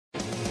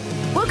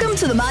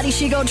to the Marty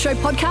Sheargold Show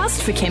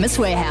podcast for Chemist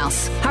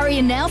Warehouse. Hurry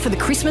in now for the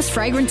Christmas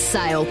fragrance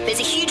sale. There's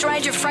a huge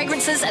range of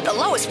fragrances at the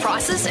lowest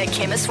prices at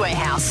Chemist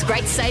Warehouse.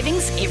 Great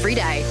savings every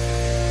day.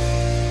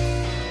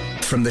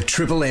 From the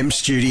Triple M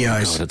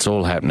studios. God, it's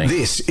all happening.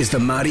 This is the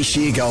Marty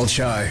Sheargold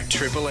Show.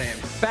 Triple M.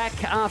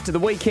 Back after the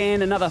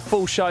weekend, another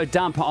full show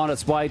dump on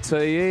its way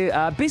to you.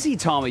 Busy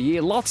time of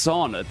year, lots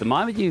on at the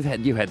moment. You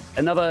had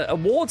another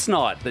awards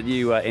night that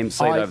you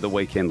emceed over the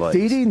weekend, Lee.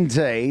 Did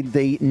indeed.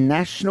 The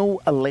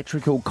National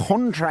Electrical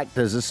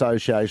Contractors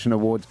Association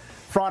Awards.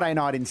 Friday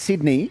night in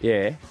Sydney.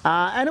 Yeah.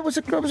 And it was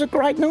a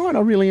great night. I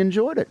really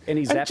enjoyed it.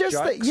 Any zap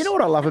jokes? You know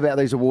what I love about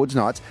these awards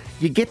nights?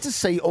 You get to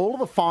see all of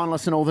the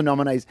finalists and all the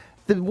nominees.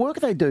 The work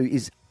they do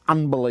is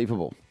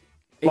unbelievable.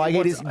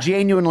 It is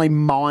genuinely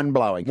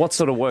mind-blowing. What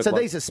sort of work? So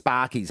these are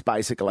sparkies,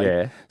 basically.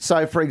 Yeah.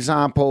 So, for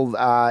example,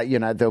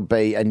 there'll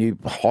be a new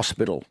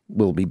hospital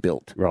will be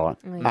built. Right.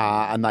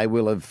 And they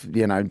will have,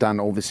 done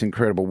all this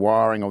incredible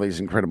wiring, all these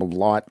incredible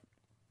light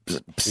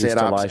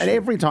setups, and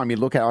every time you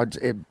look at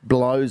it, it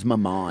blows my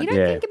mind. You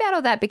don't think about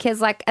all that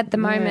because, at the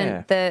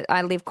moment,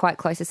 I live quite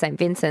close to St.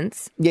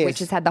 Vincent's, which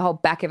has had the whole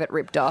back of it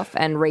ripped off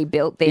and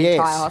rebuilt the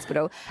entire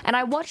hospital. And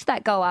I watched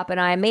that go up, and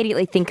I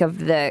immediately think of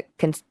the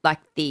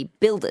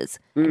builders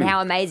and how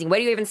amazing. Where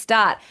do you even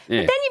start? But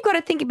then you've got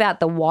to think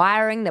about the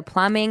wiring, the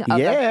plumbing of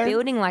a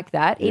building like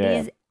that. It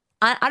is.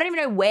 I don't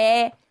even know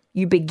where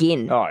you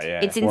begin. Oh,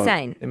 yeah. It's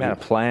insane. The amount of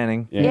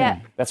planning.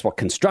 Yeah. That's what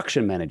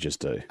construction managers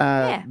do.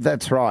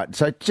 That's right.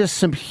 So just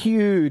some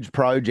huge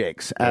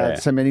projects,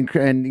 some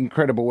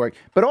incredible work.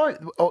 But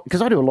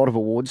because I do a lot of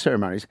award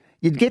ceremonies,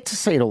 you'd get to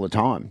see it all the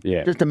time.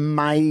 Yeah. Just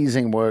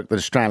amazing work that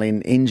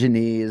Australian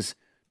engineers,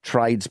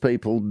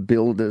 tradespeople,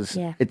 builders.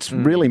 Yeah. It's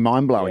really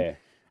mind-blowing. Yeah.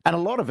 And a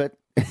lot of it,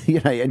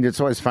 and it's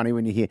always funny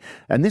when you hear,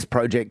 and this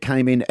project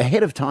came in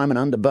ahead of time and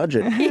under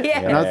budget.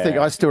 And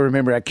I still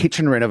remember our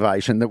kitchen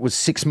renovation that was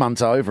 6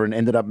 months over and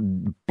ended up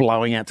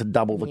blowing out to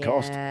double the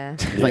cost. I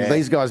think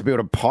these guys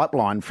built a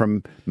pipeline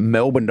from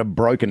Melbourne to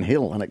Broken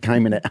Hill and it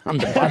came in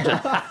under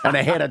budget and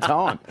ahead of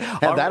time.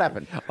 How'd that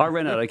happen? I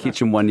renovated a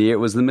kitchen one year. It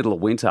was the middle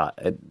of winter.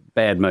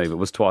 Bad move. It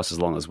was twice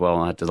as long as well.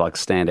 And I had to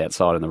stand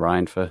outside in the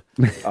rain for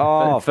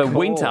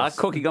winter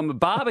cooking on the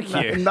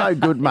barbecue. No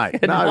good,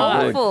 mate. No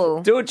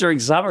Awful. Do it during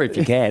summer if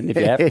you can, if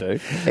you have to.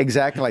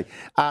 Exactly.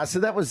 So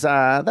that was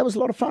a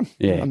lot of fun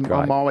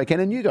on my weekend.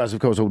 And you guys, of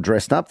course, all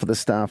dressed up for the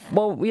stuff.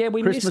 Well, yeah,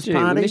 we Christmas missed you.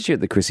 party. We missed you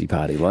at the Chrissy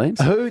party, Lance.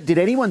 Did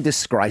anyone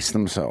disgrace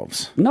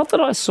themselves? Not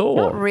that I saw.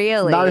 Not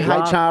really. No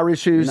HR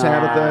issues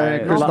out of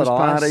the Christmas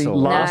party?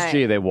 Last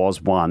year there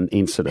was one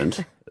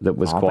incident that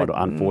was quite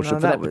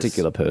unfortunate for that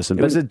particular person.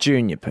 It was a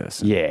junior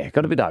person. Yeah,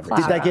 got a bit over.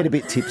 Did they get a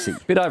bit tipsy?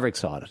 Bit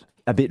overexcited.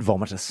 A bit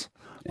vomitous.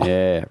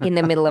 Yeah. In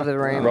the middle of the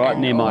room. Right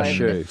near my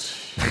shoe.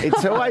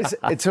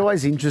 It's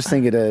always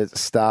interesting at a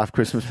staff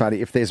Christmas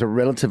party if there's a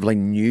relatively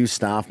new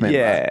staff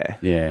member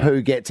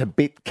who gets a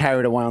bit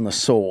carried away on the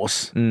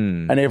sauce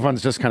and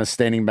everyone's just kind of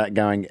standing back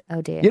going,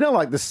 oh dear. You know,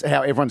 like this,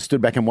 how everyone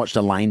stood back and watched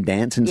Elaine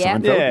dance in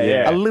Seinfeld?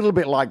 Yeah. A little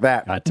bit like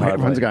that. Totally.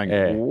 Everyone's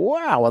going,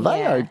 wow, are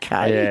they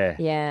okay?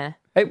 Yeah.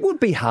 It would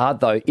be hard,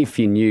 though, if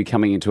you knew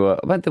coming into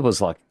there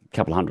was a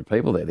couple of hundred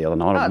people there the other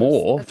night or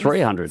more,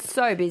 300.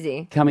 So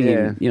busy. Coming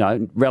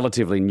in,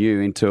 relatively new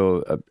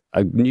into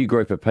a new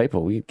group of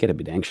people, you get a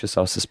bit anxious,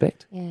 I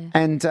suspect. Yeah.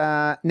 And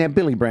now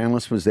Billy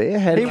Brownless was there.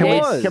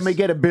 Can we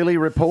get a Billy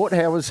report?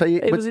 How was he?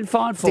 He was in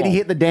fine form. Did he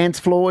hit the dance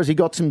floor? Has he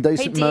got some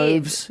decent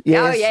moves?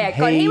 Yes. Oh, yeah.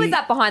 God, he was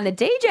up behind the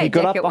DJ He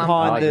got deck up at one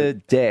behind point. the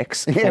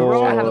decks for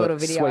I have a little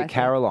video, I Sweet think.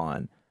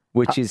 Caroline,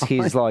 which is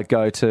his go-to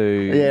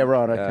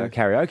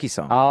karaoke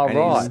song. Oh, and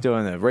right. He's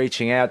doing the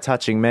reaching out,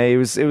 touching me. It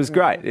was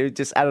great. It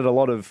just added a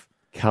lot of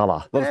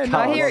colour. A lot of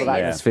colour, a lot of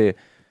atmosphere.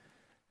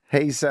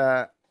 He's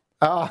here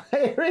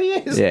he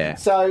is. Yeah.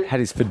 So had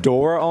his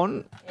fedora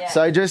on. Yeah.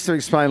 So just to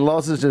explain,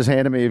 Loz has just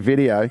handed me a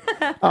video.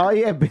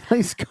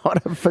 Billy's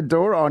got a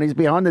fedora on. He's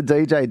behind the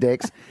DJ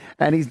decks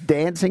and he's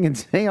dancing and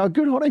singing. Oh,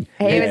 good on him.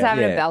 He was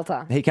having a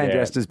belter. He came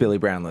dressed as Billy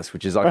Brownless,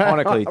 which is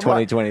iconically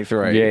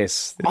 2023.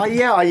 Yes. Oh,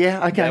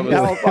 yeah. Okay.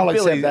 I'll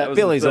accept that.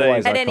 Billy's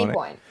always At iconic. any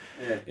point.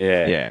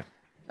 Yeah.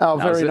 Oh,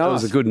 very nice. It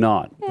was a good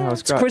night. Yeah.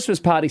 It's Christmas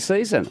party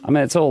season. I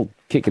mean, it's all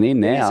kicking in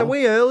now. Are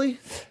we early?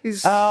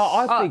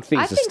 I think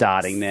things are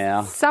starting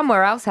now.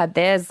 Somewhere else had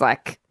theirs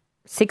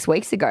 6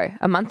 weeks ago,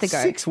 a month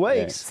ago. 6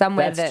 weeks?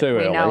 Somewhere That's that too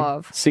we early. know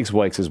of. 6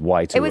 weeks is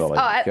way too early.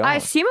 I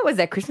assume it was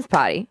their Christmas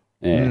party.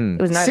 Yeah.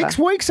 It was Nova. 6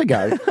 weeks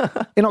ago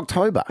in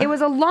October. It was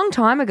a long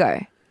time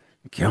ago.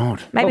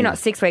 God. Maybe not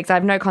 6 weeks. I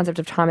have no concept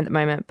of time at the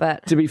moment,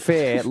 but To be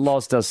fair,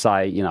 Loz does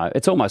say,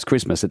 it's almost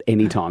Christmas at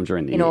any time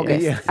during the in year.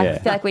 August. Yeah. I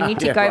feel like when you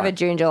tick over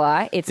June,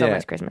 July, it's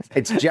almost Christmas.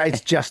 It's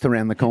just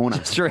around the corner.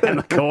 It's around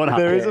the corner.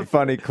 There is a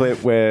funny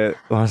clip where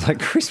I was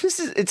like,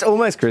 it's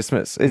almost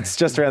Christmas. It's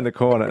just around the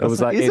corner. It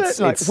was like, it's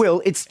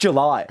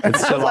July.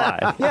 It's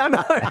July. Yeah, I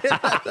know.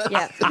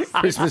 Yeah.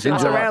 Christmas in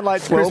It's July. around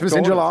 12 Christmas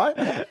in corners.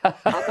 July.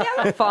 I'll be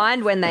able to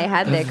find when they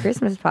had their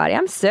Christmas party.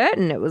 I'm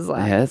certain it was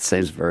Yeah, that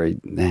seems very...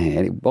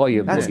 Well,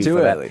 you're That's looking too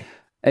for that. early.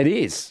 It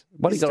is.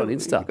 What do you got on You've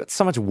Insta? got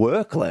so much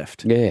work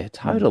left. Yeah,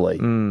 totally.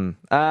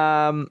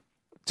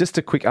 just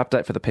a quick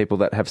update for the people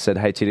that have said,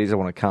 hey, TDs, I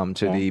want to come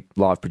to the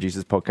Live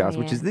Producers podcast,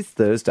 which is this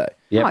Thursday.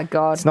 Yep. Oh, my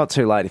God. It's not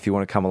too late if you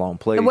want to come along,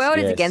 please. The world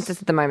is against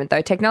us at the moment,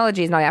 though.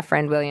 Technology is not our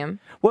friend, William.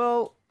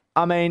 Well,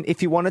 I mean,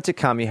 if you wanted to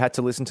come, you had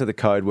to listen to the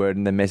code word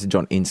and then message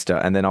on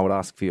Insta, and then I would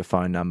ask for your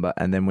phone number.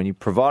 And then when you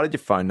provided your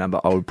phone number,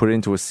 I would put it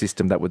into a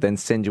system that would then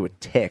send you a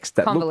text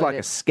that looked like a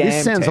scam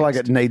This sounds text. like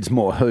it needs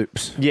more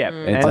hoops. Yeah.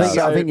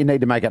 I think you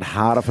need to make it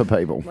harder for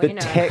people.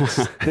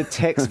 The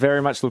text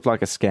very much looked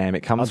like a scam.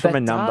 It comes from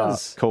a number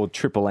called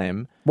Triple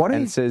M.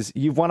 It says,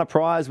 you've won a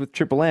prize with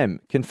Triple M.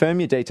 Confirm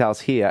your details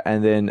here,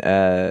 and then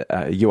a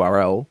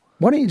URL.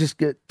 Why don't you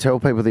just tell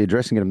people the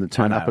address and get them to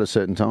turn up at a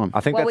certain time?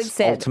 I think we've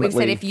said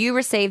if you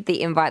received the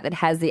invite that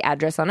has the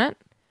address on it,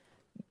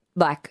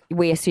 like,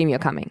 we assume you're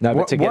coming. No,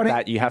 but to get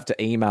that, you have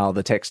to email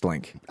the text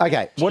link.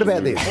 Okay, what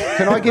about this?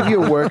 Can I give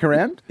you a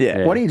workaround?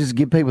 Yeah. Why don't you just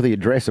give people the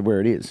address of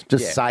where it is?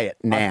 Just say it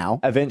now.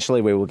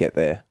 Eventually, we will get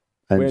there.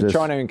 We're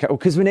trying to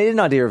because we need an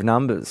idea of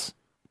numbers,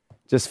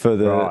 just for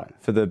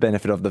the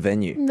benefit of the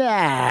venue.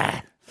 Nah.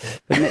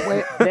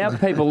 Now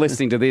people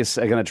listening to this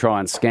are going to try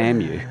and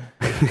scam you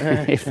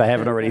if they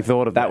haven't already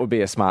thought of that. Would be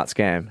a smart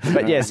scam.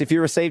 But yes, if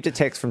you received a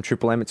text from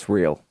Triple M, it's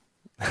real.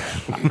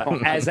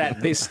 As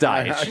at this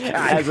stage.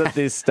 As at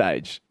this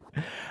stage.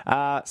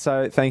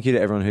 So thank you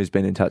to everyone who's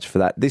been in touch for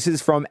that. This is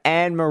from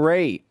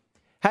Anne-Marie.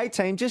 Hey,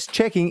 team, just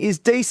checking, is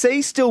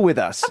DC still with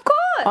us? Of course.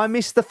 I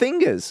missed the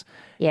fingers.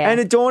 Yeah.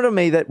 And it dawned on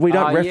me that we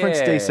don't reference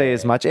DC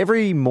as much.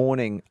 Every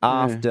morning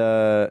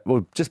after,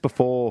 just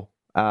before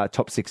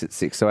Top 6 at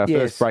 6, so our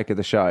first break of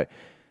the show,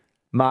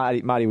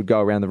 Marty would go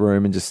around the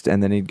room and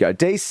then he'd go,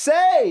 DC!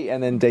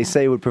 And then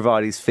DC would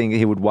provide his finger,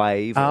 he would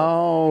wave.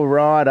 Oh,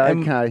 right,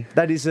 okay.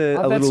 That is a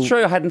that's little...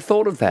 true, I hadn't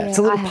thought of that. It's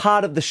a little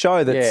part of the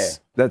show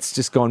that's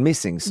just gone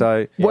missing.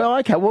 So Well,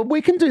 okay,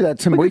 we can do that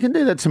tomorrow. We can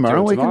do that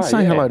tomorrow. We can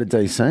say hello to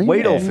DC.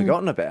 We'd all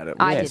forgotten about it.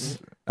 I didn't.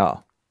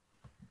 Oh.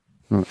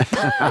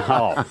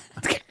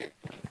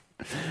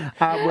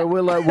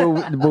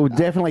 We'll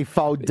definitely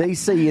fold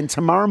DC in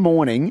tomorrow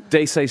morning.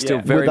 DC's still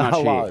very much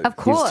hello. here. Of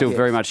course. He's still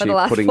very much for here. the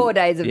last 4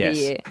 days of the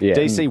year. Yeah.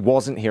 DC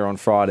wasn't here on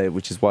Friday,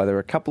 which is why there were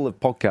a couple of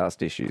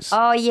podcast issues.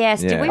 Oh,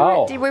 yes.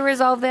 Yeah. Did we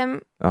resolve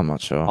them? I'm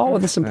not sure. Oh, well,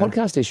 there's some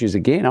podcast issues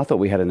again. I thought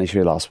we had an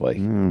issue last week.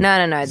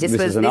 No. This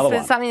was another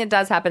one. something that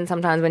does happen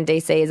sometimes when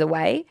DC is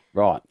away.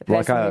 Right. The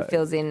person who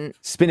fills in.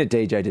 Spinner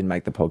DJ didn't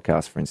make the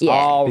podcast, for instance.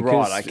 Yeah. Oh,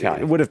 Because right,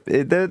 okay. It would have.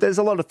 There's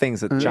a lot of things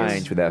that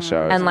change with our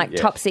show. And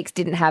Top 6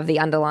 didn't have the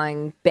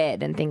underlying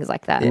bed and things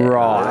like that.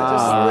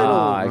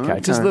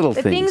 Right. Just little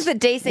The things. things that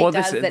DC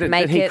does that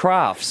make he it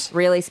crafts.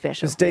 really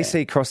special.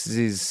 DC crosses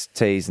his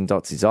T's and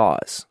dots his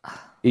I's.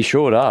 He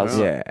sure does.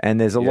 Yeah, and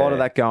there's a lot of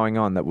that going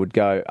on that would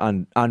go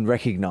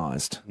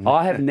unrecognised.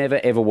 I have never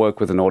ever worked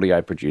with an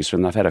audio producer,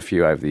 and I've had a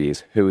few over the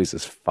years, who is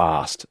as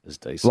fast as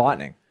DC.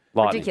 Lightning.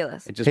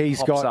 Ridiculous. It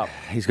just pops up.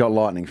 He's got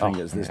lightning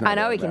fingers. There's no I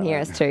know doubt he can about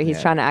hear that. us too.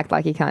 He's trying to act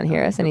like he can't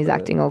hear us and he's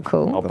acting all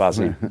cool. I'll buzz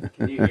him.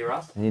 Can you hear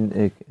us?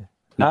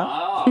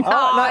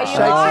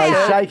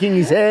 Oh, Shaking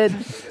his head.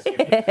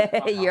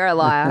 you're a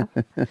liar.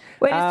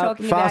 We're just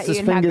talking about you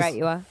and how great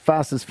you are.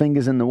 Fastest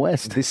fingers in the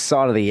West. This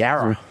side of the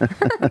Yarra.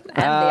 And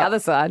the other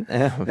side.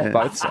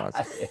 Both sides.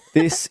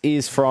 This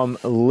is from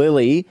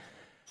Lily.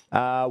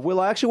 Will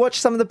I actually watch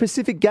some of the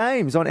Pacific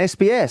Games on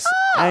SBS?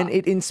 And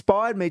it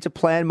inspired me to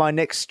plan my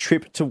next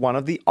trip to one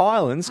of the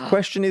islands.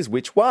 Question is,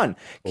 which one?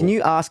 Can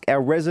you ask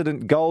our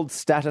resident gold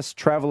status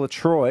traveller,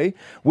 Troy,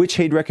 which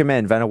he'd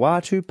recommend,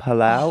 Vanuatu,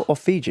 Palau or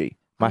Fiji?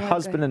 My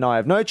husband and I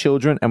have no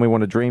children and we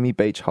want a dreamy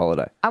beach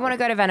holiday. I want to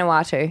go to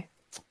Vanuatu.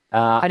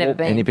 I've never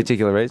been. Any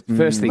particular reason?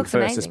 First thing Looks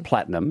first amazing. is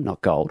platinum,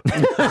 not gold.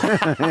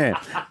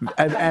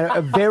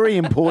 A very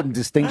important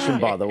distinction,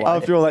 by the way.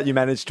 After all that, you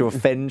managed to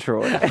offend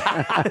Troy.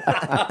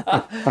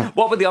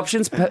 What were the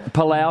options?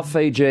 Palau,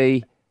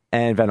 Fiji,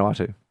 And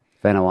Vanuatu.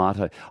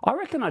 Vanuatu. I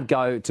reckon I'd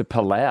go to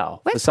Palau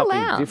for Where's something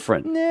Palau?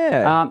 different.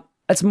 Yeah.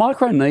 It's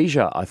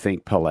Micronesia, I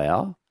think,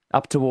 Palau,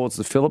 up towards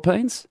the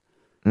Philippines.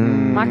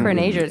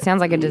 Micronesia, it sounds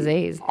like a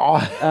disease.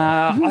 I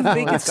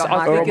think it's.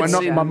 I think it's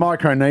my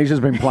Micronesia's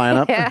been playing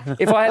up.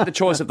 if I had the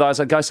choice of those,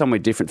 I'd go somewhere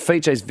different.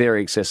 Fiji's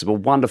very accessible,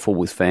 wonderful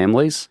with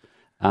families.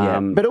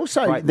 But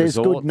also, great there's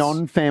resorts. good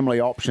non-family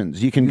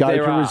options. You can go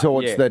There to are,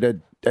 resorts yeah. that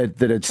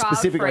are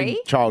specifically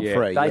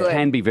child-free. They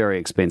can be very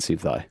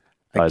expensive, though.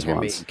 Those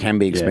ones can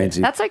be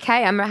expensive. That's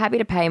okay. I'm happy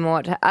to pay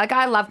more.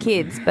 I love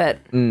kids, but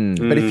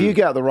But if you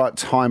go at the right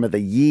time of the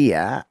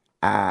year,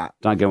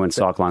 Don't go when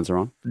cyclones are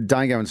on.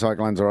 don't go when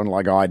cyclones are on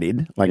like I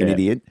did, like an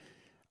idiot.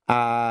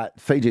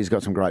 Fiji's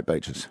got some great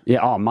beaches. Yeah,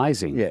 oh,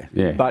 amazing.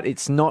 Yeah. But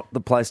it's not the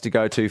place to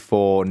go to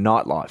for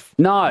nightlife.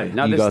 No, You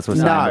there's- guys were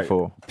saying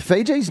before.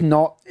 Fiji's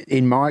not,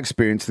 in my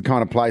experience, the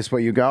kind of place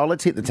where you go,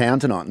 let's hit the town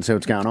tonight and see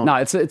what's going on. No,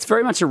 it's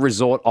very much a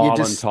resort island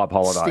just type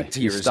holiday. stick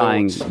to your You're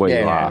staying resorts. where you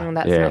Yeah. are.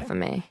 that's yeah. not for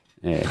me.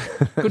 Yeah.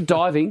 Good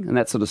diving and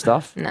that sort of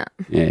stuff. No.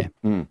 Yeah.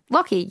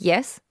 Lockie,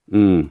 yes.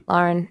 Mm.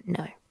 Lauren,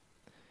 no.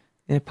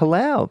 Yeah,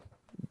 Palau.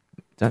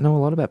 Don't know a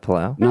lot about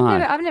Palau. No.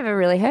 I've never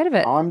really heard of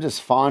it. I'm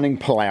just finding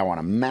Palau on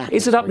a map.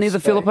 Is it up near the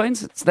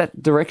Philippines? It's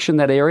that direction,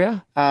 that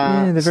area?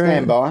 Yeah, they're very-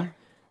 Stand by.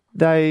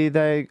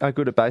 They are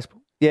good at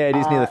baseball. Yeah, it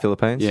is near the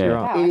Philippines. yeah. You're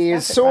right. It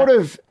is sort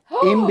of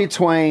in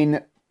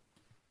between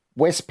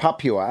West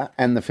Papua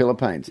and the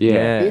Philippines.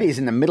 Yeah. It is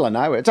in the middle of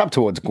nowhere. It's up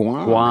towards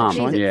Guam. Guam,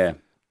 actually, yeah.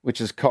 which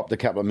has copped a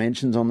couple of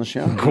mentions on the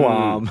show.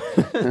 Guam.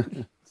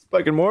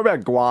 Spoken more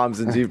about Guam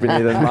since you've been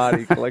here than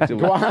Marty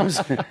collectively. Guam It's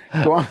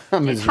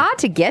is hard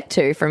to get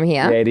to from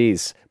here. Yeah, it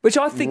is. Which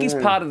I think is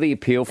part of the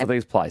appeal for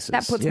these places.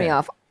 That puts me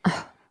off.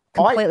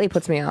 Completely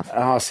puts me off.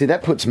 Oh, see,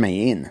 that puts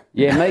me in.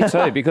 Yeah, me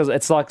too, because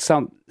it's like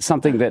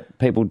something that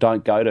people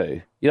don't go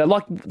to. You know,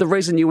 like the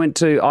reason you went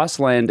to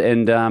Iceland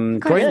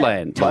and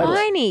Greenland.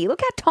 Tiny.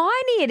 Look how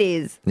tiny it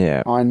is.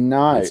 Yeah. I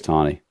know. It's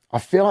tiny. I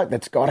feel like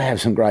that's got to have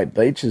some great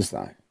beaches,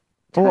 though.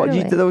 Oh,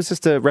 Totally. there was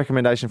just a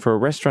recommendation for a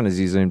restaurant as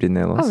you zoomed in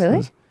there, Loz. Oh,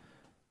 really?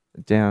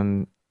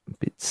 Down a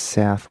bit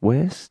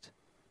southwest.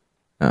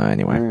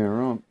 Anyway. Yeah,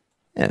 right.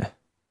 Yeah.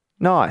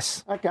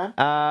 Nice. Okay.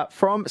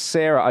 From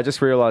Sarah, I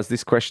just realised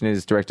this question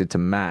is directed to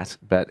Matt,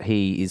 but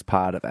he is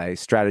part of a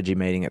strategy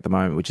meeting at the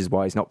moment, which is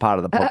why he's not part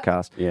of the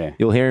podcast. Yeah.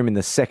 You'll hear him in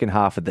the second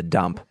half of the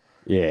dump,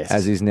 Yes.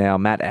 as is now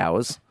Matt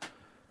hours.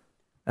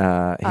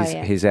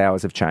 His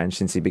hours have changed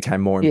since he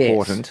became more Yes.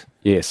 important.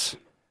 Yes.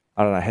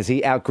 I don't know. Has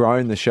he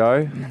outgrown the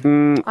show?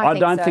 I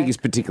don't so. think he's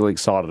particularly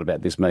excited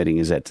about this meeting,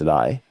 is that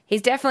today?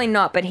 He's definitely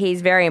not, but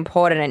he's very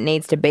important and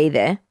needs to be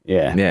there,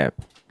 Yeah. Yeah.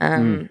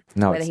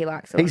 whether it's- he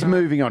likes it or He's not.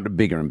 moving on to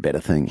bigger and better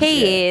things.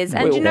 He is.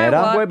 And you know better.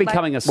 what? We're Like,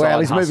 becoming a side Well,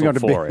 he's moving on to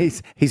hustle for him.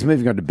 he's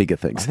moving on to bigger I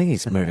things. think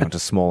he's moving on to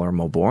smaller and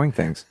more boring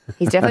things.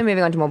 he's definitely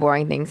moving on to more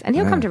boring things, and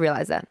he'll come to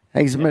realise that.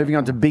 He's moving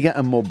on to bigger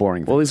and more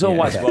boring Well, things. he's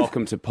always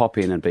welcome to pop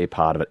in and be a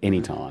part of it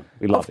any time.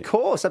 We love Of him.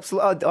 course,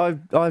 absolutely.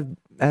 I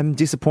am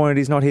disappointed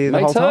he's not here the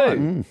Me whole too.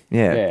 time.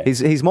 Yeah. Yeah.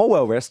 He's more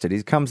well rested.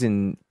 He comes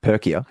in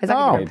perkier. He's like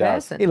a different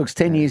does. person. He looks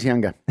 10 years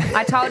younger.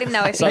 I told him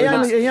though, if He he's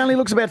not, only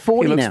looks about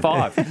 40 He looks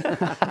now.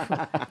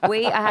 5.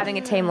 we are having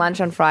a team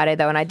lunch on Friday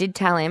though, and I did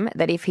tell him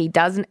that if he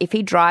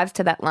drives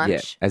to that lunch, Yeah,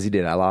 as he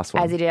did our last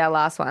one. as he did our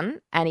last one,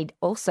 and he'd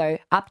also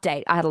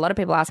update. I had a lot of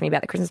people ask me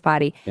about the Christmas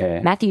party. Yeah.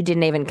 Matthew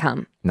didn't even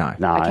come. No.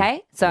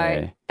 Okay, so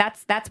Yeah.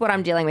 that's what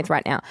I'm dealing with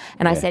right now.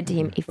 And I said to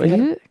him, if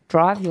you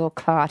drive your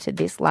car to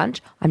this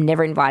lunch, I'm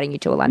never inviting you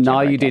to a lunch. No,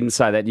 ever you again. didn't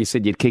say that. You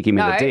said you'd kick him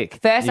in No, the dick.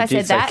 first You I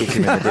did said say that. kick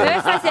him in the dick.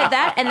 First I said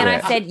that, and then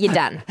I said you're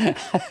done.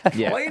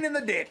 Clean in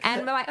the dick.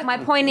 And my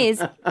point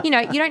is, you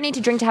don't need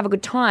to drink to have a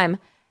good time,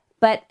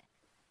 but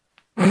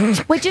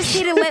we're just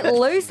here to let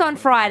loose on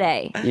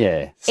Friday.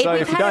 Yeah. So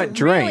We've if you had a don't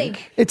drink, really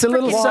It's a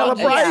little freaking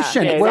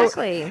celebration. year. Well,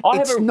 Exactly. I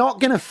have It's a- not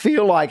going to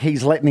feel like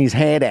he's letting his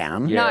hair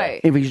down No.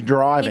 if he's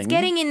driving. He's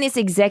getting in this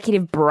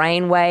executive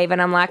brainwave,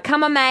 and I'm like,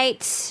 come on,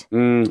 mate.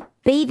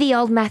 Be the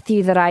old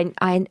Matthew that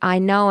I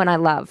know and I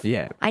love.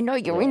 Yeah. I know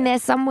you're in there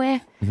somewhere.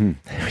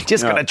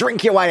 just got to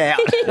drink your way out.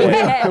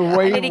 Yeah.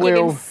 We I need to give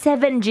him will-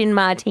 7 gin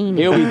martinis.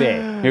 He'll be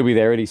there. He'll be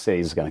there. Eddie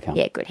sees he's going to come.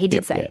 Yeah, good. He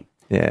did say.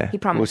 Yeah. He We'll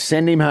promised.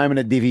 send him home in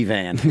a divvy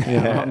van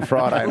on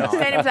Friday night.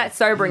 Send him to that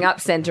sobering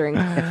up centering.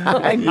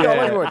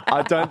 Yeah.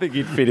 I don't think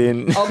he'd fit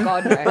in. Oh,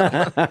 God,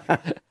 no.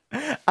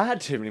 I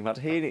had too many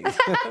martinis.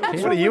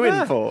 What are you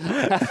in for?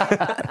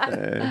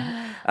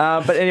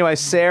 But anyway,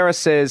 Sarah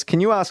says, can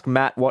you ask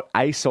Matt what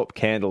Aesop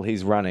candle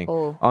he's running?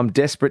 Oh. I'm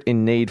desperate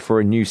in need for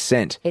a new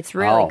scent. It's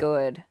really Oh.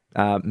 good.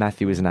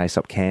 Matthew is an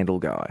Aesop candle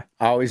guy.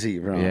 Oh, is he?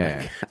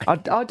 Right. I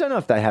don't know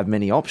if they have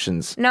many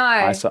options. No.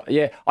 I've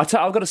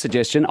got a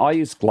suggestion. I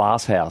use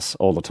Glasshouse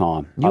all the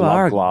time. You I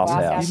are love a-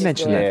 Glasshouse. You've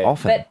mentioned that Yeah.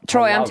 often. But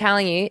Troy, I'm love-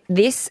 telling you,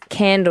 this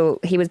candle,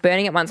 he was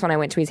burning it once when I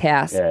went to his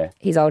house,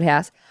 his old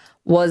house,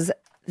 was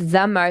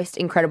the most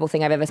incredible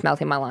thing I've ever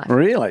smelt in my life.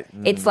 Really?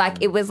 It's like,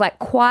 it was like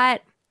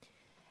quite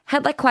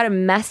a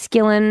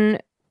masculine,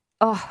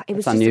 it was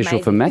It's just unusual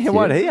amazing. for Matthew.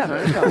 What he have?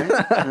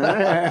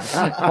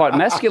 Quite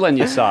masculine,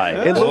 you say.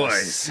 It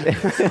looks.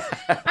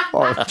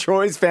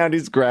 Troy's found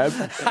his grab.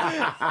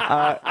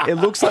 It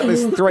looks like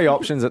there's 3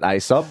 options at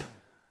Aesop.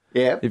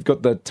 Yeah. You've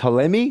got the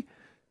Ptolemy,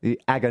 the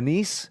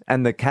Agonis,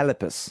 and the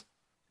Calipus.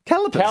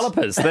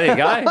 Calipers. There you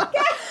go.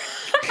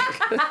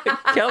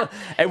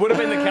 It would have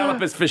been the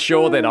calipers for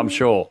sure then, I'm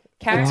sure.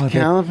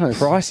 Calipers.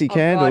 Pricey God,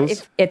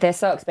 candles. if they're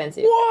so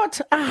expensive. What?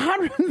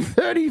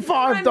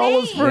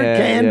 $135 for a Yeah,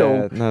 candle?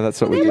 yeah. No,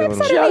 that's what we do.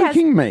 website- on- only has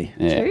Joking me.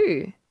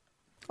 Two.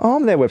 Oh,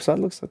 on their website,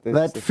 looks like this.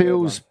 That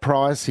feels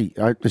pricey.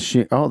 I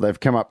assume,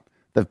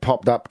 they've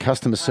popped up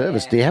customer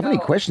service. Do you have any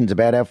questions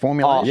about our Oh,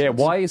 formulation? yeah.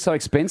 Why are you so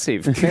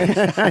expensive?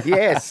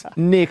 Yes.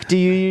 Nick, do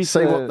you use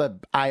See what the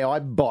AI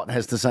bot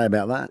has to say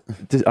about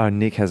that.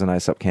 Nick has an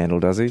Aesop candle,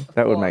 does he?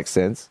 That would make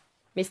sense.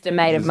 Mr.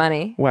 Made of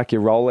Money. Whack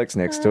your Rolex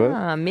next to it.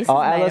 Ah, Mrs. Oh,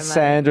 Made of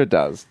Alessandra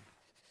does.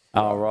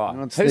 Oh, right.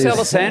 What's Who's this?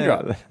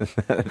 Alessandra?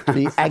 This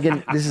is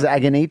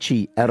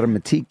Agonici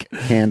Aromatique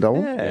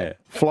candle. Yeah.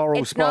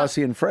 Floral, It's not-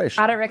 spicy and fresh.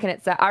 I don't reckon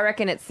it's that. I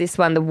reckon it's this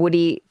one, the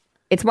woody.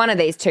 It's one of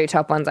these 2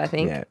 top ones, I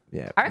think. Yeah,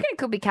 yeah. I reckon it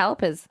could be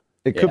calipers.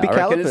 It could be I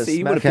reckon calipers.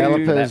 he would have picked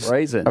Calipers, that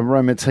reason.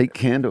 aromatique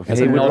candle.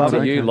 He would love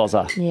to you,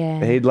 Loza.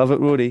 Yeah. He'd love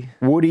it, Woody.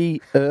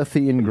 Woody,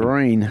 earthy and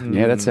green.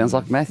 Yeah, that sounds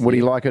like Matthew. Would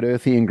he like it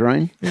earthy and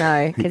green?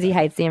 No, because he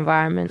hates the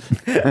environment.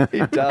 He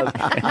does.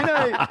 You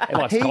know, He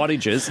likes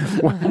cottages.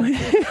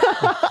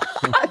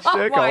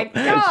 Oh my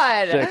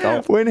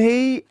God. when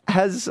he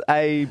has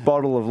a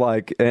bottle of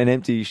like an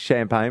empty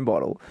champagne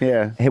bottle,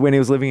 Yeah. when he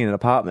was living in an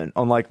apartment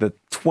on like the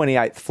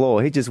 28th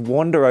floor, he'd just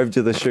wander over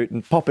to the chute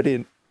and pop it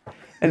in.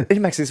 And it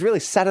makes this really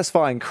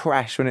satisfying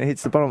crash when it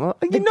hits the bottom. Like,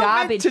 you're not meant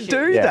garbage to chute.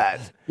 do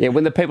that. Yeah,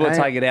 when the people are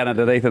taking it out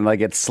underneath and they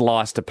get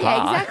sliced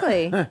apart. Yeah,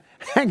 exactly.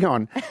 Hang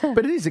on.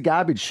 But it is a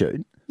garbage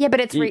chute. Yeah, but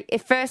it's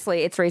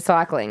firstly, it's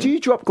recycling. Do you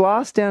drop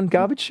glass down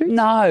garbage chutes?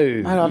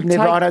 No.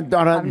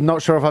 I'm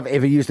not sure if I've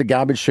ever used a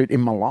garbage chute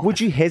in my life.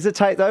 Would you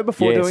hesitate though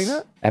before Yes, doing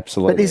that?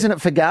 Absolutely. But isn't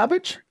it for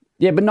garbage?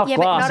 Yeah, but not Yeah,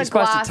 glass. but not You're a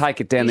supposed glass. to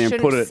take it down there You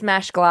and put shouldn't it.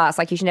 smash glass.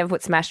 Like you should never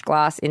put smashed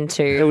glass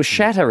into. It will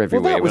shatter Well,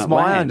 everywhere. that was when it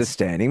my lands.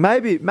 understanding.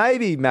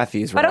 Maybe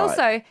Matthew's But right.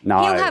 also, No.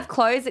 he'll have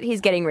clothes that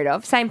he's getting rid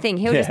of. Same thing.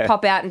 He'll just Yeah.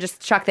 pop out and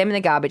just chuck them in the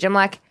garbage. I'm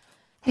like,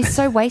 he's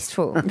so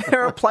wasteful.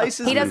 there are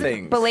places He for doesn't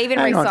things. believe in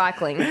Hang on.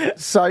 recycling.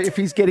 So if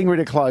he's getting rid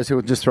of clothes,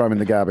 he'll just throw them in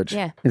the garbage.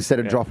 Yeah. Instead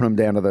of dropping them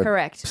down to the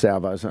Correct.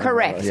 salvos.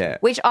 Correct. Yeah.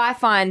 Which I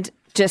find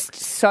just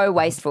so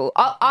wasteful.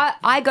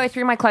 I go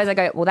through my clothes. I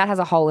go, well, that has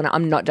a hole in it.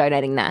 I'm not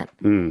donating that.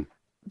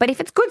 But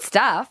if it's good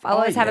stuff, I'll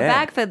always have a yeah.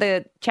 bag for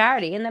the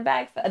charity and the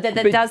bag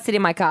that does sit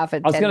in my car for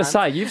 10 I was going to months.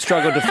 say, you've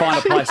struggled to find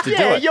a place to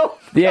do it. Your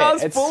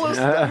car's it's- full of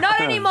stuff.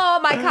 Not anymore.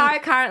 My car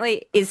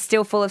currently is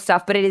still full of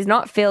stuff, but it is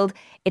not filled.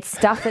 It's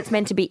stuff that's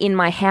meant to be in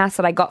my house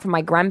that I got from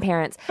my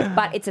grandparents,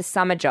 but it's a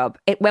summer job.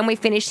 When we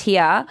finish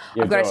here,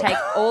 I've got to take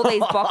all these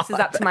boxes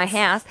up to my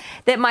house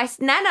that my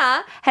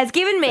nana has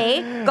given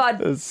me. God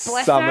bless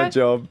Summer her.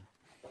 job.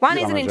 One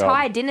is an Summer job.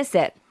 entire dinner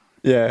set,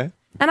 Yeah.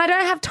 and I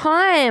don't have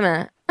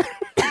time.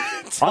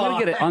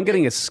 I'm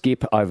getting a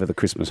skip over the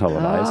Christmas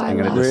holidays. I'm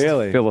going to just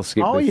Really? fill a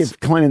skip. Oh, with you're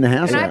cleaning the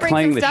house Can I out. bring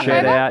cleaning some the stuff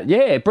shed over? out.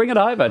 Yeah, bring it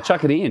over.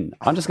 Chuck it in.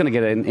 I'm just going to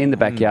get it in the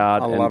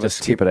backyard and love a just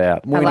skip. skip it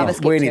out. We, I love need, a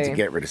skip we need too. to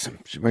get rid of some.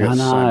 We I got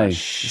so know. much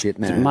shit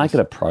now. Make it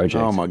a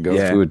project. Oh my god.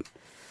 Yeah. Good.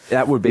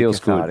 That would be Feels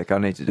good. cathartic. I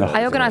need to do I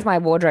that. organised my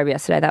wardrobe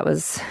yesterday. That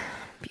was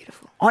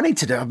beautiful. I need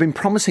to do. I've been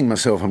promising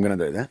myself I'm going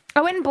to do that.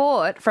 I went and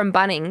bought from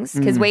Bunnings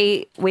because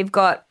we've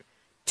got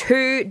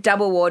 2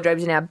 double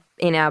wardrobes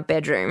in our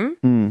bedroom,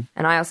 and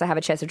I also have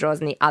a chest of drawers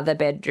in the other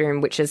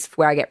bedroom, which is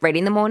where I get ready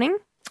in the morning.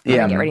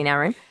 Yeah. I get ready in our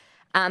room.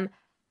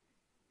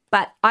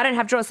 But I don't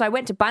have drawers, so I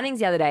went to Bunnings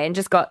the other day and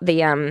just got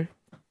the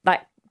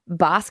like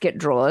basket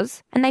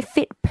drawers, and they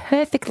fit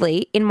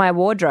perfectly in my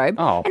wardrobe.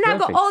 Oh, and now I've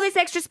got perfect. all this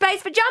extra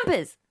space for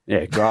jumpers.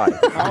 Yeah, great.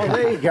 Oh,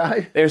 there you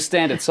go. They're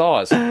standard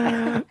size.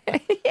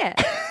 Yeah.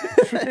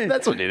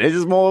 That's what it is.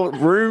 There's more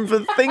room for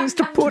things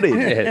to put in.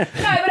 Yeah.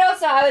 No, but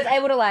also I was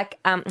able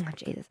to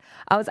Jesus.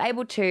 I was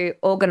able to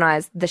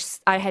organise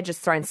I had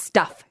just thrown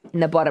stuff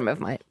in the bottom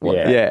of my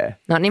wardrobe. Yeah.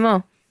 Not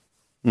anymore.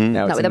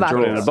 Now Not it's with in a the basket.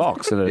 Put it in a drawers.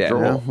 box and a Yeah.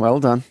 drawer. Well, well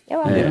done.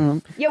 You're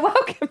welcome. You're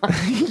welcome.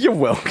 You're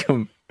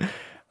welcome.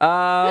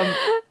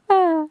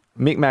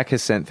 Mick Mac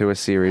has sent through a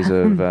series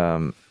of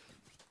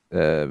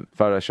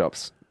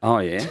photoshops Oh,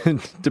 yeah.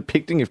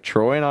 depicting if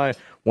Troy and I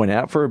went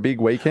out for a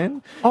big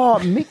weekend. Oh,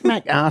 Mick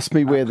Mac asked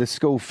me where the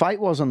school fete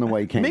was on the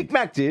weekend. Mick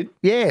Mac did.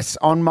 Yes,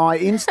 on my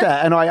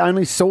Insta, and I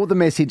only saw the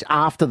message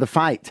after the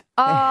fete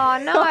Oh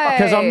no.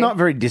 because I'm not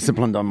very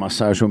disciplined on my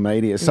social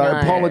media. So No.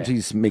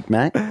 apologies, Mick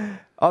Mac.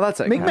 Oh,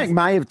 that's okay. Mick Mac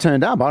may have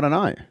turned up. I don't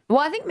know. Well,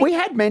 I think We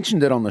had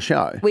mentioned it on the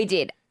show. we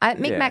did.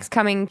 Mick Yeah. Mac's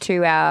coming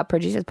to our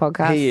producers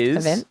podcast He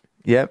is. event.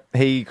 Yep.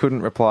 He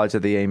couldn't reply to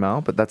the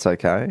email, but that's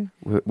okay.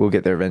 We'll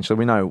get there eventually.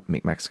 We know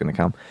Mick Mac's going to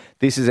come.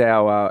 This is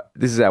our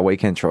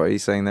weekend, Troy. Are you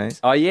seeing these?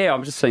 Oh, yeah,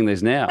 I'm just seeing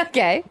these now.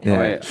 Okay. Yeah.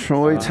 Oh, yeah.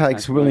 Troy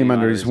takes okay. William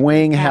under his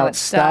wing. How it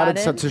started.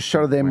 started. So to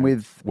show them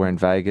with We're in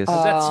Vegas.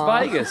 That's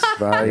Vegas.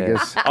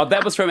 Vegas. Oh,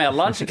 that was from our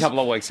lunch a couple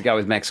of weeks ago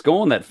with Max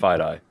Gorn, that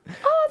photo.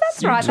 Oh,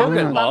 that's right. Took That was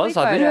it, a lovely Loz.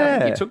 I think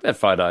photo. you took that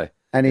photo.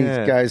 And he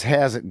Yeah. goes,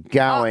 "How's it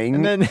going?"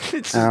 And then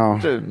it's Oh.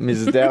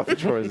 Mrs. Doubtfire.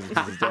 Troy's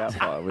Mrs.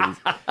 Doubtfire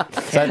with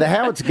his So the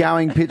how it's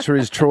going picture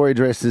is Troy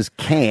dressed as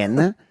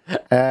Ken,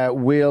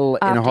 Will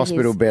in a After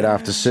hospital his bed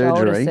after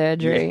shoulder surgery,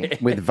 surgery.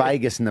 with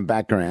Vegas in the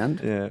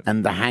background, Yeah.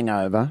 and The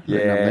Hangover,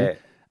 written up Yeah. there.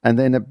 And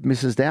then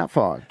Mrs.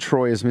 Doubtfire,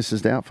 Troy as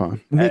Mrs. Doubtfire.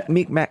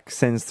 Mick Mac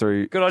sends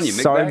through Good on you,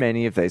 Mick so Mac.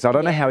 many of these. I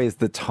don't know how he has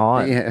the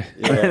time.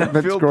 Yeah,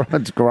 but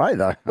it's great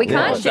though. We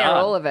can't well share done.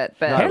 all of it,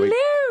 but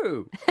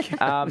Hello.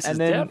 And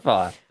then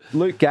Doubtfire.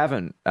 Luke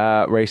Gavin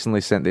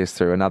recently sent this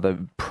through, another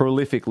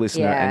prolific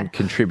listener Yeah. and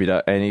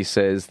contributor, and he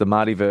says the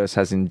Martyverse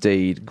has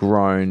indeed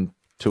grown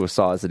to a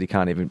size that he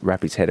can't even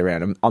wrap his head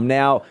around. I'm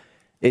now,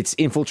 it's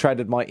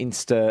infiltrated my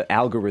Insta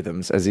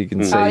algorithms, as you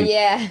can see. oh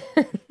yeah.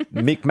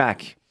 Mick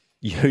Mac,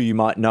 who you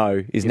might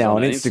know, is now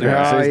on on Instagram.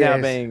 Instagram. So he's Oh, now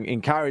yes. being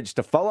encouraged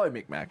to follow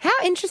Mick Mac. How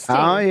interesting.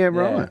 Oh yeah,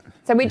 right.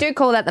 So we do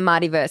call that the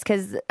Martyverse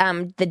because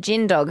the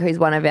Gin Dog, who's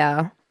one of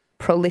our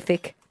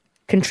prolific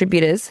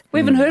contributors, We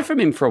haven't heard from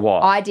him for a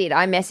while. I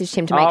messaged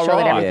him to make Oh, sure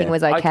that right. everything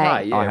was okay.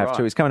 Okay, yeah. I have right.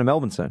 too. He's coming to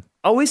Melbourne soon.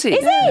 Oh, is he? Is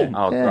he?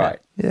 Oh, great.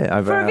 Yeah,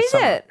 over For a our visit?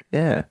 summer.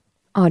 Yeah.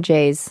 Oh,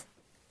 geez.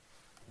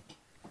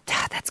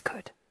 That's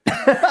good.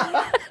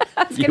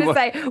 I was going to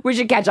say we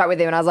should catch up with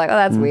him, and I was like, oh,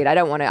 that's weird. I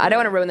don't want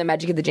to ruin the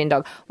magic of the gin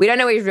dog. We don't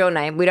know his real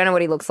name. We don't know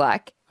what he looks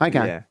like.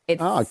 Okay.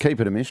 Yeah.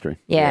 Keep it a mystery.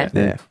 Yeah.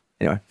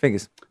 Anyway,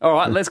 fingers. All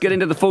right, let's get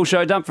into the full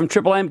show dump from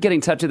Triple M. Get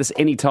in touch with us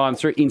anytime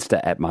through Insta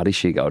at Marty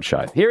Sheargold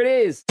Show. Here it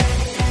is.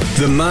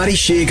 The Marty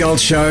Sheargold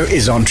Show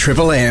is on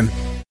Triple M.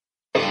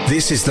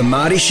 This is the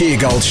Marty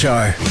Sheargold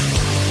Show.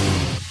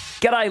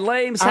 G'day,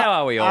 Leems. How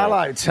are we all?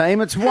 Hello,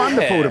 team. It's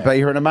wonderful to be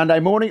here on a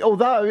Monday morning,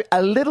 although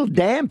a little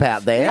damp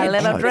out there. A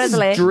little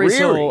drizzly.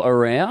 Drizzle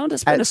around.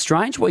 It's been a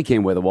strange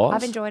weekend weather-wise.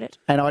 I've enjoyed it.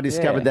 And I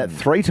discovered that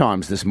 3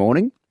 times this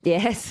morning.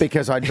 Yes.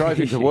 Because I drove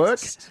into work,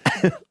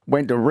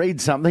 went to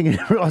read something, and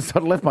realised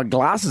I'd left my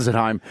glasses at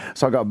home.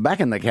 So I got back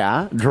in the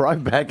car,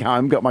 drove back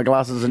home, got my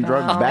glasses and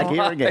drove back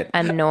here again.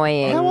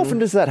 Annoying. How often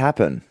does that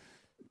happen?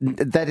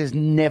 That has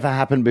never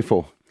happened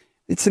before.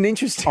 It's an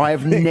interesting I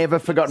have never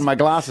forgotten my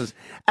glasses.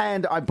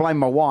 And I blame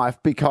my wife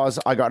because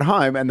I got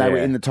home and they were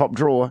in the top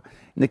drawer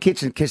in the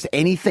kitchen because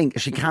anything,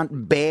 she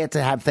can't bear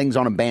to have things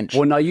on a bench.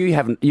 Well, no, you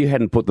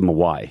hadn't put them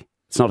away.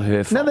 It's not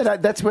her fault. No, they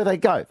don't. That's where they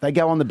go. They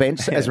go on the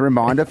bench as a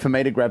reminder for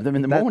me to grab them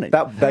in the morning.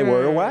 They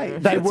were away.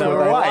 They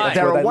were away.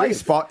 Their away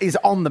spot is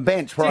on the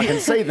bench where I can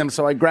see them,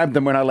 so I grab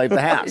them when I leave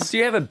the house. Do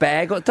you have a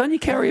bag? Don't you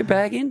carry a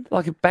bag in,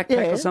 like a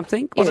backpack or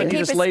something? Why don't you keep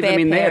just a leave them spare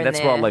in pair there? in That's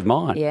there. where I leave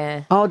mine.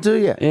 Yeah. Oh, do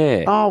you?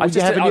 Yeah. Oh, It's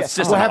just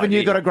haven't an you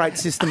idea. got a great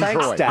system,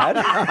 Thanks, Troy? Dad.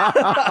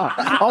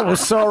 Oh, well,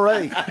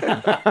 sorry.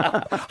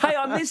 Hey,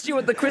 I missed you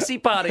at the Chrissy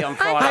party on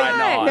Friday know.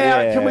 night.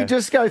 Now, can we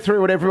just go through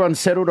what everyone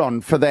settled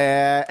on for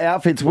their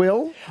outfits,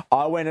 Will?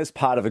 I went as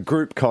part of a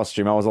group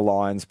costume. I was a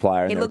Lions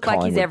player. It and looked they were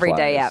like his Collingwood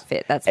everyday players.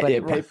 outfit. That's what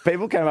it was.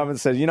 People came up and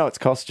said, it's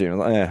costume.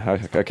 I'm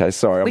like, okay,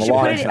 sorry. We I'm should a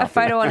put Lions a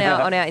photo on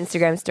our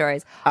Instagram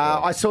stories.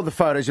 I saw the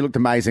photos. You looked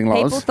amazing,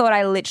 Loz. People thought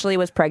I literally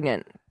was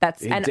pregnant.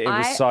 It was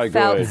I so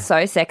felt good.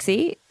 so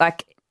sexy.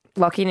 Like,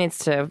 Lockie needs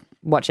to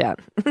watch out.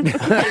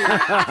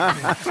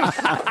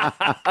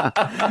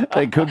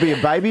 There could be a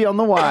baby on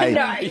the way.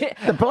 No.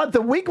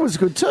 The wig was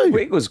good too.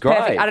 Wig was great.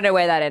 Perfect. I don't know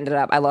where that ended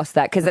up. I lost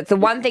that because it's the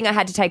one thing I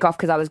had to take off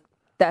because I was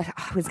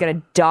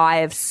going to die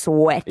of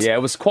sweat. Yeah,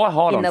 it was quite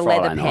hot In on the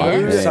Friday leather night. pants.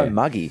 It was Yeah. so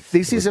muggy.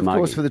 This is, of muggy.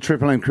 course, for the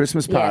Triple M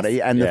Christmas party,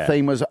 Yes. and the Yeah.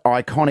 theme was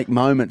iconic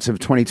moments of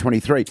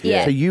 2023.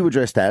 Yeah. So you were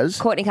dressed as?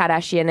 Kourtney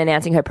Kardashian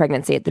announcing her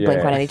pregnancy at the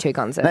Blink-182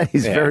 concert. That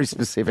is very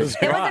specific.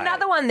 There was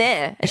another one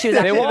there. She was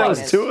There actually was. There was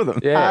pregnant. 2 of them.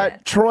 Yeah.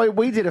 Troy,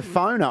 we did a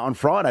phoner on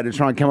Friday to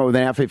try and come up with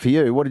an outfit for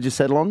you. What did you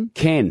settle on?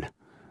 Ken.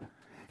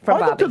 From I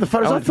looked Barbie. at the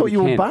photos. I I thought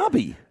you were Ken.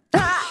 Barbie.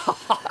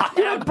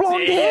 You had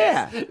blonde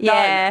hair.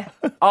 Yeah,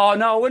 Oh,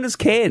 no, when is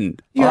Ken?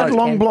 You had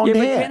long blonde Yeah,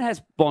 but hair. Ken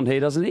has blonde hair,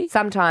 doesn't he?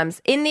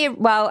 sometimes. In the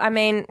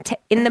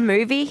in the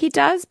movie he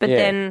does, but Yeah.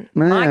 then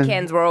my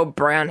Kens were all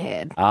brown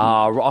haired.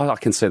 I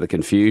can see the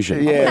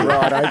confusion. Yeah,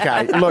 right,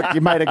 okay. Look, you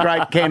made a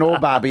great Ken or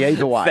Barbie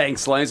either way.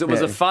 Thanks, Leems. It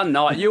was a fun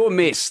night. You were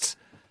missed.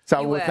 So,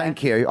 You well, were.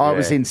 thank you. I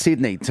was in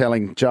Sydney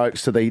telling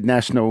jokes to the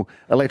National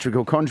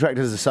Electrical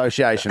Contractors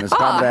Association as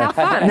part how of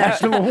our fun.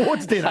 National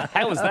Awards dinner.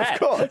 How was that?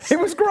 Of course. It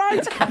was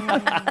great.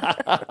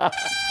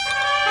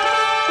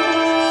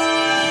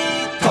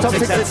 Top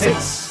 6 at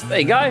 6. There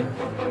you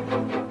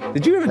go.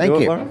 Did you ever Thank do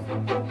it, you. Lauren?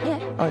 Yeah,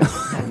 Oh,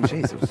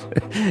 Jesus.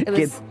 it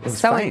was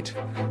so faint.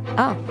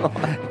 Oh,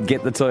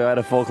 Get the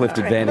Toyota forklift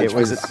advantage.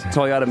 Visit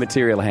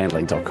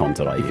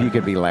toyotamaterialhandling.com.au. If you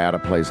could be louder,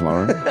 please,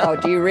 Lauren. oh,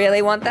 do you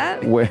really want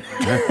that? Where-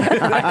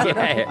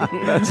 Yeah.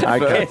 That's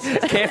Okay.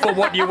 Careful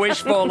what you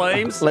wish for,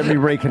 Leems. Let me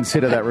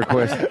reconsider that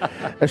request.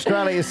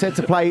 Australia is set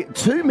to play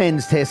 2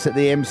 men's tests at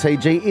the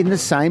MCG in the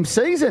same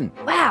season.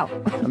 Wow.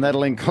 And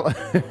that'll include...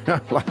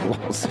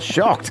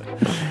 shocked.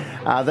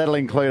 That'll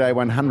include a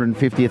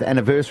 150th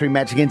anniversary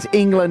match against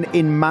England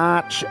in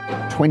March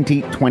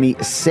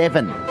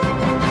 2027.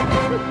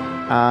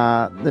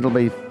 That'll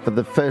be for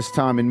the first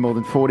time in more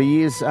than 40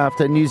 years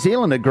after New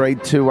Zealand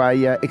agreed to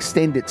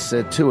extend its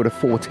tour to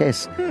 4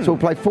 tests. So we'll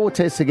play 4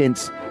 tests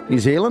against New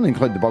Zealand,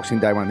 include the Boxing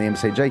Day one in the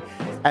MCG,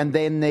 and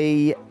then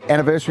the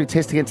anniversary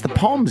test against the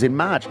Poms in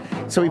March.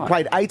 So we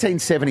played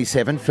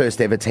 1877,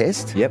 first ever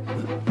test. Yep.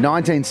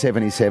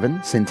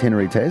 1977,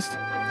 centenary test.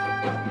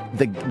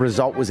 The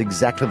result was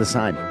exactly the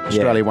same.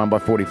 Australia won by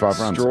 45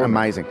 runs.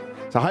 Amazing.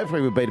 So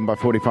hopefully we'll beat them by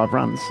 45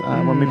 runs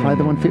when we play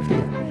the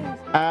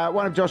 150th.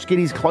 One of Josh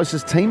Giddey's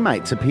closest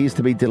teammates appears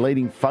to be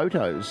deleting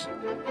photos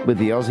with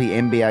the Aussie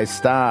NBA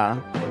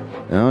star.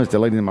 Oh, he's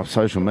deleting them off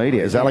social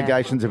media as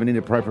allegations of an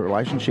inappropriate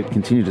relationship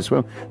continue to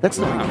swell. That's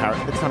not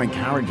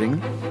encouraging.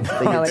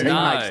 That your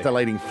teammates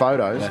deleting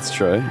photos. That's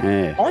true.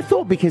 Yeah. I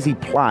thought because he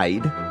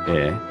played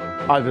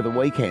Yeah. over the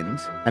weekend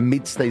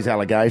amidst these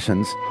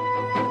allegations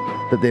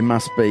that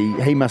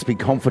he must be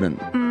confident.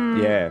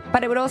 Yeah.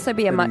 But it would also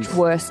be a much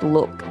worse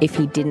look if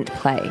he didn't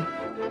play.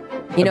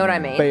 You know what I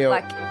mean? Be a-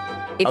 Like,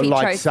 if he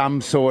like chose... some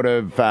sort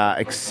of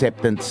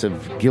acceptance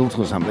of guilt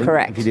or something.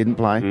 Correct. If he didn't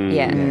play.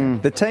 Yeah.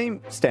 The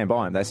team stand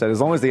by him. They said as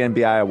long as the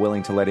NBA are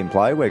willing to let him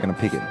play, we're going to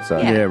pick him. So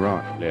Yeah. Yeah,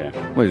 right. Yeah.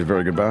 Well, he's a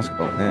very good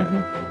basketball.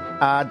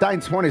 yeah. Dane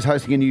Swan is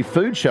hosting a new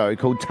food show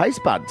called Taste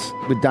Buds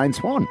with Dane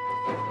Swan.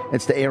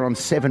 It's to air on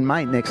 7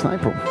 May next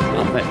April.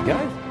 Oh, there you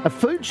go. A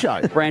food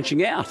show.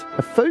 Branching out.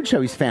 A food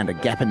show. He's found a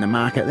gap in the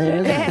market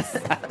there,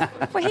 hasn't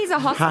Yes. Well, he's a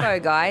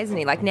hospo guy, isn't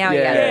he? Like now he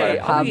has a lot of I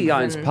pubs. think he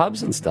owns and-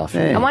 pubs and stuff.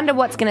 Yeah. I wonder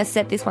what's going to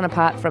set this one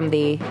apart from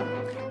the...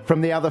 From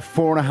the other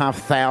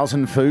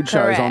 4,500 food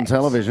shows on Correct.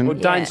 television. Well,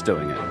 Dane's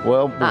doing it.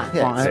 Well,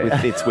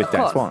 It's with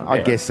that one. I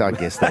guess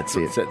that's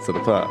it. Sets it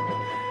apart.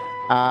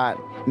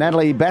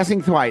 Natalie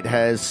Bassingthwaite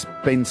has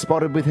been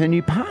spotted with her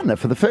new partner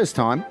for the first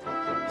time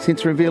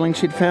since revealing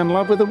she'd found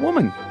love with a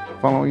woman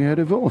following her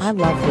divorce. I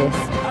love this.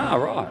 Ah,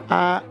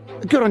 right.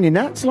 Good on you,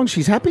 Nat, as long as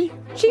she's happy.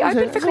 She As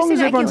opened for long as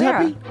Christina everyone's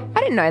Aguilera. happy. I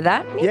didn't know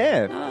that.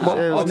 Yeah.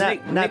 Oh,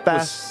 Nat Nick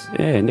Bass.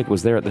 Nick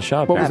was there at the show.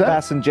 What was Nat that?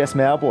 Bass and Jess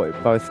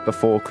Mowboy, both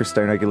before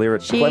Christina Aguilera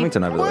at She-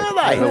 Flemington over the Were week.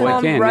 they? the On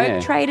weekend, Road yeah.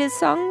 Traders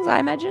songs, I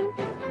imagine.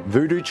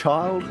 Voodoo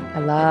Child. I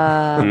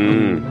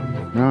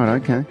love. Right,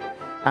 okay.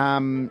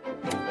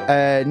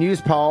 A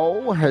news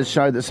poll has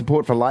showed that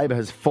support for Labor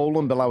has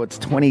fallen below its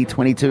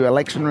 2022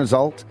 election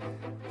result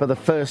for the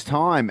first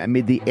time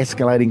amid the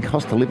escalating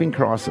cost of living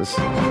crisis.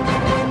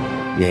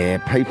 Yeah,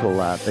 people,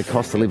 the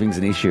cost of living's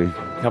an issue.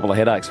 A couple of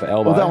headaches for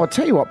Elbow. Although I'll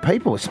tell you what,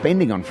 people were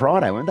spending on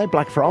Friday, weren't they?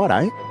 Black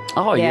Friday.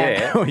 oh, Yeah.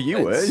 yeah. Oh,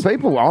 you were.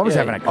 People, I was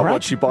having a I crack.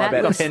 watched you buy Matt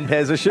about was- 10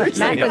 pairs of shoes.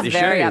 Matt got was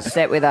your very shoes.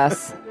 upset with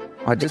us.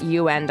 I just,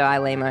 You and I,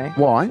 Limo.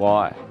 why?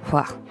 Why?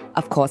 Well,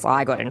 of course,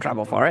 I got in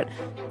trouble for it.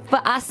 For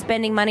us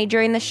spending money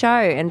during the show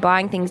and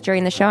buying things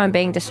during the show and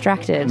being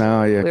distracted.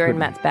 No, yeah, We were in couldn't-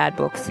 Matt's bad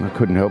books. I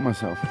couldn't help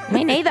myself.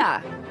 Me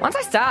neither. Once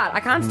I start, I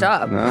can't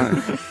stop.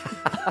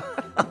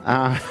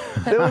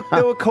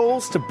 There were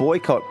calls to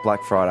boycott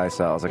Black Friday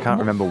sales. I can't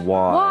remember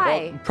why.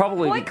 Why?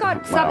 Probably-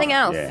 Boycott something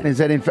else. yeah. Is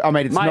that? I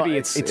mean, Maybe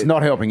it's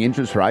not helping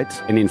interest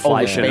rates And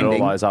inflation and all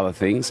spending. those other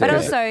things. But yeah.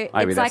 also, Maybe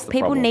it's that's like the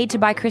people problem. need to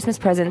buy Christmas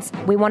presents.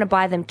 We want to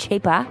buy them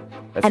cheaper.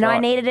 That's and I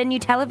right. needed a new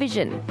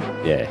television.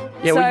 Yeah.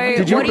 So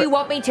did you- what do you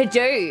want me to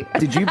do?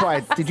 Did you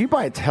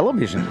buy a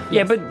television?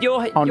 Yeah, but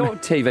your On-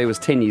 TV was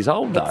 10 years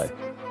old, though.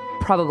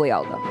 Probably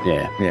older.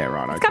 Yeah. Yeah,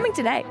 right. Okay. Coming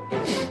today.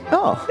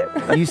 Oh,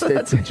 I used to,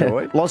 that's a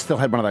joy. Loz still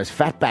had one of those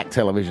fatback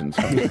televisions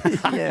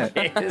Yeah.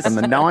 from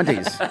the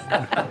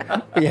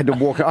 90s. He had to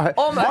walk.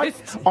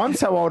 Almost. I'm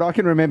so old, I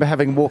can remember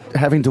having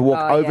to walk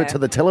Oh, over yeah. to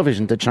the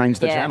television to change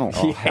the Yeah. channel.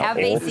 Our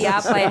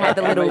VCR player had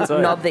the little Me too.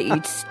 knob that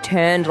you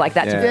turned like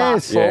that to Yeah.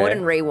 fast forward Yeah.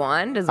 and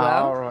rewind as Oh,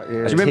 well. right, yeah.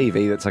 A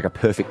TV that's like a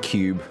perfect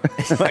cube.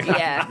 It's like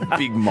Yeah. a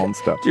big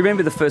monster. Do you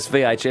remember the first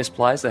VHS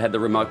players that had the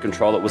remote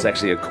control that was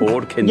actually a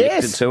cord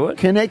connected Yes, to it?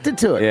 connected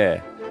to it.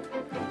 Yeah.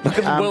 Look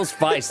at Will's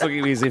face, looking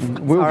at me as if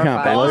Will can't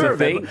Horrified. believe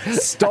was a it. thing.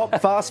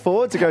 Stop, fast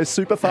forward to go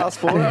super fast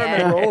forward. I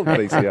remember all of the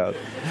VCRs.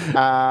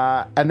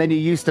 And then you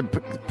used to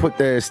put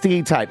the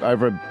sticky tape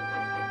over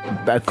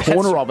a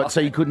corner of it so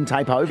you couldn't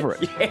tape over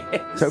it.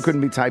 So it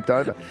couldn't be taped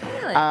over.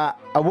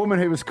 A woman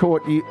who was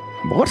caught...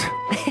 What?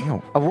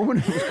 A woman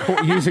who was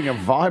caught using a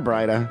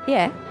vibrator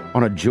Yeah.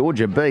 on a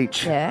Georgia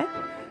beach Yeah.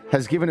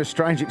 has given a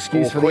strange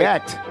excuse for the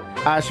act.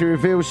 She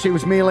reveals she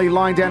was merely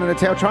lying down in a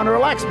towel trying to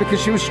relax because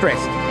she was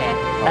stressed.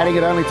 Adding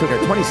it only took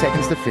her 20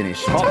 seconds to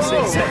finish.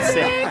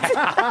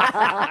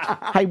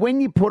 Hey,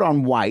 when you put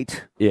on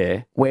weight,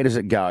 Yeah. where does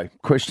it go?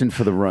 Question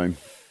for the room.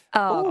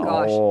 Oh,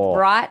 gosh.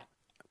 Right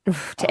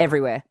to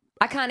everywhere.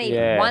 I can't eat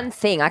Yeah. one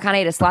thing. I can't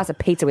eat a slice of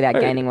pizza without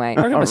gaining weight.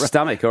 I reckon my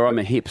stomach or on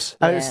my hips.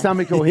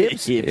 Stomach or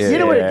hips? Hips. You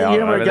know where, Yeah, you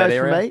know where over it that goes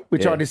for area. me?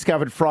 Which Yeah. I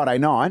discovered Friday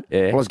night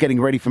Yeah. while I was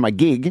getting ready for my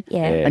gig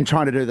Yeah. and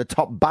trying to do the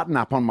top button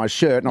up on my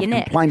shirt. And Your I've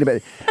neck. complained about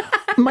it.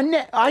 My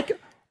neck. I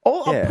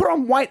put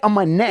on weight on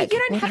my neck.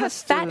 You don't have a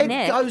fat It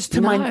neck. goes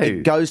to No.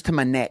 it goes to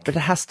my neck. But it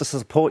has to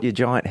support your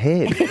giant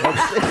head.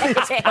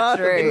 Yeah,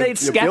 true. It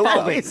needs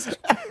scaffolding.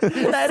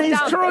 That is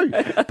true.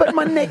 But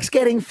my neck's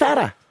getting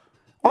fatter.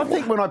 I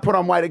think when I put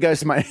on weight, it goes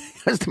to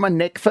my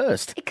neck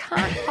first. It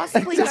can't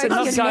possibly go Does to it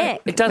not your go-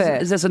 neck. It doesn't.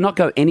 first. Does it not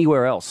go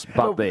anywhere else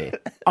but there?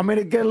 I mean,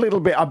 it get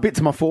a bit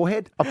to my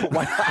forehead. I put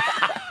weight.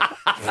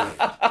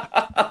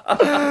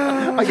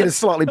 I get a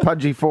slightly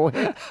pudgy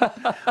forehead.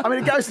 I mean,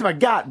 it goes to my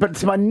gut, but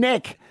it's my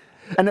neck.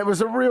 And it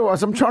was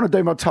I'm trying to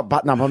do my top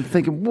button up. I'm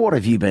thinking, what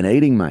have you been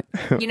eating, mate?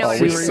 You know what?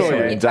 we You saw you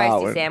in toasty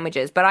Darwin.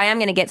 sandwiches. But I am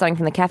going to get something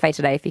from the cafe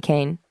today if you're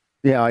keen.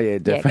 Yeah,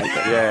 definitely.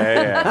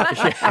 Yeah.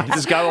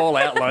 Just go all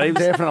out, Leaves.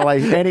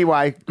 Definitely.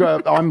 Anyway,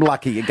 I'm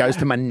lucky. It goes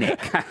to my neck.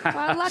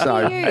 Well, lucky So,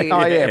 you.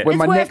 oh yeah, when There's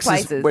my worse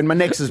places.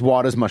 neck's as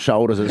wide as my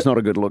shoulders, it's not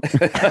a good look.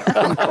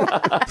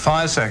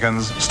 5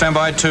 seconds. Stand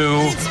by 2.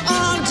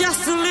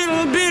 Just a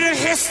little bit of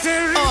history.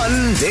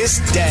 On this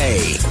day.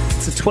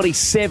 It's the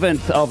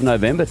 27th of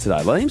November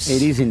today, Leaves.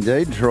 It is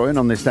indeed, Troy. And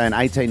on this day in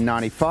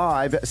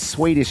 1895,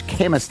 Swedish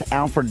chemist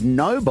Alfred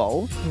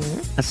Nobel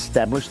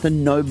established the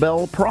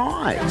Nobel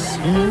Prize.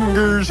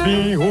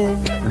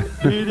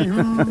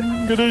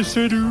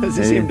 Is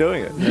this him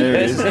doing it?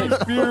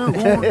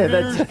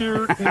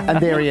 And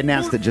there he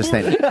announced it just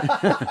then.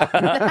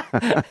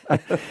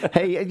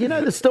 Hey, you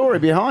know the story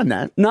behind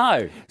that?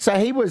 No. So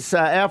he was,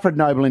 Alfred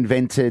Nobel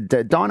invented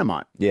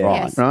dynamite. Yeah.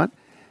 Right. Yes. Right?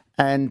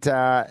 And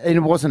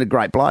it wasn't a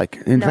great bloke.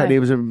 In No. fact, he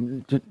was a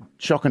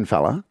shocking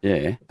fella.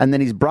 Yeah. And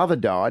then his brother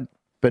died,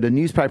 but a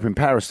newspaper in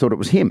Paris thought it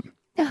was him.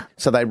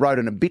 So they wrote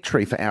an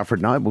obituary for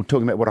Alfred Nobel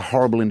talking about what a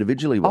horrible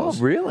individual he was.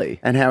 Oh, really?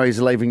 And how he's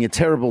leaving a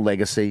terrible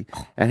legacy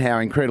and how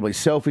incredibly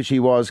selfish he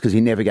was because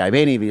he never gave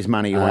any of his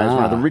money away. He was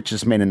one of the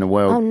richest men in the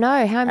world. Oh, no.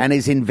 And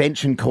his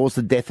invention caused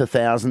the death of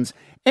thousands.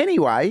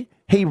 Anyway,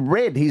 he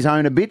read his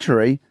own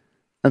obituary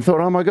and thought,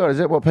 oh, my God, is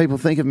that what people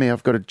think of me?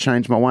 I've got to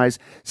change my ways.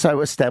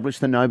 So established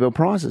the Nobel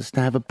Prizes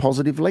to have a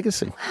positive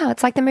legacy. Wow,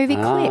 it's like the movie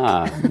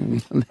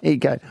Click. There you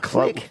go.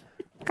 Click.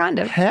 Kind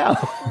of. How?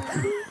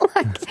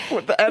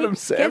 What the Adam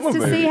Sandler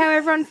Gets to see how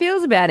everyone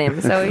feels about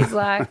him. So he's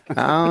like,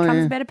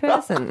 becomes a better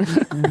person.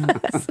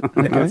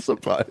 I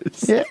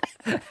suppose. Yeah.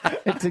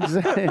 It's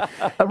exactly.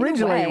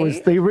 Originally, it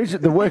was the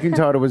working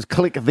title was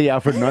Click the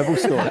Alfred Nobel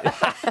Story.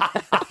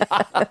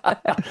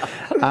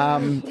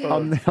 On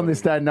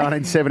this day in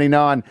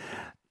 1979,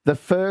 the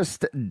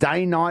first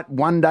day-night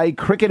one-day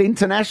cricket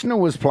international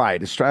was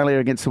played. Australia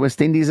against the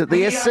West Indies at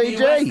the SCG.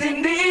 West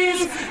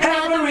Indies,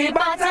 every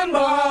bat and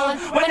ball.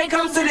 When it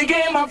comes to the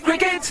game of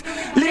cricket,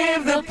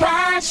 live the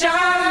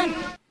passion.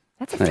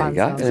 That's a There fun you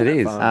go. song. It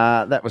is.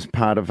 That was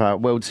part of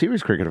World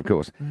Series cricket, of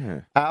course. Yeah.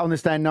 On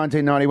this day in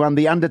 1991,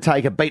 The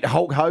Undertaker beat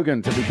Hulk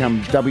Hogan to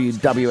become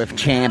WWF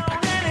champ.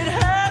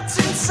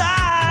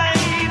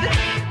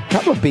 A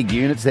couple of big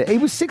units there. He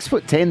was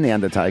 6'10", The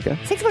Undertaker.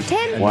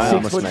 6'10"? Wow.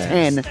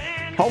 6'10".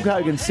 Hulk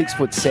Hogan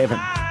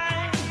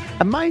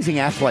 6'7". Amazing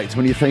athletes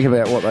when you think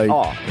about what they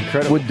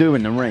would do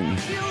in the ring.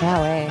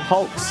 Wow, eh?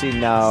 Hulk's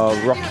in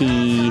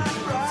Rocky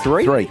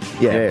 3?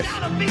 Yes.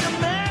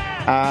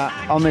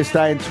 On this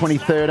day in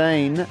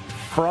 2013,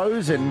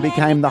 Frozen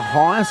became the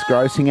highest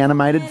grossing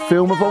animated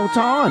film of all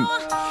time.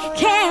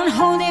 Can't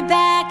hold it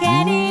back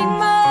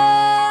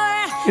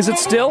anymore. Is it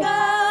still?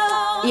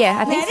 Yeah,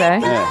 I think so.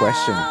 No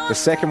question. The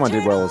second one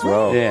did well as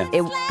well. Yeah.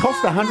 It,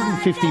 Cost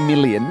 150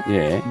 million,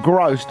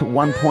 grossed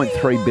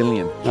 1.3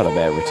 billion. Not a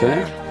bad return.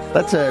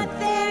 That's a...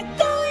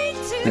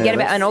 forget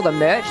about and all the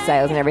merch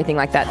sales and everything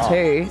like that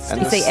too.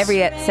 You see every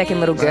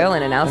second little girl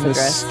in an Elsa And the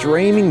dress.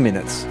 streaming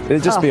minutes.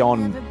 It'd just be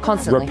on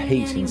Constantly.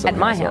 repeat in At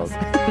my house.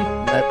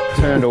 That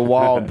turned a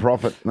wild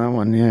profit. No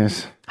one,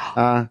 yes.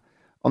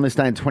 On this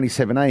day in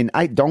 2017,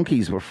 8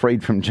 donkeys were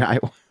freed from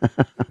jail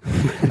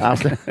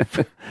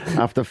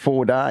after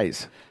 4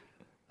 days.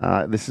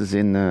 This is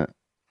in Uttar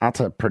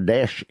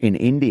Pradesh in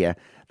India.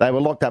 They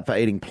were locked up for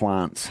eating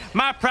plants.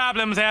 My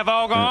problems have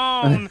all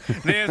gone.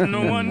 There's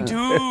no one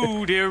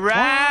to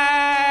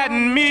deride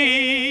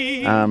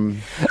me.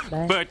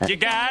 But you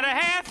gotta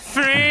have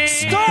friends.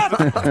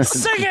 Stop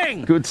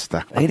singing. Good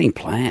stuff. Eating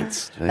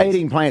plants. Jeez.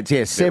 Eating plants,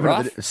 yes.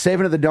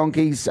 Seven of the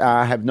donkeys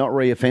have not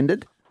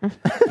reoffended.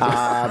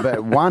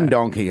 But one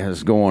donkey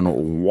has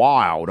gone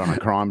wild on a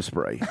crime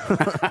spree.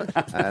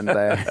 And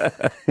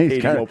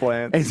he's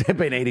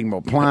been eating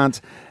more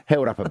plants,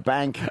 held up a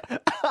bank.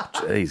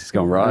 Jeez, it's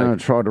gone right.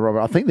 Tried to rob it.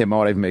 I think there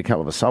might even be a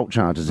couple of assault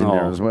charges in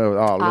there as well.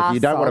 Oh, look, you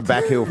don't want to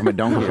backhill from a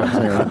donkey.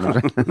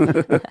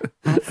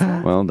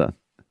 Well done.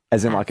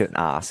 As in like an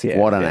ass, yeah.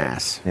 What an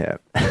ass. Yeah.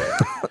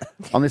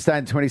 On this day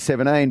in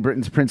 2017,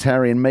 Britain's Prince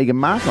Harry and Meghan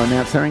Markle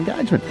announced their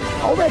engagement.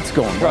 Oh, that's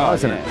gone well,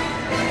 hasn't it?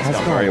 That's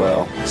gone very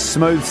well.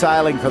 Smooth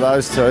sailing for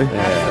those two.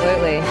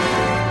 Absolutely.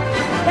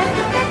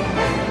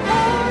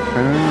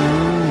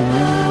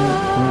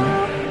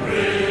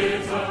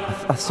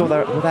 I saw they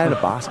had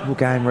a basketball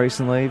game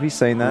recently. Have you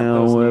seen that? No,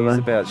 There was were news they?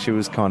 about she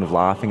was kind of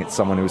laughing at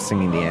someone who was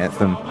singing the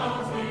anthem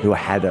who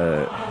had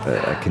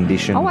a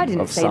condition. Oh, I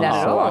didn't of see some that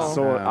at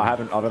sort. all. I've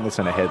only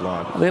seen a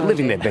headline. They're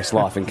living their best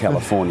life in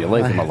California.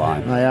 Leave them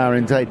alone. They are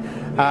indeed.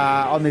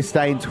 On this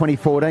day in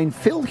 2014,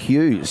 Phil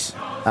Hughes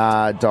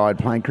died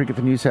playing cricket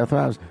for New South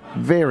Wales.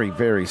 Very,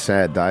 very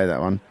sad day,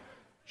 that one.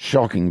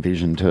 Shocking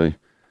vision too.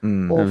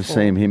 Never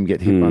seen him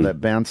get hit by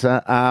that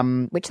bouncer.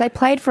 Which they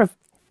played for a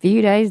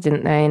few days,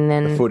 didn't they? And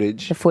then The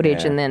footage.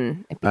 and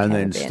then it became And a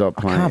then bit. stopped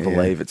I playing. can't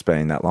believe it's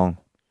been that long.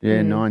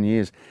 Yeah, 9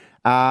 years.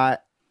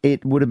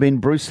 It would have been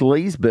Bruce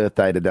Lee's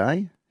birthday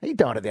today. He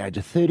died at the age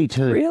of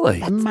 32. Really?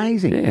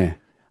 Amazing. Yeah.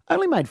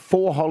 Only made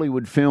 4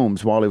 Hollywood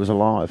films while he was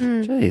alive.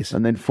 Jeez.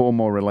 And then 4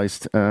 more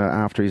released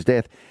after his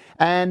death.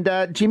 And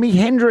Jimi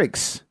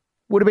Hendrix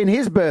would have been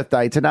his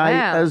birthday today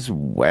Wow. as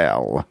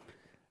well.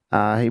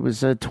 He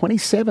was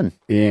 27.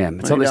 Yeah,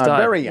 it's on this day.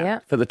 Very young. Yeah.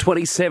 For the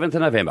 27th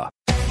of November.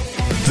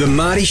 The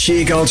Marty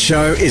Sheargold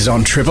Show is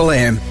on Triple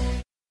M.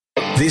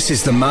 This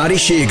is the Marty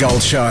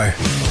Sheargold Show.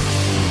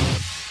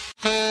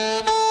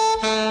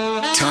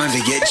 Time to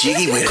get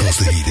jiggy with it. Because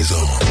the heat is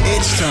on.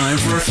 It's time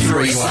for a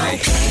three-way.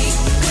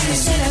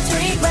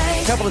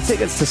 A couple of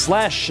tickets to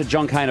Slash at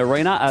John Cain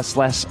Arena.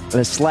 Slash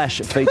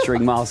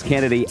featuring Miles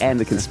Kennedy and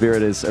the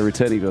Conspirators are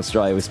returning to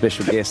Australia with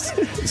special guests.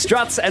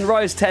 Struts and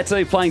Rose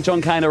Tattoo playing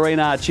John Cain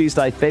Arena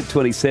Tuesday, Feb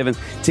 27th.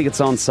 Tickets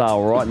on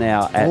sale right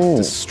now at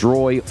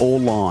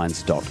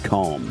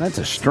destroyalllines.com. That's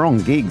a strong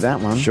gig, that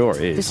one. Sure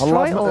is.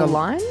 Destroy all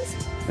lines?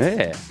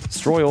 Yeah,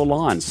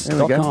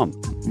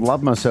 destroyalllines.com.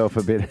 Love myself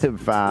a bit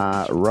of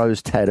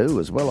Rose Tattoo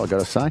as well, I got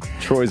to say.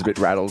 Troy's a bit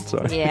rattled,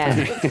 so. Yeah.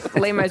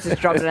 Limo's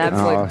just dropped an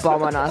absolute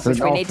bomb on us, which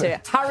we need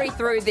to hurry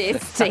through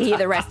this to hear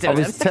the rest I of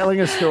was it. telling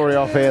a story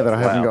off air that I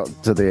haven't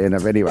got to the end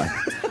of anyway.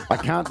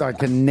 I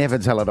can never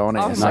tell it on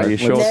air. No, you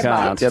sure never.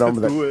 can't. Get on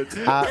with it.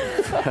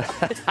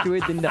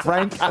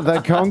 Frank,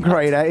 the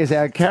concreter, is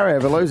our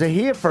carryover loser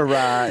here for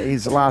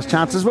his last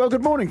chance as well.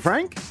 Good morning,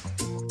 Frank.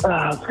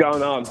 What's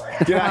going on?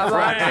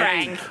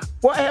 Frank.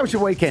 How was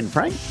your weekend,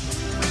 Frank?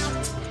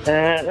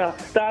 I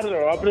started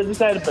all right, but I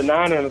just ate a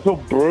banana and it's all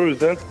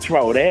bruised. I have to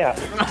throw it out.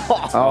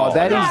 Oh,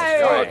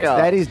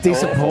 that is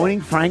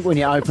disappointing, Frank, when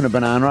you open a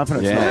banana up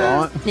and it's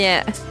not right.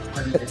 Yeah.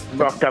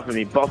 Rocked up in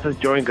my boss's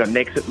joint, got an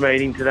exit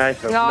meeting today,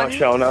 so I'm Oh, not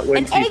showing up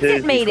Wednesday, exit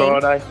Thursday, meeting?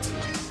 Friday.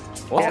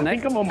 What's I the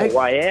think next? I'm on my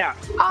way out.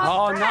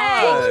 Oh,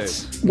 no.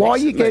 Why are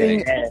you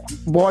getting... Yeah.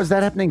 Why is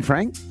that happening,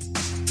 Frank?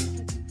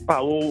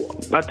 Oh, well,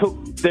 I took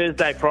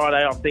Thursday,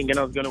 Friday off thinking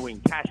I was going to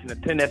win cash, and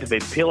it turned out to be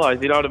pillows,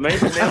 you know what I mean?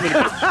 So now I'm going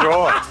to get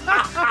straw.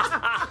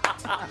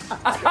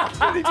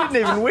 He didn't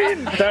even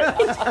win. So,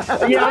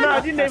 yeah, I know,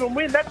 I didn't even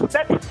win. That's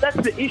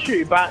the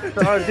issue. But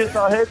so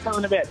I heard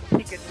something about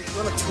tickets. If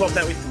you want to swap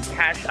that with some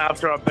cash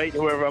after I beat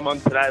whoever I'm on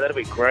today, that'll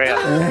be great.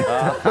 Okay.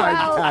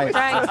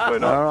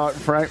 Frank. All right,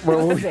 Frank.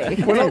 Well,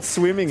 We're not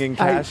swimming in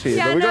cash here,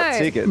 Yeah, but we got I know.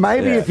 tickets.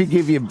 maybe Yeah. if you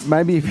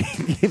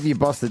give your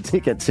boss the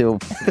tickets, he'll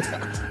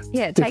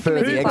Yeah, take him defer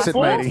as the your exit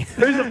passport. meeting.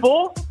 Who's it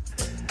for?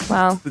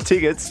 Well, The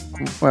tickets.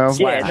 Well,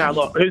 Yeah, no,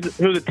 look, who's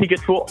the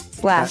tickets for?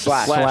 slash.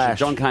 Flash, Flash.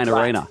 John Cain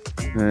Arena.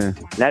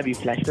 Love you,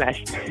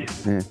 Flash.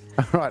 yeah.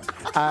 All right.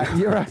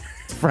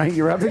 Frank,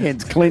 you're up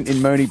against Clint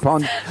in Mooney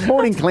Pond.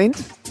 Morning, Clint.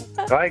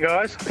 Hey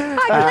guys,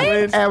 Hi,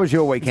 Clint. How was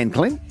your weekend,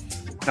 Clint?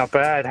 not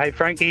bad. Hey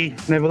Frankie,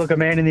 never look a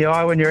man in the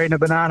eye when you're eating a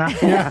banana.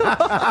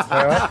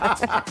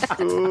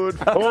 Good.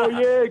 Oh,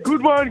 yeah,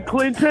 good one,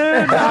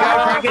 Clinton.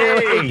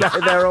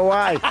 They're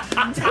away.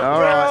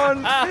 All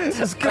right. This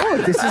is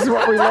good. This is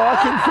what we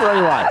like in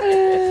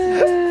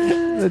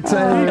three-way. The team.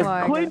 Oh,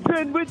 my God.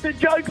 Clinton with the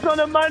jokes on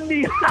a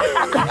Monday. All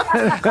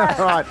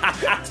right.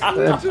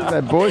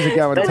 The boys are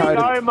going Let's toe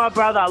to... go, my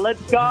brother.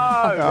 Let's go.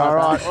 All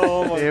right.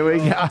 Here we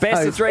go.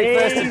 Best of three,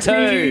 first of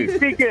two. Easy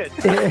ticket.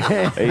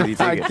 Easy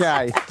tickets.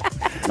 Okay.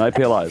 No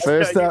pillows.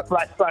 First up,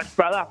 Splash,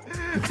 brother.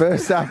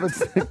 it's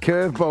the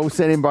curveball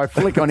sent in by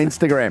Flick on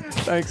Instagram.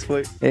 Thanks,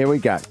 Flick. Here we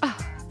go.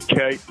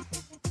 Okay.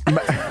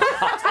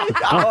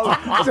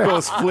 Of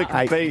course, Flick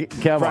beat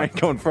come on.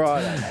 Frank on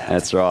Friday.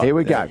 That's right. Here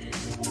we go.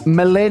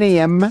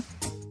 Millennium,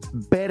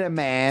 Better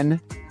Man,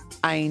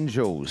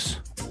 Angels.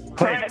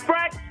 Frank.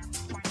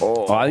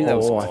 Oh, I think that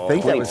was. I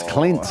think that was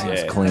Clint.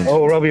 Yeah. Clint.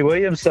 Oh, Robbie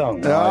Williams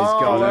song.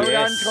 Oh, well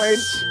Yes. done,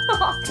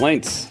 Clint.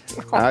 Clint.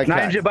 Okay.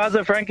 Name's your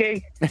buzzer,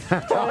 Frankie. Get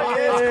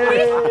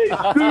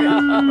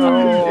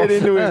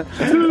into it.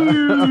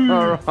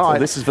 All right. Well,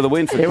 this is for the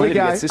win for Here we Clint. He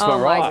go. gets this Oh, one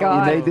my right.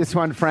 God. You need this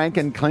one, Frank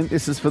and Clint.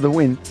 This is for the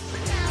win.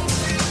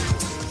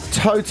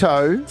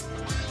 Toto,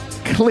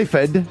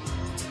 Clifford,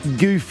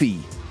 Goofy.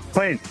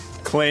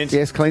 Clint,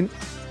 Yes, Clint?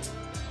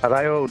 are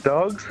they all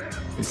dogs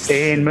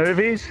in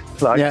movies?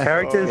 Like Yeah.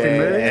 characters in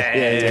movies?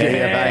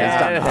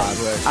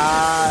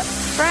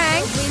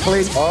 Frank.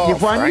 Clint,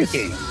 you've won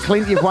Frankie.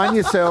 Clint, you've won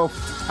yourself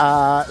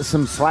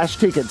some Slash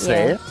tickets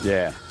there.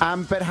 Yeah.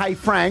 But hey,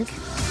 Frank,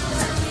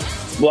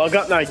 Well, I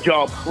got no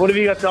job. What have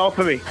you got to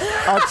offer me?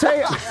 I'll tell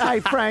you, hey,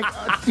 Frank,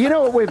 you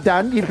know what we've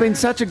done? You've been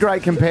such a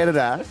great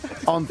competitor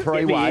on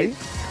three-way.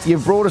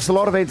 You've brought us a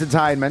lot of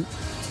entertainment.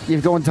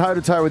 You've gone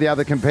toe-to-toe with the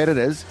other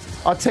competitors.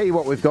 I'll tell you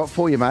what we've got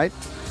for you, mate.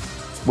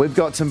 We've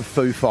got some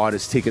Foo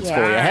Fighters tickets for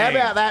you. How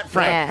about that,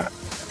 Frank?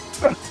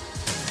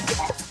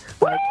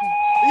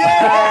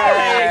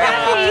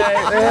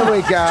 Yeah. There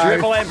we go.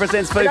 Triple M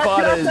presents Foo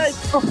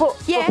Fighters.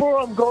 Before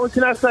I'm going,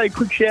 can I say a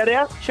quick shout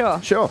out?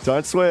 Sure. Sure.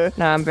 Don't swear.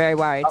 No, I'm very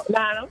worried.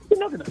 No, you're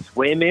not going to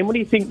swear, man. What do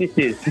you think this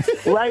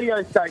is?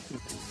 Radio station.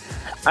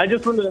 I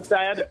just wanted to say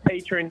I had a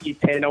teacher in Year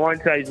 10. I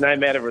won't say his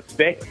name out of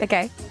respect,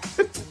 Okay.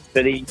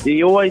 but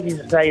he always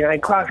used to say, you know,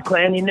 class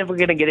clown, you're never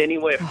going to get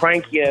anywhere.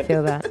 Frank, you're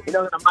Feel that. not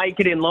going to make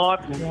it in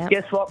life. And Yeah.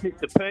 guess what,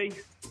 Mr. P?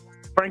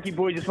 Frankie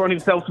boy just won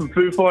himself some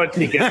Foo Fighter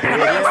tickets.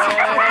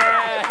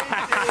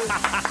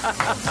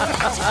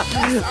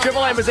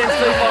 Triple M presents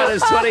Foo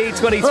Fighters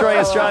 2023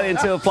 Australian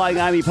Tour playing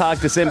Amy Park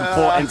December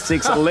 4 and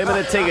 6.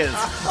 Limited tickets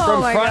from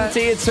my God.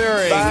 Frontier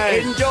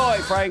Touring. Enjoy,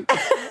 Frank.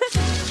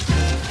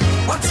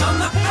 What's on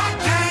the back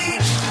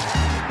page?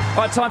 All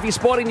right, time for your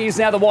sporting news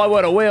now. The Y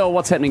Word or Wheel.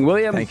 What's happening,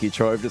 William? Thank you,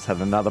 Troy. We've just had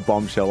another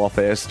bombshell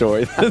off-air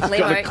story that's got a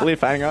Leo.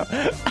 cliffhanger.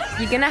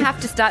 You're going to have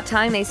to start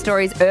telling these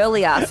stories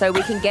earlier so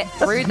we can get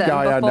through them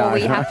I before know.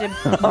 we have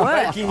to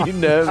work. Making you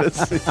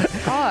nervous.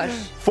 Gosh.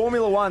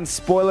 Formula One,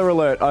 spoiler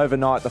alert,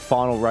 overnight, the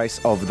final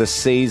race of the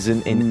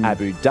season in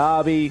Abu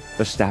Dhabi.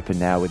 Verstappen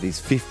now with his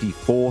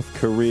 54th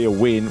career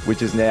win,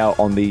 which is now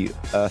on the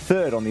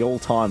third on the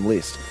all-time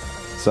list.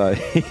 So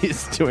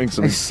he's doing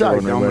some He's so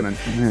extraordinary work.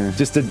 dominant. Yeah.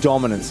 Just a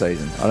dominant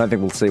season. I don't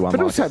think we'll see one But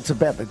like also,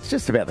 it. it's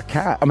just about the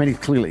car. I mean, he's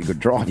clearly a good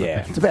driver.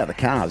 Yeah. It's about the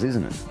cars,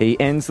 isn't it? He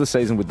ends the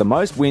season with the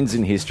most wins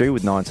in history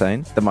with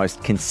 19, the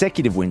most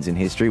consecutive wins in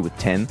history with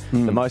 10,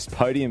 the most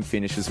podium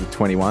finishes with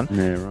 21,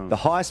 the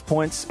highest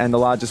points and the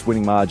largest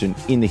winning margin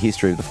in the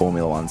history of the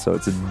Formula One. So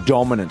it's a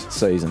dominant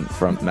season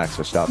from Max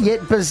Verstappen. Yet,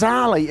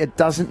 bizarrely, it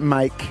doesn't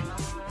make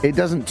It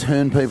doesn't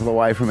turn people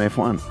away from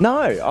F1. No,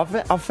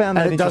 I've found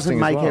that and it doesn't interesting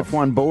make as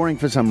well. F1 boring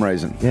for some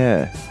reason.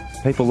 Yeah.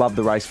 People love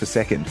the race for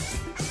second.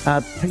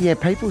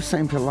 People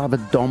seem to love a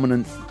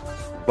dominant...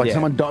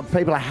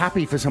 people are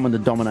happy for someone to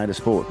dominate a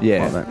sport.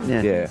 Yeah. Like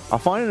that. Yeah. I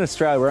find in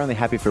Australia we're only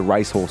happy for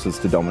racehorses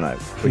to dominate.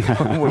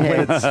 When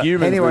it's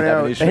humans, anyone we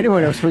have an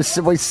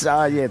issue.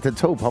 It's a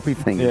tall poppy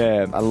thing.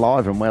 Yeah.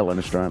 Alive and well in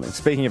Australia.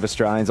 Speaking of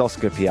Australians,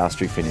 Oscar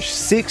Piastri finished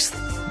 6th,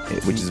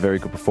 which is a very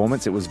good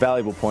performance. It was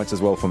valuable points as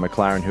well for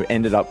McLaren, who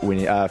ended up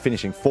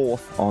finishing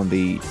 4th on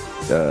the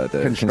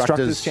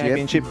Constructors'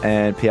 Championship,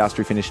 and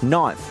Piastri finished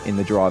 9th in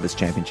the Drivers'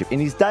 Championship in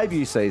his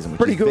debut season, which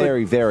Pretty is good.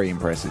 very, very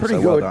impressive. Pretty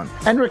so good. Well done.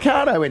 And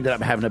Ricciardo ended up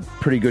having a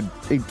pretty good...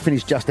 He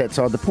finished just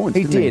outside the points,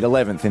 He didn't did,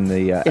 11th in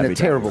the in a Abu Dhabi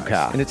terrible race.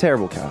 car. In a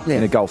terrible car. Yeah.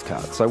 In a golf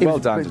cart. So It well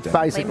was done to Dan.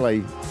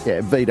 basically,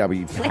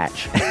 VW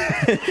patch.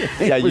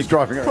 Yeah, he was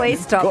driving around.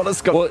 Please stop. We'll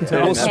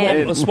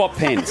swap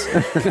pens.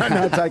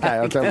 No, it's okay.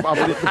 I'll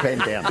put the pen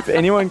down. If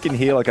anyone can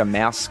hear like a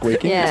mouse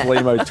squeaking, it's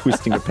Limo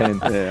twisting a pen.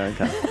 Yeah,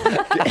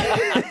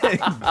 okay.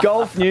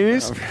 Golf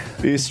news.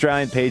 The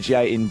Australian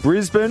PGA in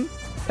Brisbane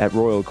at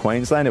Royal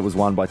Queensland. It was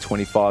won by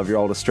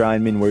 25-year-old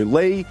Australian Min Woo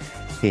Lee.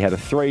 He had a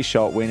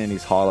 3-shot win, and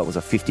his highlight was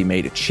a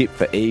 50-metre chip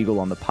for eagle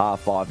on the par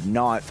 5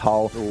 9th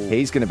hole. Ooh.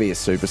 He's going to be a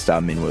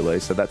superstar, Min Woo Lee.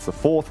 So that's the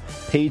 4th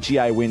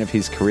PGA win of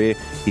his career.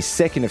 His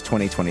 2nd of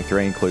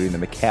 2023, including the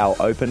Macau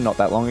Open not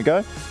that long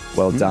ago.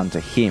 Well done to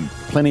him.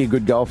 Plenty of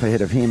good golf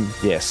ahead of him.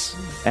 Yes.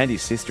 And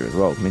his sister as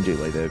well, Minjee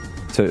Lee. They're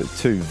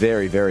two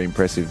very, very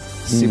impressive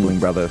sibling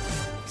brother.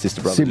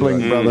 Sister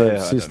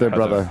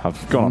brother.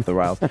 I've gone off the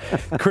rails.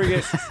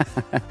 Cricket,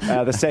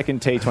 the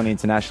second T20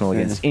 International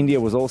against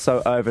India was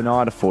also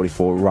overnight, a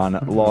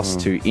 44-run loss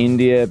to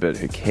India, but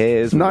who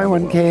cares? No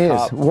one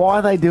cares. Why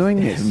are they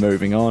doing this?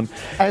 Moving on.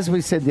 As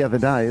we said the other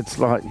day, it's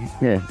like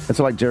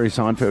Jerry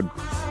Seinfeld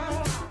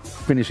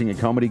finishing a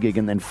comedy gig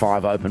and then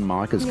 5 open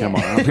micers come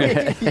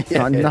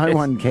on. No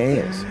one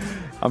cares.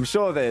 I'm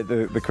sure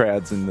the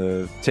crowds and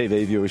the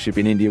TV viewership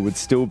in India would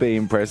still be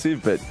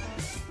impressive, but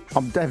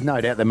I've no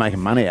doubt they're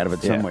making money out of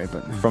it somewhere.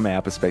 But from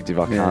our perspective,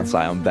 I can't say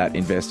I'm that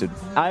invested.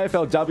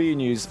 AFLW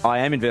news, I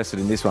am invested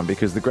in this one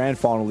because the grand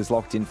final is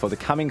locked in for the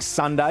coming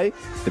Sunday.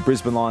 The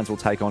Brisbane Lions will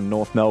take on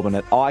North Melbourne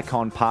at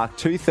Icon Park,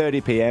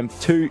 2:30 p.m.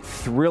 2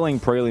 thrilling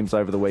prelims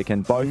over the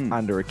weekend, both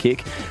under a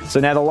kick.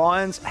 So now the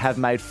Lions have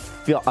made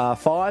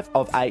 5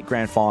 of 8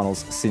 grand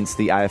finals since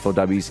the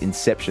AFLW's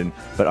inception,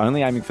 but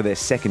only aiming for their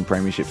 2nd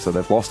premiership, so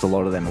they've lost a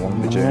lot of them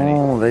along the journey.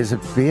 Oh, there's a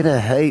bit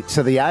of heat.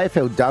 So the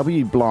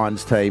AFLW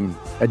Blinds team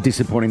are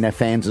disappointing their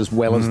fans as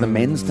well as the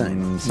men's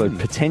team. So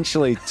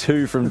potentially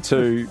 2 from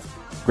 2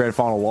 grand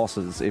final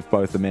losses if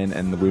both the men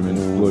and the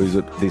women lose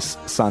it this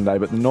Sunday.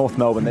 But the North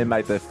Melbourne, they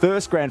made their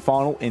first grand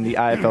final in the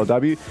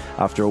AFLW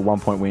after a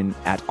 1-point win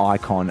at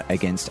Icon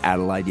against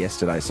Adelaide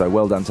yesterday. So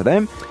well done to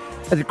them.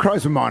 The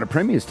Crows were minor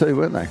premiers too,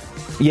 weren't they?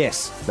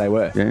 Yes, they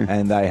were. Yeah.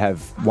 And they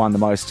have won the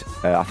most,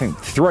 I think,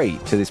 3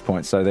 to this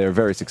point. So they're a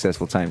very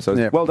successful team.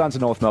 So well done to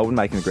North Melbourne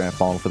making the grand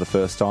final for the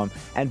first time.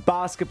 And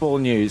basketball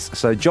news.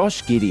 So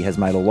Josh Giddey has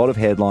made a lot of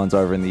headlines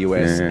over in the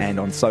US and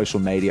on social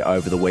media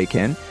over the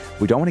weekend.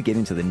 We don't want to get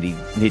into the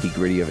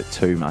nitty-gritty of it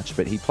too much,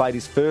 but he played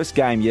his first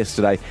game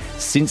yesterday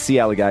since the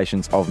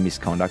allegations of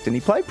misconduct, and he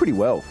played pretty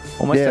well.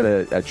 Almost had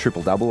a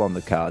triple-double on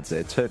the cards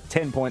there.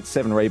 10 points,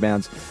 7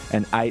 rebounds,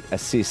 and 8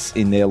 assists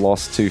in their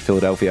loss to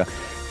Philadelphia.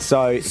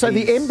 So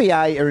the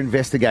NBA are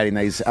investigating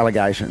these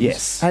allegations?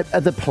 Yes. Are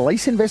the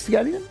police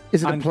investigating them?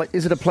 Is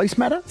it a police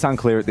matter? It's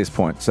unclear at this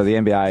point. So the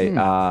NBA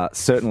are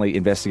certainly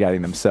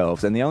investigating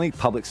themselves. And the only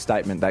public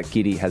statement that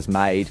Giddey has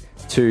made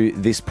to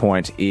this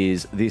point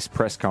is this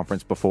press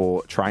conference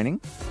before training.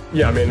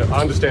 Yeah, I mean,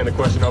 I understand the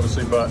question,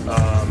 obviously, but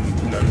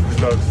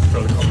there's no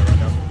further comment right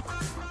now.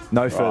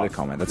 No further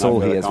comment. That's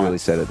all he has really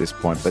said at this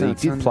point. But he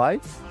did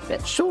play.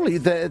 But surely,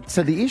 the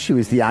issue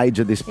is the age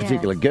of this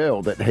particular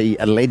girl that he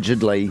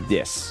allegedly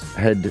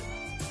had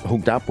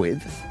hooked up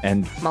with.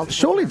 And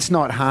surely it's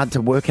not hard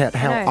to work out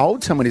how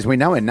old someone is. We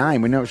know her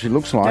name. We know what she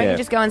looks like. Don't you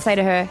just go and say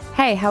to her,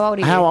 hey, how old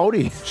are you? How old are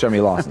you? Show me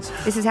your license.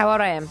 This is how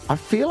old I am. I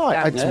feel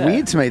like it's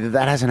weird to me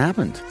that hasn't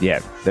happened. Yeah.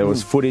 There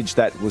was footage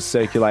that was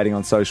circulating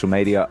on social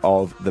media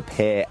of the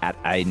pair at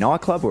a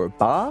nightclub or a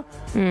bar,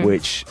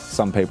 which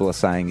some people are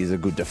saying is a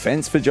good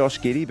defence for Josh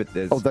Giddey.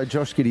 But although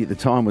Josh Giddey at the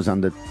time was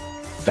under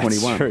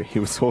 21. That's true. He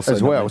was also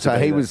as well. So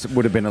he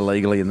would have been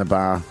illegally in the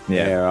bar.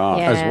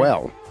 As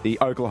well. The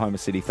Oklahoma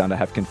City Thunder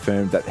have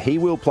confirmed that he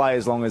will play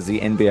as long as the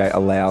NBA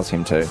allows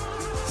him to.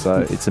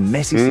 So it's a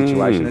messy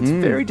situation. It's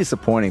very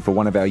disappointing for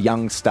one of our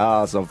young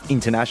stars of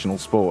international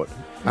sport.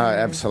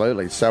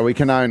 Absolutely. So we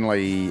can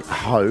only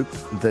hope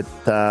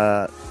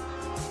that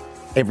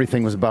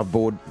everything was above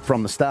board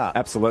from the start.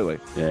 Absolutely.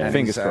 Yeah.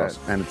 Fingers crossed.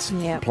 And it's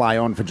play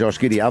on for Josh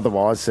Giddey.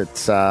 Otherwise,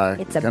 it's going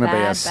to be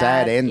a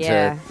sad end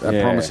to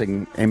a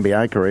promising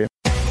NBA career.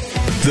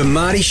 The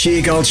Marty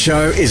Sheargold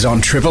Show is on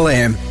Triple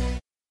M.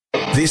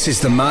 This is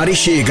the Marty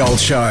Sheargold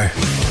Show.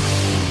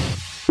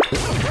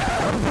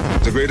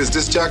 The greatest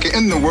disc jockey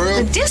in the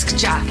world. The disc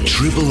jockey.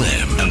 Triple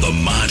M and the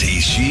Marty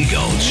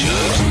Sheargold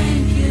Show.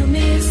 Thank you,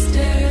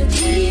 Mr.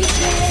 DJ.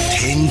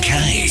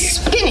 10K.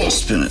 Spin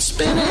Spin it.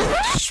 Spin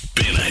it.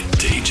 Spin it,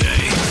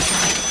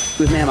 DJ.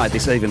 We've now made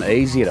this even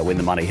easier to win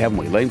the money, haven't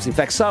we, Liams? In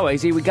fact, so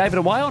easy, we gave it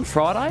away on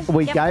Friday.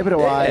 We gave it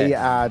away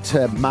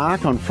to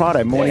Mark on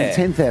Friday morning,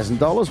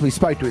 $10,000. We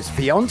spoke to his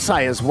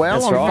fiancée as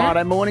well on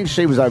Friday morning.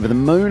 She was over the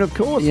moon, of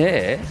course.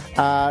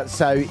 Yeah.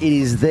 So it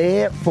is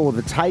there for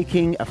the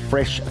taking. A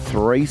fresh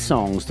 3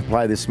 songs to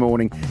play this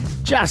morning.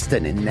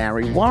 Justin in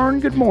Narry Warren.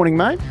 Good morning,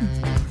 mate.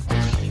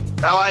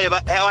 How are you,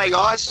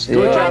 guys?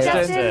 Good,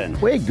 Justin.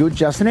 We're good,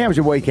 Justin. How was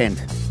your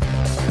weekend?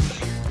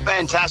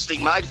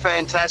 Fantastic, mate.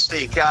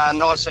 Fantastic.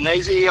 Nice and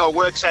easy. I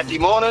work Saturday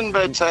morning,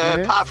 but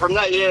apart from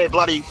that,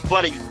 bloody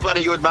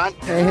good, mate.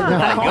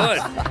 Good.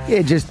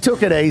 Yeah, just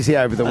took it easy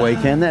over the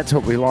weekend. That's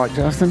what we like,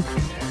 Justin.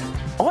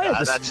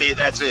 That's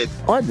it.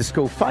 I had the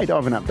school fete. I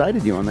haven't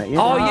updated you on that yet.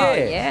 Oh,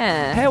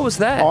 yeah. How was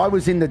that? I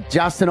was in the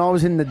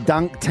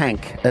dunk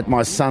tank at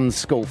my son's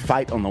school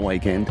fete on the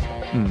weekend.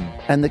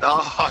 And no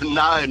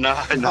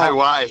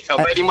way.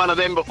 I've been in one of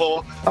them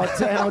before.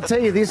 I'll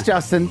tell you this,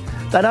 Justin.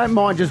 They don't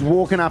mind just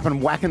walking up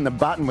and whacking the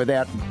button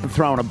without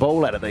throwing a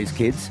ball at these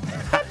kids.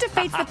 That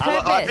defeats the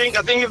purpose. I think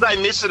if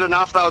they miss it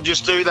enough, they'll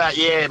just do that.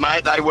 Yeah,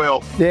 mate, they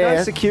will. Yeah.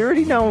 No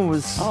security? No one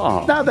was...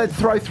 Oh. No, they'd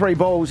throw 3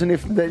 balls, and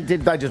if they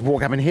did, they just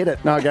walk up and hit it.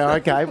 And I go,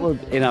 okay, well,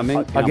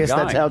 I guess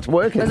that's how it's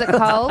working. Was it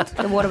cold?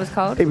 The water was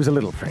cold? It was a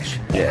little fresh.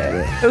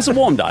 Yeah. It was a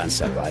warm day on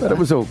Saturday. But it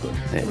was all good.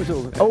 It was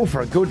all good. All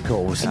for a good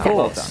cause. Of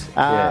course.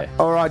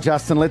 All right,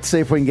 Justin, let's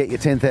see if we can get you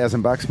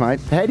 $10,000, mate.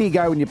 How do you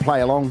go when you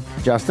play along,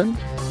 Justin?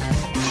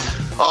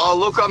 Oh,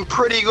 look, I'm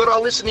pretty good. I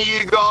listen to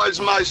you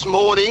guys most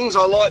mornings.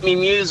 I like me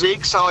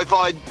music, so if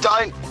I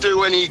don't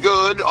do any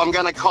good, I'm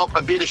going to cop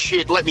a bit of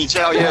shit, let me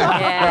tell you.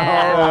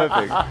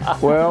 Perfect.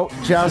 Well,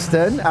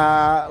 Justin,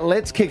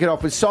 let's kick it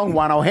off with song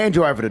 1. I'll hand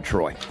you over to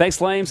Troy. Thanks,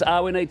 Liams.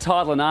 We need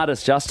title and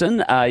artist,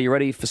 Justin. Are you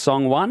ready for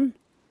song 1?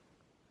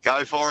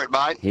 Go for it,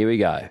 mate. Here we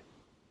go.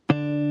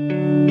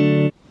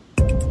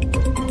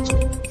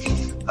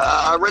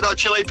 Red Hot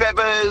Chili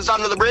Peppers,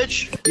 Under the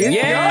Bridge.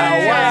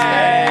 Yeah.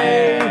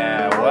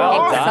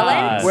 Well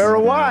done. We're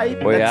away.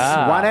 We That's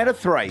are. 1 out of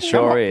 3.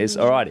 Sure is.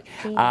 All righty.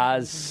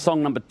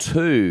 Song number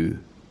 2.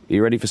 Are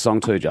you ready for song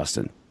 2,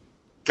 Justin?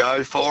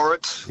 Go for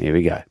it. Here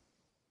we go.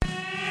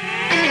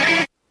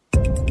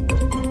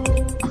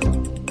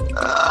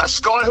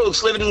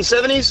 Skyhooks, Living in the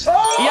 70s.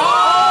 Hang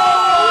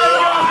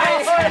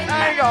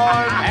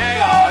on.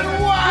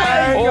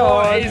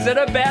 Is it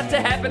about to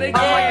happen again? Oh,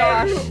 my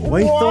gosh.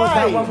 We thought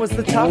that one was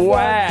the tough one.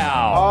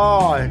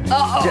 Wow.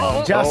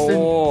 Justin.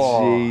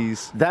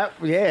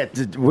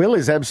 Jeez. Will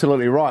is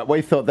absolutely right.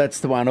 We thought that's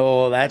the one.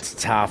 Oh, that's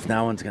tough.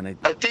 No one's going to...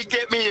 It did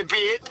get me a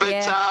bit, but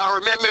I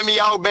remember my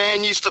old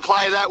man used to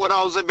play that when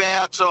I was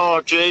about,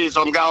 I'm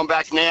going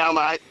back now,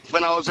 mate.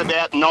 When I was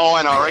about 9,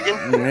 I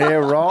reckon. Yeah,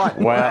 right.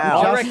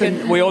 Wow. I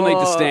reckon we all need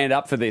to stand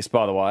up for this,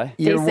 by the way.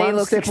 DC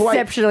looks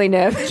exceptionally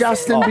nervous.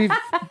 Justin,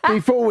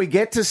 before we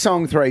get to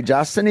song 3,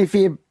 Justin, if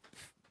you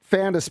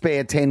found a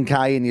spare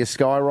 10K in your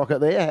skyrocket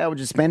there, how would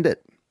you spend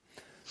it?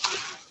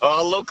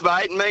 Oh, look,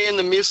 mate, me and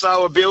the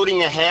misso are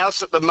building a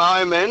house at the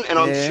moment, and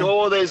I'm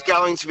sure there's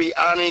going to be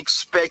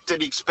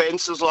unexpected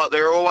expenses like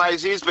there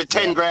always is, but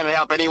 10 grand will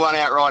help anyone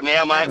out right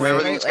now, mate, with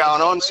everything's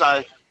going on,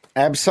 so...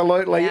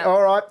 Absolutely. Yeah.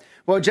 All right.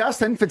 Well,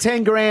 Justin, for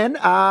 10 grand,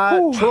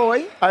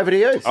 Troy, over to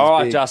you. All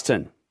right,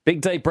 Justin. Big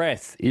deep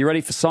breath. Are you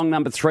ready for song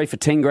number 3 for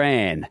 10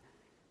 grand?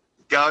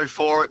 Go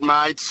for it,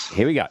 mates.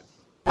 Here we go.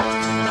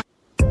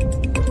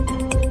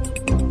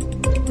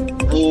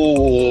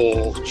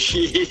 Oh,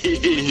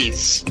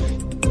 jeez.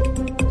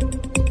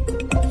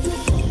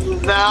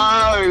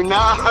 No.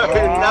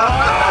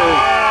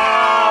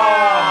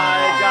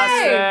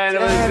 Justin,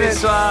 it was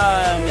this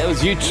one. It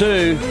was you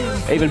two.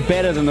 Even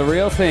better than the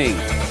real thing.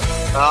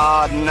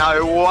 Oh,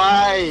 no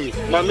way.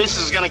 My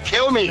missus is going to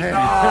kill me. You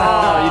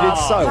did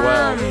so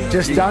well.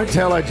 Just don't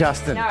tell her,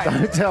 Justin. No.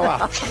 Don't tell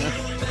her.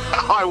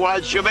 I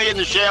won't. She'll be in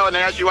the shower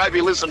now. She won't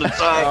be listening.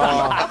 So.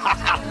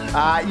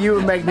 You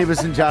were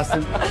magnificent,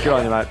 Justin. Good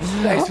on you, mate.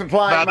 Thanks for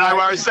playing, No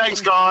worries.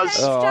 Thanks, guys.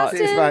 Thanks,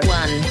 Justin. Mate.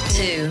 1,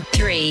 2,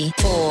 3,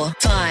 4,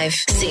 5,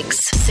 6,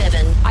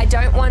 7. I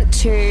don't want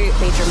to be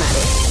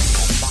dramatic.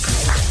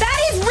 That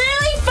is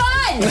really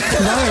fun!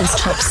 Lauren's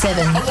top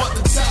 7.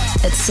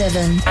 At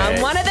 7. I'm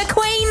one of the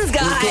queens,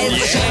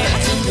 guys.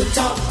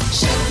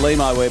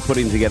 Limo, we're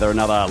putting together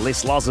another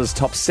Les Loz's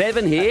top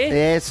 7 here.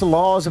 Yes,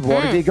 Loz,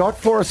 what have you got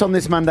for us on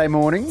this Monday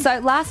morning? So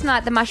last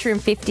night, the Mushroom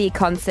 50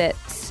 concert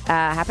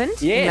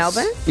happened in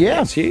Melbourne. Yeah.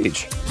 It's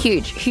huge.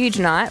 Huge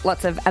night.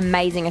 Lots of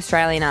amazing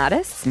Australian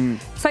artists.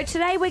 So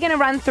today we're going to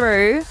run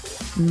through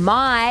and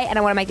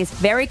I want to make this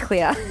very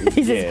clear,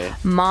 this is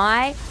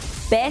my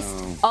best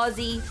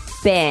Aussie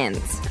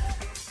bands.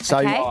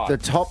 So the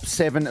top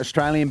 7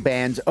 Australian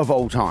bands of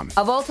all time.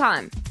 Of all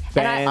time.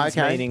 Bands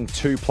meaning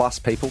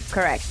 2+ people.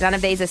 Correct. None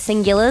of these are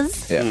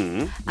singulars.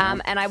 Yeah.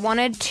 And I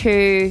wanted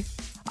to...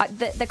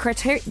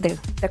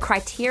 The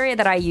criteria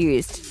that I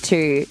used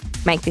to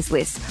make this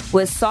list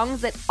was songs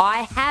that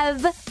I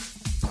have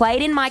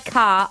played in my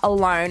car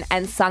alone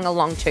and sung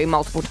along to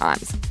multiple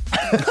times.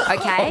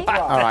 Okay.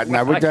 All right,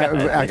 no, we're doing.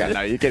 Okay,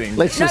 No, you're getting.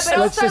 let's No, just. but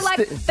let's also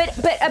just.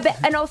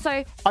 and also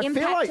I feel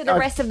impact like to the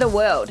rest of the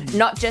world,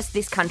 not just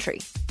this country.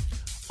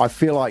 I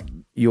feel like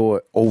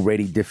you're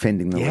already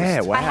defending the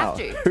list. Wow. I have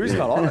to. Who's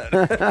not on it?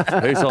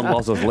 Who's on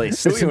Loz's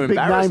list? There's some big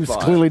names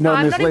clearly No, not on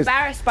I'm this not list.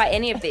 embarrassed by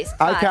any of this.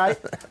 But Okay,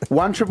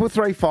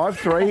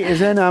 133353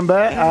 is our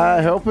number.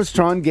 Help us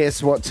try and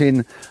guess what's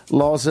in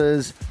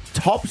Loz's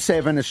top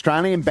 7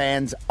 Australian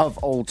bands of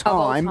all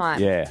time. time.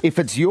 Yeah. If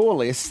it's your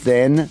list,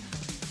 then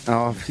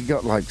you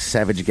got like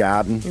Savage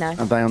Garden. No.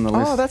 Are they on the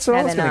list? Oh, that's what I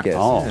No, was going to they're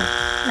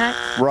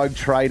guess. No. Rogue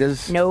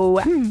Traders. No.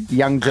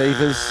 Young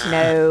Divas.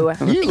 No.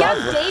 You Young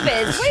love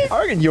Divas. I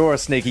reckon you're a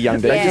sneaky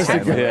young dude. Yeah, Just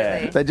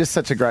absolutely. They're just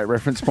such a great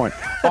reference point.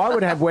 I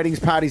would have weddings,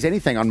 parties,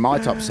 anything on my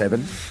top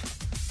 7.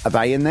 Are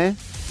they in there?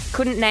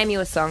 Couldn't name you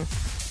a song.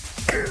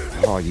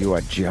 Oh, you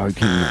are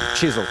joking me.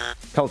 Chisel.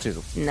 Cold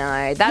Chisel.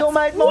 No, that's Your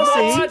mate Mossy.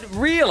 What?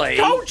 Really?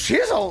 Cold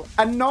Chisel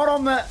are not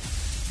on the...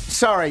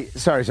 Sorry.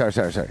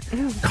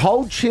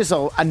 Cold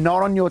Chisel are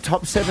not on your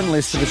top 7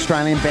 list of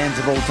Australian bands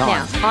of all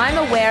time. Now, I'm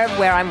aware of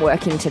where I'm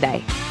working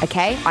today,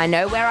 okay? I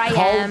know where I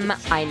am.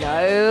 I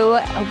know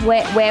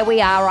where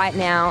we are right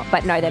now,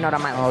 but no, they're not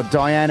on my list. Oh,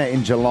 Diana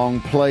in Geelong,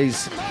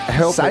 please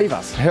Save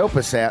us. Help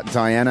us out,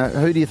 Diana.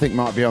 Who do you think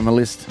might be on the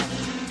list?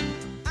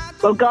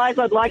 Well, guys,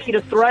 I'd like you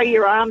to throw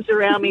your arms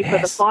around me for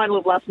the final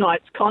of last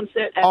night's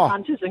concert at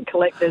Hunters and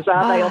Collectors.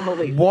 Are they on the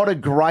list? What a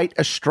great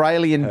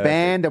Australian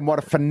band and what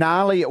a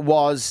finale it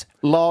was.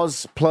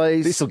 Loz,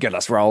 please. This will get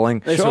us rolling.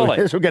 This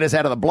will get us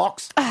out of the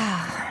blocks. No.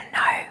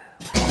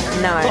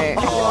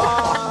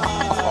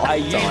 Are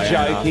you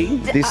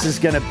joking? This is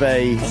going to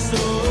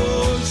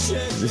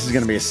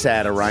be a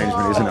sad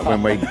arrangement, isn't it?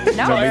 When we get to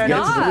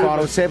the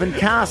final 7,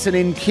 Carson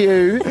in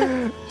queue.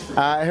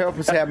 Help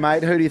us out,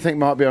 mate. Who do you think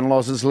might be on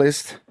Loz's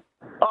list?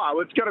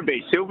 Oh, it's got to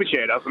be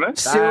Silverchair, doesn't it?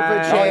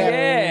 Silverchair. Oh,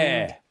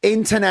 yeah.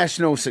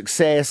 International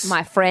success.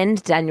 My friend,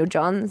 Daniel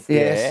Johns.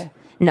 Yes.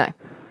 No.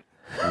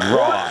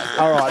 Right.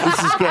 All right.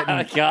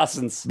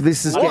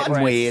 This is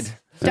getting weird.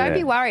 Don't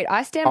be worried.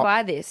 I stand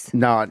by this.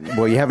 No,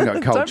 well, you haven't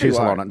got Cold Don't be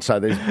Chisel worried. on it,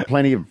 so there's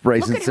plenty of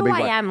reasons Look at to who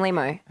be. I am,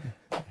 Limo.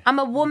 I'm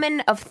a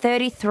woman of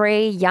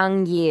 33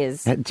 young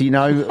years. Do you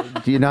know?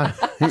 Do you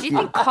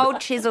think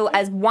Cold Chisel,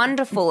 as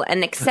wonderful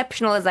and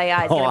exceptional as they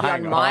are, is going to be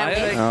on my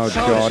list? Oh,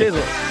 God.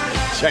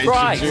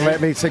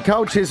 Right. So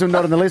Cold Chisel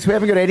not on the list. We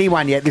haven't got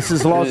anyone yet. This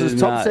is Loz's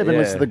top 7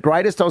 list of the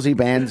greatest Aussie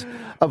bands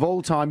of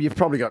all time. You've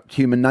probably got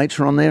Human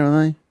Nature on there,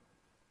 are they?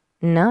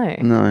 No.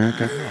 No,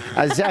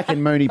 okay. Zach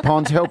and Mooney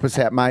Ponds, help us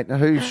out, mate.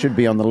 Who should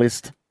be on the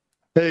list?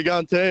 How you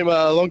going, team?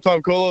 Long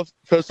time caller,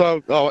 first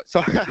time. Oh,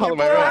 sorry.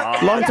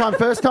 Long time,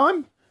 first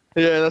time?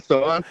 Yeah, that's the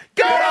one.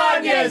 Good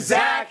on you,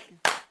 Zach!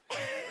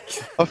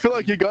 I feel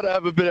like you got to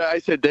have a bit of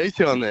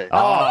AC/DC on there.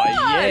 Oh,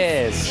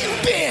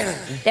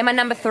 yes. They're my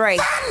number 3.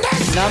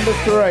 Number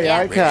 3,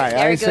 Yeah, okay.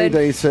 very good.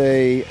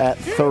 AC/DC at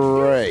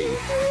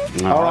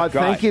 3. All right,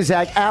 great. thank you,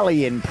 Zach.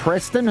 Ali in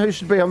Preston, who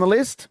should be on the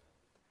list?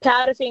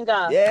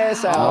 Powderfinger.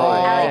 Yes,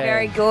 Ali,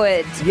 very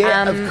good.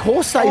 Yeah, of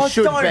course they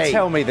should don't be.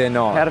 tell me they're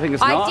not.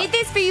 Powderfinger's I not. did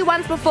this for you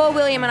once before,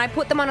 William, and I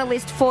put them on a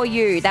list for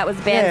you. That was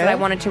bands that I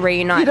wanted to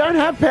reunite. You don't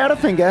have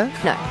Powderfinger?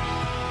 No.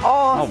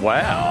 Oh,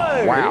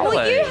 wow. Wow.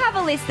 Well, you have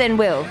a list then,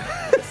 Will.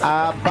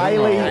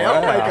 Bailey,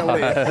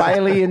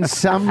 Bailey in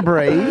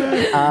Sunbury.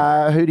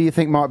 Who do you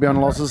think might be on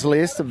Loz's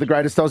list of the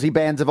greatest Aussie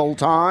bands of all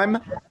time?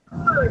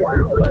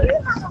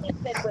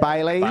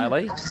 Bailey.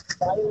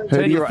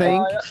 Who do you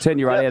think? Turn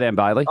your radio down,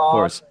 Bailey,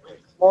 for us.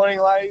 Morning,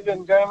 ladies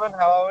and gentlemen.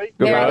 How are we?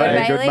 Good,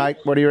 Very good, good, mate.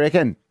 What do you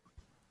reckon?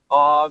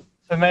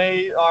 For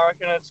me, I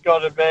reckon it's got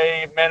to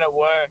be Men at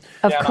Work.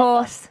 Of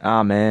course.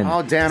 Oh, man.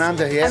 Oh, Down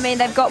Under, yes. I mean,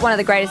 they've got one of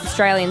the greatest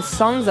Australian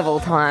songs of all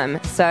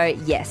time. So,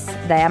 yes,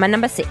 they are my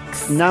number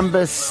 6.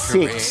 Number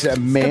 6,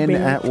 Men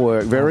at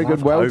Work. Very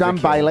good. Well done,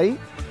 Overkill.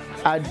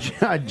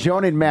 Bailey.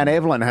 John in Mount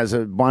Evelyn has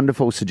a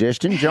wonderful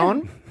suggestion.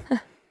 John?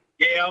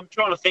 Yeah, I'm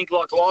trying to think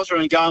like Loza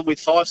and going with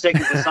 5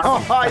 seconds or something.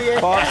 Oh, yeah.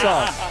 5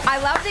 songs. I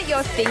love that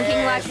you're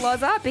thinking like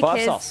Loza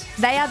because sauce.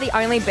 they are the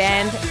only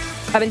band.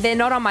 I mean, they're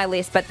not on my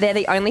list, but they're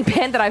the only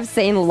band that I've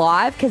seen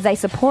live because they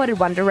supported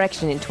One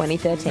Direction in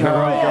 2013. Oh,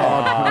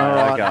 God.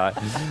 All right.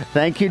 Okay.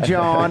 Thank you,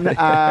 John.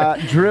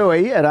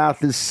 Drewy at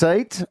Arthur's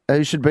Seat.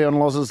 Who should be on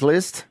Loz's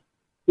list?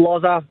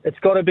 Loza, it's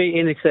got to be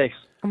In Excess.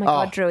 Oh my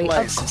God, Drewy.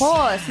 please. Of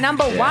course.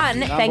 Number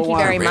 1. Thank you one.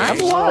 very much.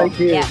 Number one. Thank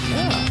you. Yeah.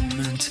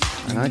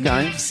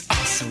 Okay.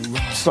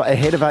 It's like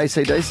ahead of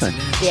AC/DC.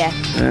 Yeah.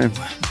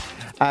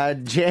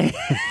 Jen.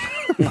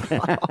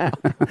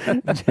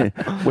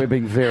 We're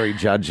being very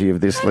judgy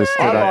of this list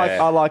today.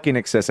 I like In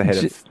Excess ahead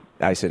of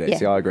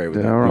AC/DC. Yeah. I agree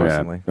with that All right.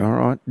 personally. All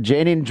right.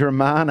 Jen in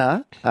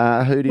Dramana,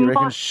 who do you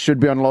reckon should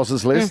be on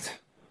Loz's list?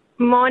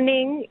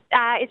 Morning.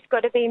 It's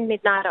got to be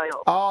Midnight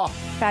Oil. Oh,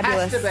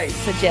 Fabulous has to be.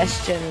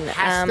 suggestion.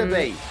 Has to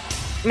be.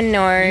 No.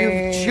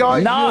 You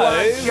are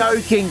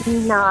joking.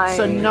 No.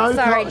 So no,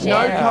 Sorry, no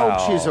Jen. Cold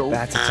Chisel,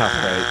 That's a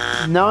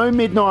tough beat. no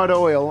Midnight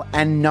Oil,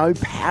 and no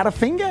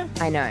Powderfinger?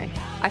 I know.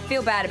 I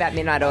feel bad about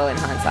Midnight Oil in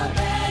hindsight.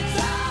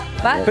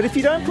 But if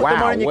you don't put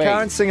them on in your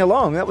car and sing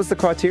along, that was the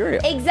criteria.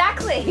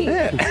 Exactly.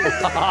 And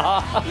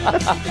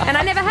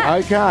I never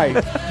have. Okay.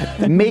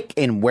 Mick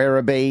in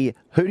Werribee,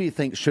 who do you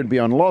think should be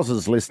on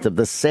Loz's list of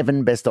the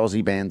 7 best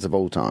Aussie bands of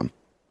all time?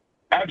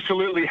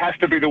 Absolutely has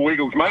to be the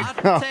Wiggles, mate.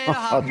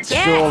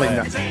 Surely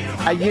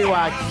not. You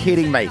are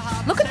kidding me.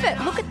 Look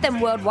at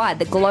them worldwide.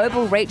 The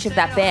global reach of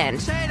that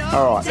band.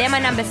 All right. They're my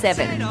number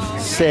 7.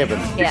 7.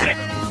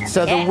 Yeah.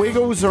 So the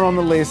Wiggles are on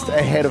the list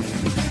ahead of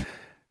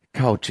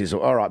Cold Chisel.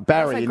 All right,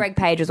 Barry. Also, Greg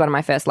Page was one of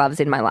my first loves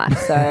in my life,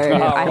 so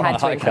I had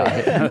to include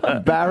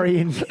it. Barry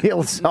in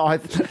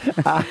Hillside.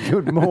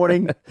 Good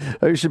morning.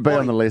 Who should be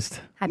on the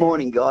list?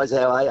 Morning, guys.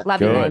 How are you?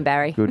 Love your name,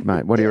 Barry. Good,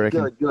 mate. What do you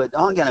reckon? Good.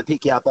 I'm going to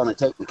pick you up on a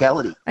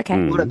technicality.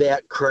 Okay. What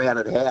about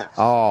Crowded House?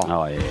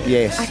 Oh, yeah.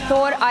 Yes. I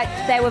thought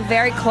they were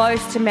very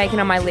close to making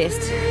on my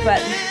list,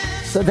 but...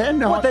 So they're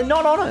not... What, they're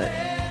not on it?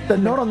 They're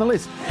not on the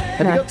list.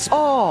 Have you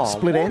got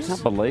split ends? I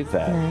can't believe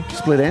that. No.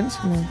 Split ends?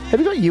 No. Have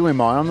you got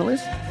UMI on the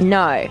list?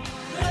 No.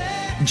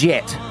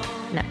 Jet.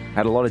 No.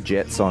 Had a lot of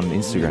jets on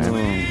Instagram.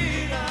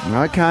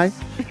 Okay.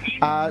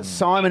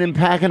 Simon in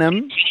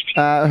Pakenham,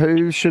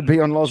 who should be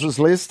on Loz's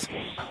list?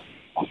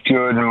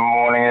 Good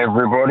morning,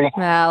 everybody.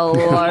 Hello,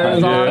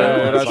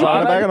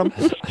 Simon.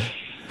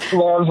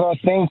 Loz, I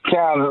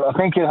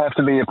think you have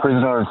to be a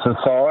prisoner of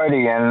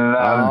society and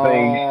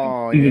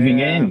be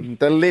living end.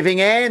 The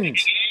living end.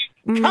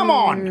 Come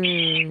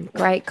on.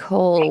 Great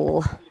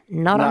call.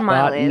 Not on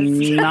my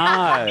list.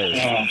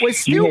 No. We're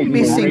still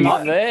missing.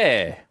 Not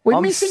there.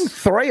 We're missing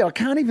 3. I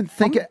cancan't even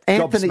think of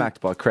Anthony. Gobsmacked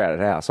by Crowded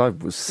House. I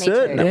was Me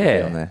certain too. that would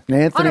be on there.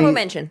 Anthony Honourable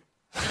mention.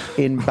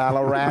 in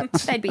Ballarat.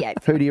 They'd be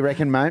 8. Who do you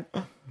reckon, mate?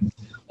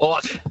 Oh,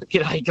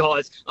 g'day,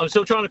 guys. I'm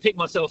still trying to pick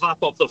myself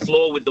up off the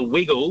floor with the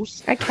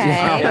Wiggles.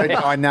 Okay.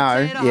 I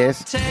know,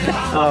 yes.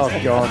 Oh,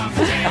 God.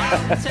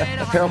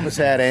 Help us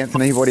out,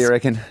 Anthony. What do you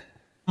reckon?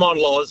 Come on,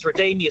 Loz,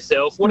 redeem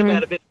yourself. What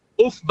about a bit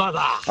of Oof Mother?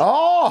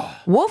 Oh!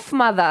 Wolf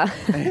Mother.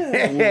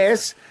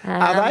 Yes.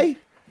 Are they?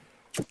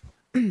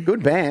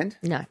 Good band.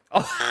 No.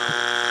 All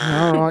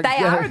right.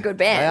 They are a good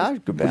band. They are a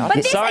good band. But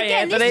this, Sorry,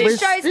 again, Anthony. this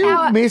just shows Still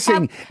how...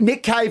 missing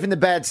Nick Cave and the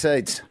Bad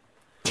Seeds.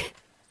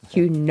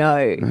 You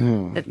know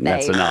that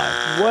That's they a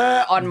no.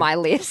 were on my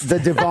list. The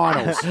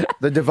Divinals.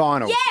 The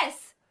Divinals.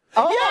 Yes!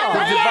 Oh, The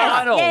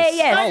Divinals.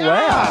 Yeah. Oh,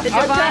 wow. The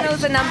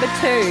Divinals are number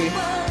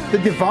 2.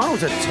 The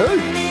Divinals are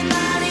 2.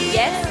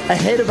 Yes?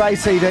 Ahead of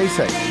AC/DC.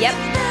 Yep.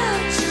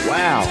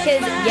 Wow.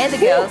 Because, the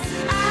girls.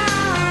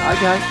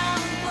 Okay.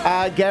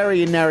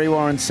 Gary in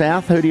Narre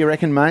South. Who do you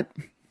reckon, mate?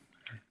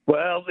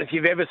 Well, if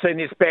you've ever seen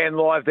this band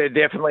live, they're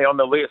definitely on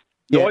the list.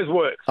 Yeah. Noise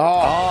Works. Oh.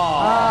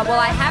 Well,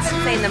 I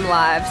haven't seen them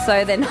live,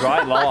 so they're not.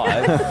 Right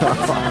live.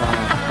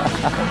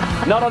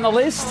 Not on the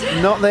list?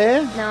 Not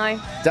there?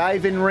 No.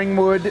 Dave in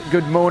Ringwood.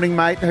 Good morning,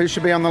 mate. Who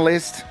should be on the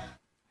list?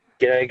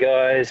 G'day,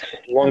 guys.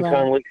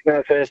 Long-time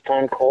listener,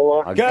 first-time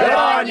caller. Good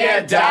on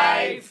you,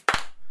 Dave.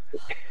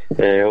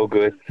 Yeah, all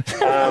good.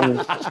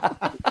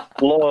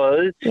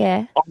 Loz,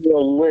 Yeah. on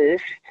your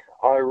list,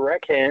 I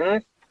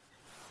reckon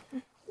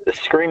the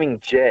Screaming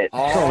Jet.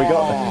 Oh, we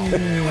got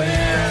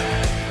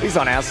that. He's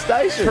on our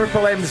station.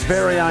 Triple M's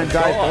very own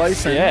Dave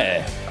Gleeson.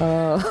 Yeah.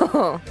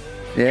 Oh.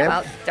 Yeah.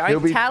 Well,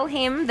 don't tell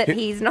him that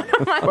he's not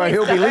on my list. Well,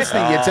 he'll be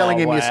listening. You're telling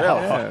him wow.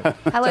 yourself.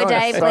 Hello,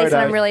 Dave. Sorry, Lisa,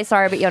 I'm Dave. really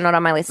sorry, but you're not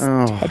on my list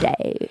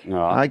today.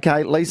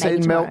 Okay, Lisa Maybe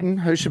in tomorrow. Melton.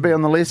 Who should be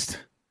on the list?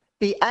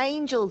 The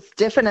Angels,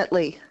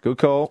 definitely. Good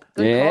call.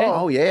 Yeah.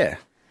 Oh, yeah.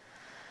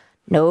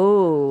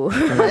 No.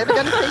 Am I ever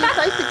going to see your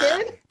face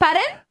again?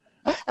 Pardon?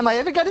 Am I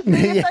ever going to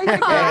see your face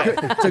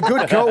again? It's a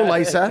good call,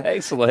 Lisa.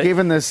 Excellent.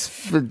 Given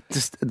this,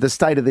 just the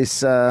state of this,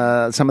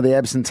 some of the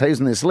absentees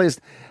on this list.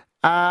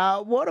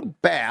 What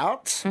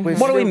about... Mm-hmm.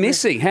 What are we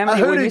missing? How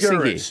many are we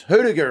missing here?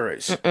 Hoodoo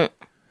Gurus.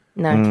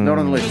 No. Not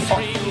on the list.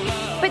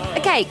 But,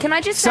 okay, can I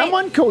just say...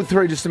 Someone called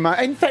through just a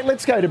moment. In fact,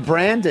 let's go to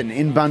Brandon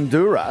in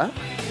Bundoora.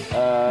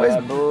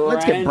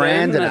 Let's get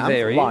Brandon up.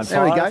 There he is.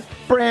 There we go.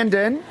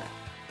 Brandon.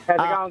 How's it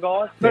going,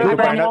 guys? Good,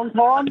 Brandon. On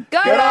time?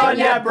 Good on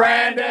ya,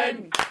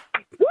 Brandon.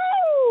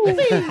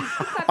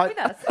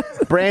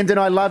 Brandon,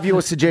 I love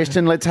your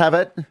suggestion. Let's have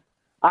it.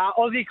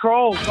 Aussie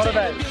Crawl. What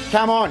about it?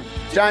 Come on.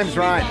 James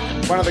Rain,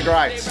 one of the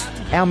greats.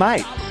 Our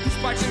mate.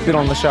 Been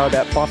on the show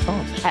about 5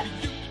 times.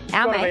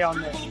 Our Gotta be mate.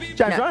 on there. James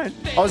No. Ryan.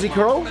 Aussie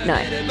Crawl? No.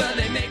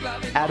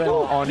 Adam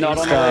on Not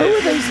on Who Insta.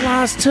 are these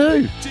last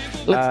two?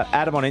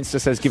 Adam on Insta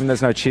says, given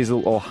there's no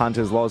chisel or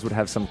hunters, Loz would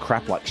have some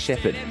crap like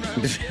Shepherd.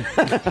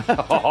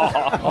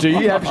 Do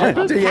you have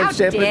Shepherd? Do you How have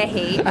Shepherd? dare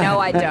he? No,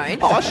 I don't.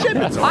 Oh,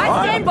 Shepherd's all I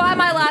right. stand by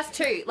my last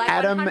 2. Like,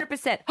 Adam-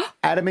 100%.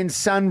 Adam in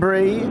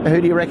Sunbury.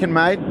 Who do you reckon,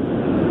 mate?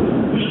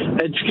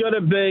 It's got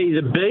to be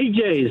the Bee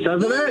Gees,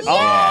 doesn't it?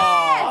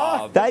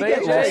 Oh, They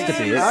get lost a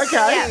bit.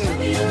 Okay.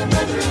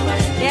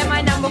 They're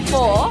my number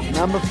 4.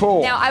 Number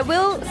 4. Now, I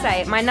will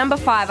say my number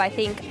 5, I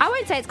think, I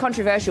won't say it's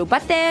controversial,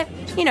 but they're,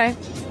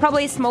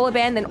 probably a smaller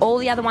band than all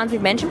the other ones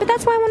we've mentioned, but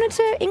that's why I wanted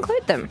to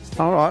include them.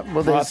 All right.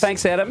 Well, All right,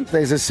 thanks, Adam.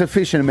 there's a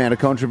sufficient amount of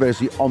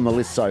controversy on the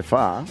list so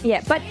far.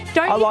 Yeah, but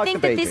don't I you like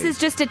think the that Bee this Gees. is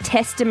just a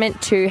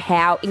testament to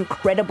how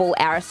incredible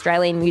our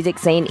Australian music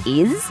scene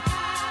is?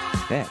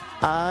 Yeah.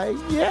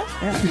 Yeah.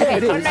 Okay,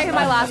 do you want to know who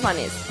my last one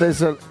is?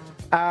 There's a.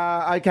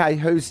 Okay,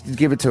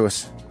 give it to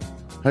us?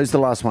 Who's the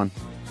last one?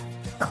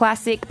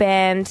 Classic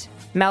band,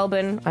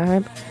 Melbourne, I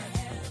hope.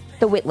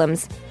 The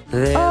Whitlams.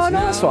 Oh,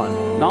 nice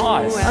one.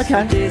 Nice. Okay.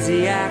 I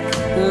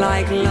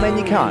mean,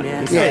 you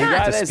can't.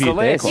 Yeah, there's the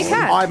list. You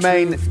can't. I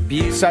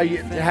mean, so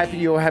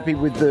you're happy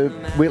with the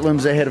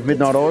Whitlams ahead of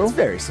Midnight Oil? It's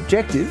very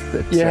subjective,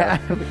 but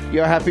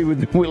You're happy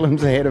with the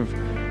Whitlams ahead of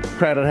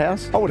Crowded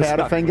House? I would have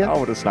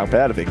Powderfinger? snuck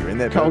Powderfinger in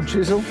there. Cold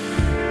Chisel?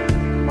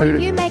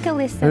 You make a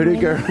list. Who did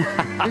go?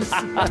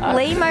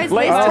 Lemo's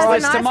list has a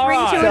nice tomorrow.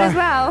 ring to it as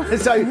well.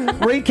 So,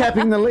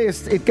 recapping the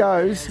list, it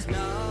goes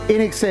In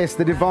Excess,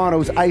 The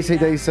Divinals,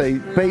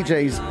 AC/DC, Bee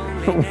Gees,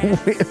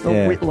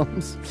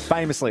 Whitlams.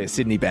 Famously a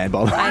Sydney band,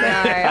 by the way. I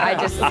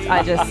know.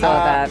 I just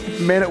saw that.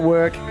 Men at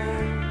Work,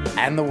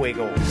 and The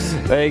Wiggles.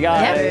 There you go.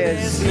 Yep. It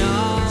is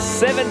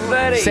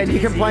 7:30. Send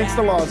your complaints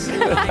to Loz.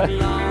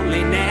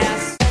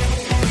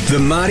 The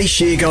Marty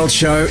Sheargold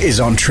Show is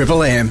on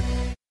Triple M.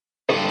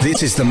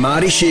 This is the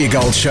Marty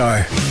Sheargold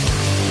Show.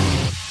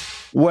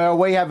 Well,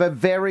 we have a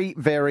very,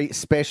 very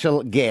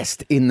special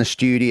guest in the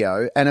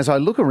studio. And as I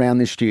look around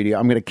this studio,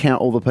 I'm going to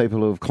count all the people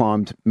who have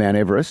climbed Mount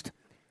Everest.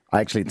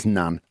 Actually, it's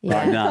none.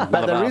 Yeah. None.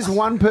 But there is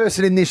one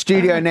person in this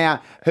studio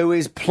now who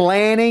is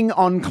planning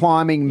on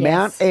climbing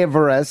Mount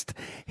Everest.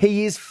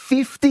 He is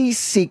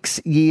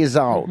 56 years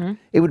old.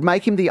 It would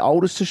make him the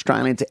oldest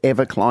Australian to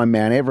ever climb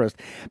Mount Everest.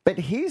 But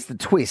here's the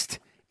twist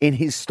in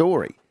his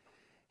story.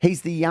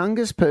 He's the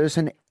youngest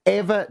person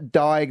ever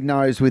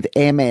diagnosed with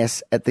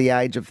MS at the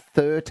age of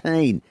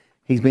 13.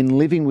 He's been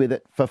living with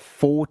it for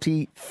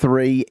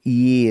 43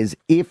 years.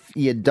 If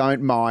you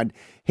don't mind,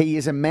 he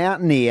is a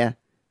mountaineer.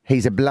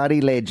 He's a bloody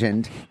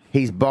legend.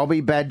 He's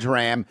Bobby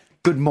Badram.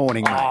 Good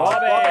morning,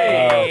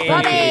 mate.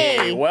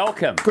 Bobby!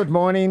 Welcome. Good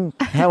morning.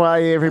 How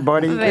are you,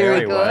 everybody?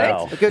 Very good.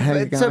 well. How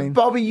you So, going?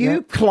 Bobby,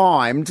 you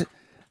climbed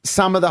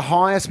some of the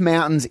highest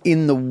mountains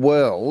in the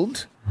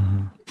world.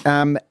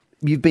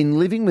 You've been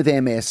living with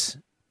MS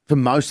for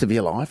most of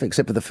your life,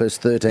 except for the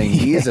first 13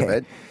 years of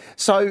it.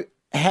 So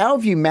how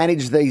have you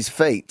managed these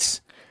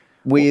feats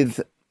with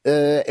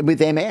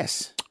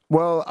MS?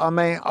 Well, I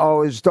mean, I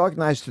was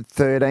diagnosed at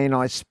 13.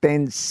 I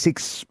spend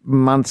 6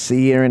 months a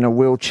year in a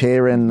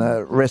wheelchair, and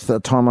the rest of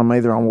the time I'm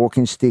either on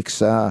walking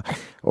sticks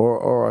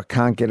or I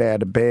can't get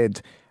out of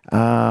bed.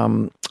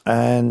 And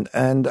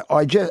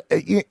I just,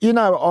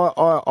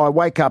 I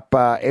wake up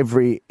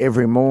every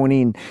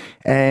morning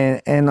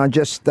and I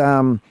just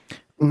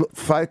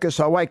focus.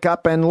 I wake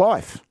up and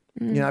life.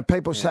 You know,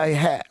 people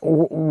say,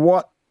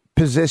 what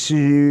possesses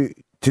you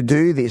to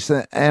do this?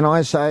 And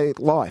I say,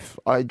 life.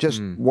 I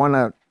just want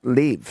to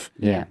live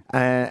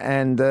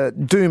and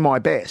do my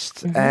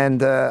best.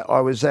 And I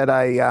was at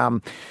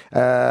a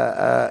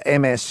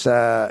MS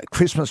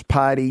Christmas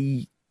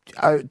party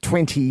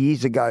 20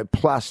 years ago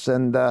plus,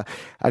 and a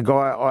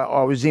guy,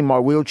 I was in my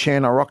wheelchair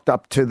and I rocked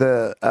up to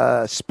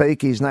the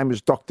speaker. His name was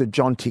Dr.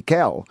 John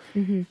Tickell,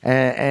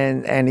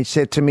 and he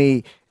said to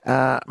me,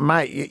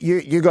 mate,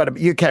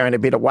 you're carrying a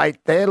bit of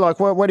weight there. Like,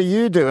 what do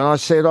you do? And I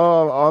said,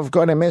 I've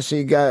got MS.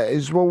 He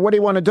goes, well, what do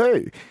you want to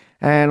do?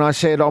 And I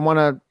said, I want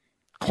to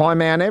climb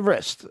Mount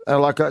Everest,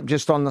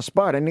 just on the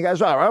spot. And he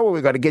goes, all right, well,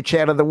 we've got to get you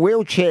out of the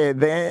wheelchair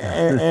there.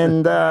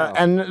 And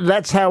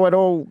that's how it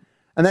all...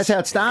 And that's how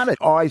it started.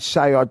 I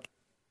say I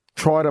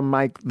try to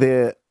make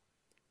the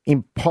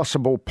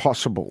impossible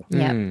possible.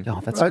 Yeah.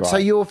 Oh, that's So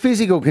your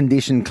physical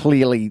condition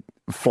clearly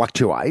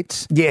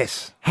fluctuates.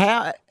 Yes.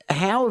 How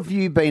have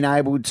you been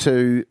able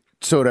to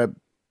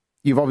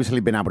you've obviously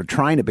been able to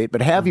train a bit,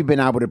 but how have you been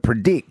able to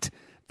predict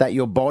that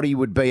your body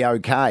would be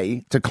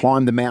okay to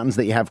climb the mountains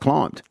that you have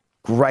climbed?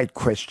 Great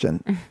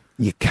question.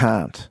 You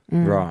can't.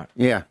 Right.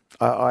 Yeah.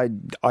 I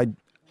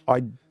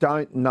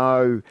don't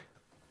know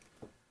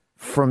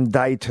from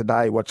day to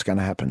day what's going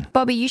to happen.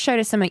 Bobby, you showed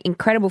us some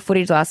incredible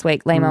footage last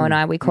week. Lemo and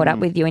I, we caught up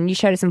with you, and you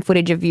showed us some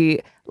footage of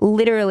you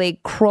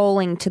literally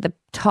crawling to the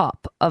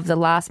top of the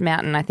last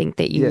mountain, I think,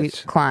 that you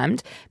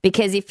climbed.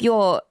 Because if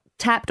you're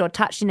tapped or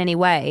touched in any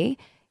way,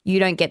 you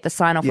don't get the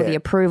sign-off or the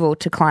approval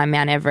to climb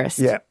Mount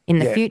Everest in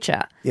the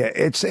future. Yeah,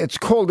 it's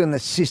called an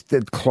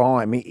assisted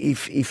climb.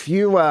 If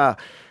you are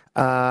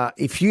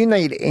if you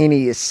need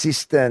any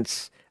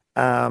assistance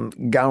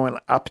going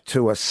up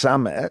to a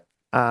summit,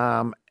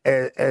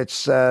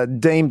 it's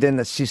deemed an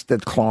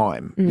assisted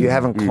climb. You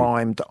haven't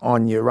climbed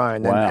on your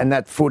own. Wow. And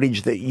that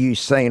footage that you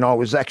seen, I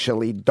was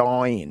actually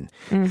dying.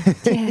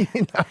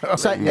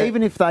 So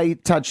even if they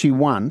touch you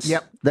once,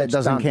 that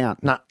doesn't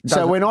count. No.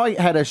 So when I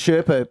had a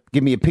Sherpa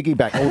give me a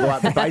piggyback all the way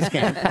up to base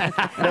camp,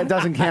 that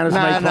doesn't count as me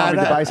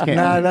climbing to base camp.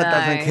 No, that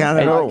doesn't count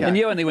at all. And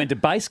you only went to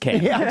base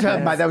camp. Mate,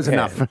 that was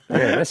enough.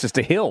 Yeah, that's just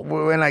a hill.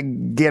 When I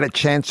get a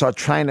chance, I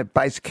train at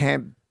base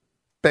camp.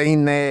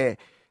 Been there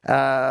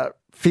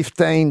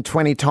 15,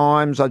 20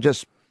 times. I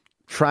just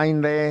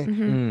train there.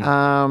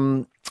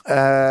 Then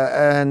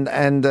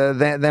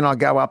I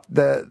go up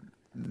the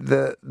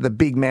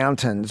big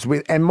mountains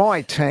and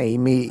my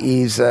team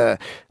is a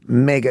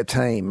mega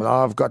team.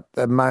 I've got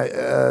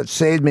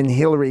Sir Edmund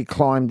Hillary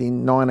climbed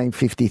in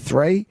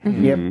 1953.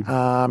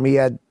 He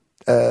had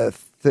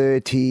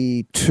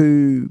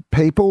 32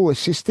 people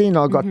assisting.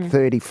 I got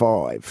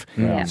 35.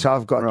 Yeah. So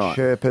I've got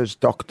Sherpas,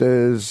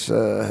 doctors.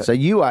 So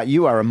you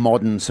are a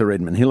modern Sir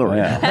Edmund Hillary,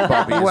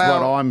 Bobby,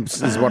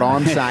 is what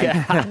I'm saying.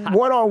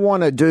 What I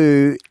want to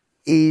do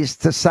is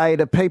to say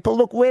to people,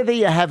 look, whether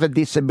you have a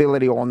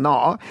disability or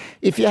not,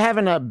 if you're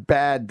having a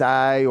bad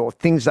day or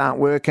things aren't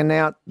working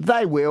out,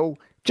 they will.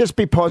 Just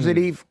be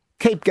positive,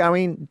 keep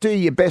going, do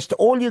your best.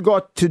 All you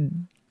got to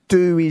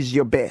do is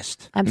your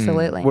best.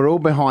 Absolutely. We're all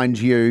behind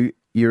you.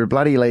 You're a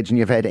bloody legend.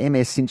 You've had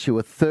MS since you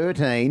were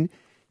 13.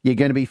 You're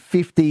going to be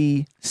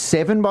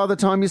 57 by the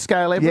time you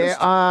scale Everest?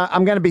 Yeah,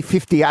 I'm going to be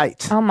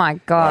 58. Oh, my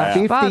God.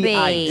 58,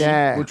 Bobby.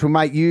 Yeah. Which will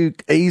make you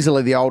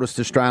easily the oldest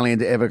Australian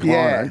to ever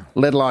climb it,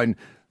 let alone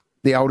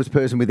the oldest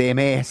person with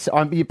MS.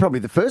 You're probably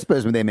the first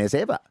person with MS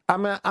ever.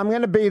 I'm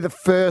going to be the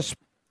first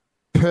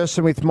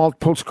person with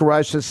multiple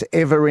sclerosis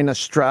ever in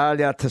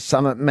Australia to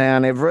summit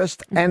Mount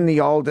Everest, and the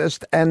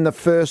oldest, and the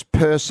first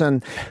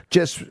person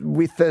just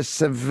with a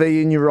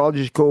severe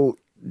neurological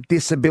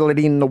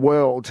disability in the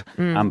world.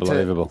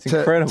 Unbelievable. It's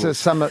incredible. To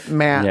summit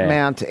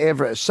Mount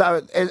Everest.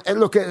 So,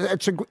 look,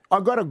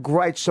 I've got a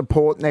great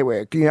support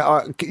network. Can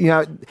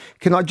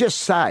I just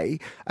say,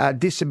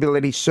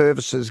 Disability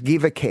Services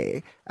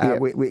Givercare,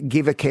 with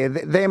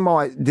Givercare, they're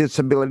my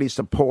disability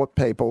support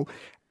people.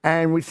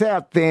 And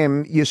without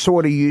them, you're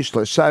sort of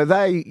useless. So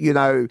they,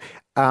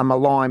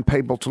 align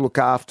people to look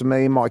after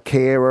me, my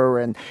carer,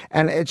 and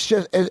it's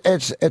just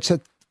it's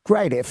a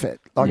great effort.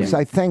 I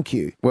say thank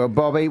you. Well,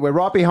 Bobby, we're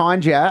right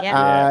behind you.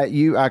 Yeah.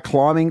 You are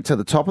climbing to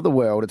the top of the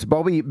world. It's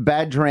Bobby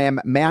Badram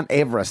Mount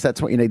Everest. That's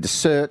what you need to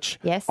search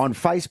on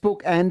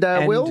Facebook. And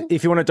Will?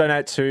 If you want to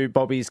donate to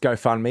Bobby's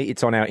GoFundMe,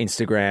 it's on our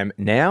Instagram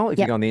now. If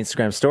you go on the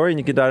Instagram story, and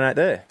you can donate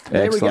there.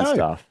 Excellent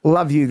stuff.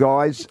 Love you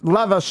guys.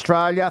 Love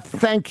Australia.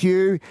 Thank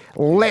you.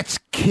 Let's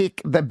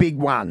kick the big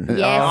one.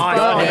 Yes,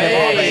 Bobby.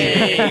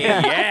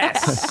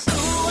 Yes.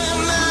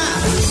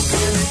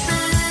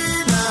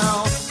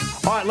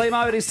 All right,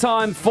 Limo, it is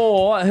time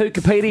for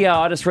Wikipedia.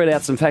 I just read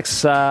out some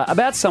facts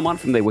about someone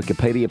from their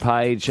Wikipedia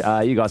page.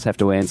 You guys have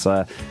to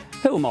answer,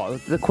 who am I?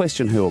 The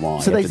question, who am I?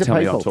 So you have these to are tell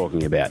me people. I'm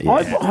talking about.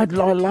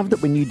 I loved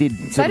it when you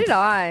did So did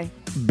I.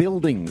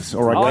 buildings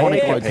or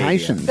iconic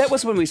locations. That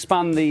was when we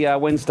spun the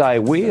Wednesday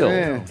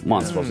wheel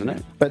once, wasn't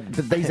it? But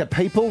these are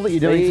people that you're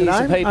doing These today?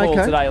 are people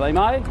today,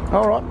 Limo.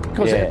 All right. Of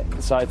course,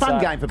 So it's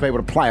fun game for people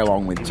to play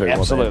along with too.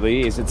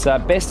 Absolutely is. It's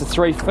best of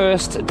three,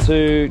 first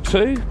to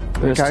two.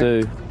 First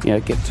Okay. to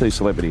get two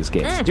celebrities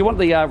guests. Do you want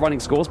the running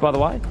scores, by the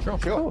way?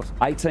 Sure.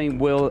 18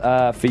 Will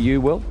for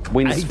you, Will.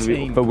 Wins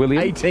 18. for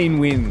William. 18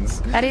 wins.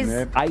 That is...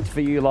 8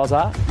 for you,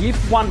 Loza.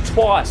 You've won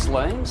twice,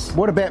 Leems.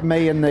 What about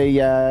me and the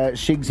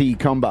Shigsy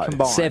combo?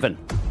 Combined. 7.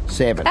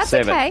 That's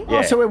Seven. okay. Yeah.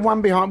 Oh, so we're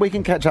one behind. We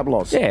can catch up,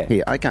 Loz. Yeah.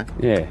 Here, okay.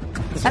 Yeah.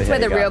 That's where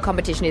the real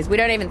competition is. We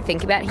don't even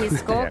think about his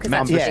score because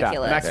that's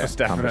ridiculous. Max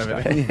Verstappen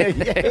over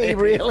there. He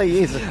really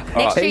is.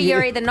 Next year,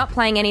 you're either not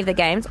playing any of the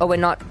games or we're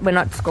not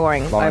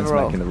scoring Lion's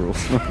overall. making the rules.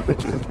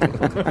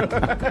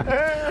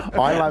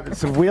 I love it.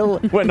 So Will,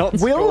 We're not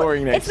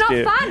scoring next It's not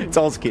year. fun. It's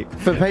Auskick.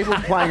 for people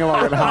playing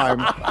along at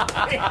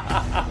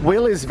home,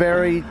 Will is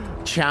very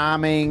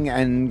charming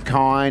and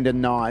kind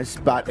and nice,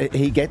 but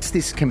he gets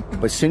this.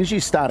 As soon as you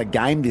start a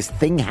game, this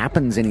thing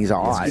happens in his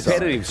eyes.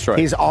 competitive streak.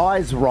 His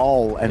eyes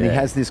roll, and he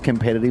has this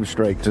competitive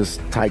streak just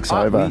takes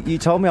over. You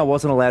told me I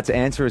wasn't allowed to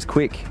answer as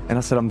quick, and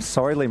I said, I'm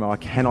sorry, Limo, I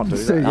cannot do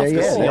that. So, yeah,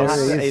 You'll have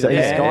to yeah, either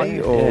yeah. Scotty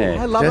or...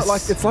 Yeah. I love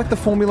Just- it. It's like the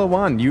Formula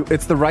One.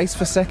 It's the race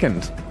for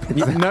second.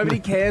 Nobody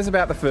cares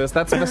about the first.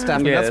 That's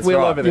Verstappen. Yeah, that's that's Will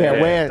right. over there.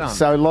 Yeah, we're Done.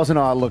 so Loz and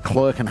I are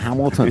Leclerc and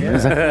Hamilton. All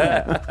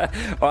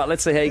right,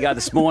 let's see how you go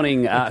this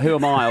morning. Who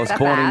am I? I was Not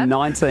born bad. in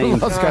 19...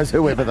 Loz goes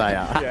whoever they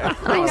are.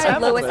 I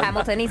know Lewis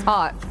Hamilton. He's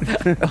hot.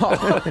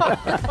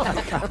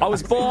 I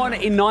was born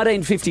in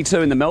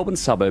 1952 in the Melbourne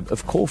suburb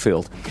of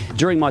Caulfield.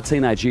 During my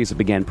teenage years, I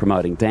began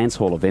promoting dance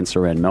hall events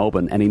around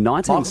Melbourne, and in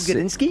 19... Michael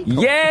Gudinski?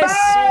 Yes,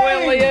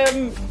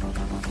 William!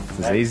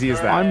 It's as easy as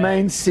that. I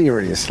mean,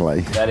 seriously.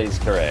 That is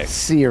correct. I'm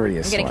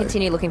Seriously. going to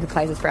continue looking for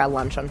places for our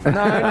lunch on Friday.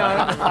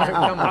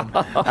 Come on.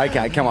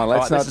 Okay, come on. All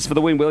Let's right, not. this is for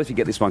the win, Will, if you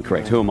get this one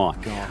correct. Who am I?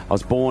 I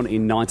was born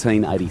in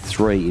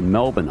 1983 in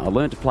Melbourne. I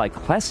learned to play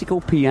classical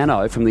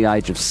piano from the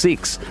age of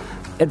 6.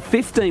 At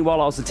 15,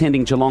 while I was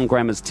attending Geelong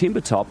Grammar's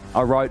Timbertop,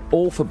 I wrote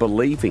All for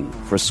Believing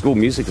for a school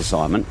music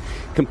assignment,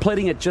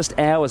 completing it just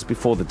hours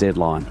before the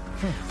deadline.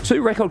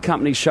 2 record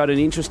companies showed an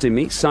interest in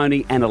me,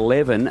 Sony and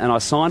 11, and I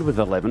signed with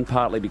 11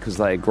 partly because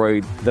they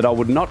agreed that I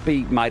would not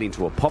be made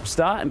into a pop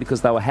star and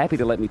because they were happy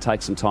to let me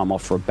take some time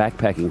off for a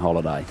backpacking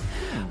holiday.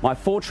 My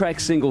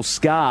 4-track single,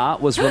 Scar,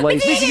 was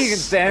released... Missy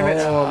Higgins, damn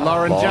it. Oh,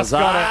 Lauren just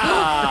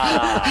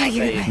got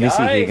it.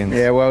 Missy Higgins.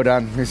 Yeah, well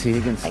done, Missy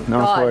Higgins. Nice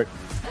God. work.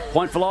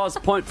 Point for Loz,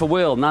 point for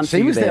Will. None for She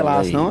you was there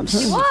last Lee. night.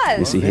 She was.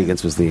 Missy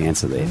Higgins was the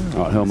answer there.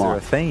 All right, who am Is there I? a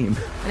theme?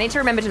 I need to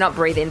remember to not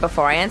breathe in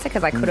before I answer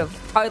because I could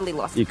have totally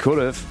lost You could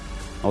have.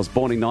 I was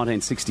born in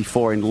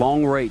 1964 in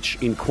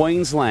Longreach in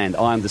Queensland.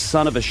 I am the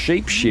son of a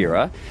sheep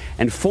shearer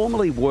and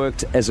formerly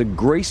worked as a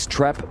grease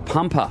trap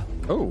pumper.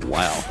 Oh,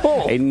 wow.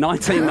 In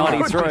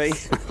 1993.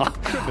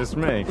 Goodness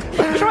me.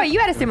 Troy, you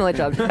had a similar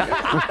job. No,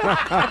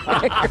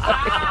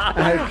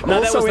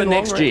 that was the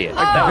next year.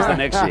 That was the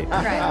next year.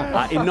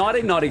 In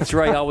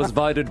 1993, I was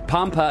voted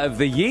Pumper of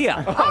the Year.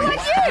 What?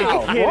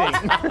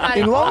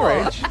 In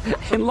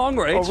Longreach? In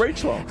Longreach. Or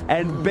Reach Long.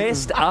 And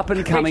Best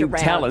Up-and-Coming Reach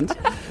around. Talent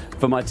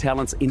for my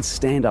talents in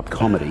stand-up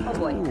comedy. Oh,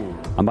 boy.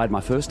 I made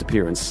my first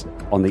appearance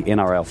on the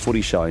NRL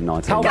footy show in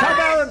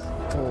 1990.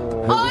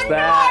 Oh, was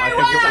that? no, I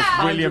think it was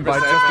William by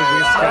just a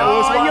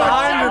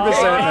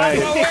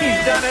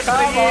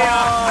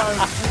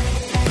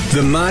whisker.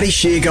 The Marty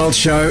Sheargold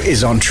Show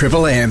is on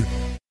Triple M.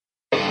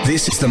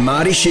 This is the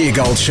Marty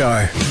Sheargold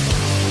Show.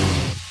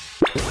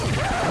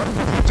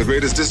 The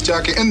greatest disc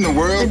jockey in the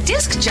world. The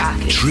disc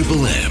jockey.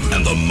 Triple M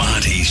and the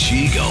Marty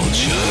Sheargold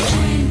Show.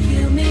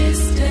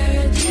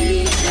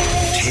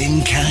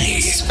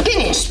 10K.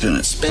 Spin it. Spin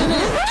it. Spin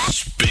it.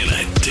 Spin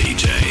it,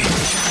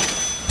 DJ.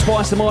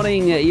 Twice a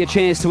morning, your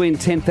chance to win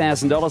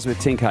 $10,000 with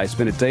 10K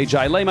Spin It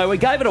DJ. Limo, we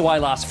gave it away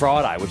last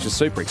Friday, which is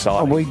super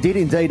exciting. Oh, we did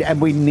indeed,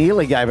 and we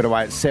nearly gave it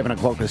away at 7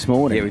 o'clock this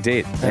morning. Yeah, we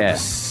did. That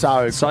was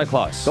so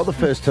close. Got the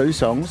first two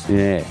songs.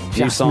 Yeah.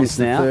 Few Just songs missed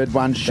the now. third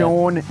one.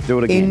 Sean Do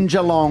it again. in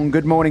Geelong.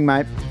 Good morning,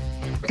 mate.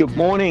 Good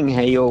morning.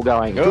 How you all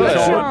going? Good.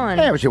 Sean.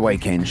 How was your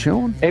weekend,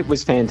 Sean? It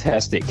was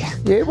fantastic.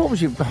 Yeah, what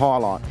was your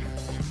highlight?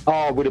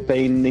 Oh, it would have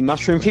been the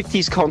Mushroom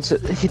 50s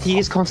concert, 50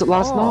 years concert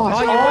last night.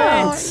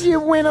 Oh, you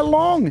went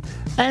along.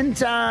 And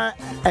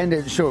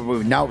sure,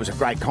 we know it was a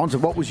great concert.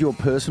 What was your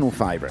personal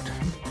favourite?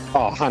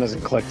 Oh, Hunters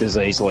and Collectors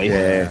easily.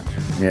 Yeah.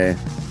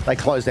 They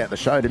closed out the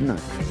show, didn't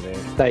they?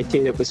 They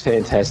did. It was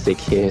fantastic,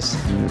 yes.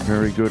 Yeah,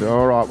 very good.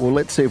 All right, well,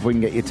 let's see if we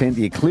can get you 10.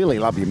 You clearly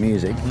love your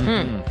music.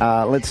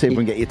 Let's see if we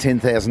can get you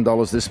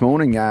 $10,000 this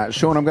morning.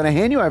 Sean, I'm going to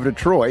hand you over to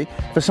Troy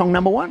for song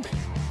number one.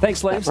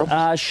 Thanks, Lambs.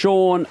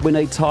 Sean, we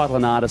need title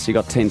and artist. You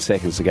got 10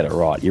 seconds to get it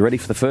right. You ready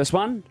for the first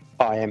one?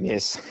 I am,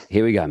 yes.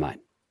 Here we go, mate.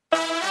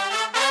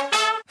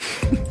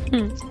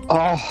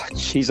 Oh,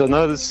 jeez, I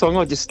know this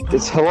song. It's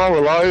Hello,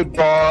 Hello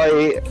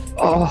by...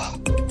 Oh...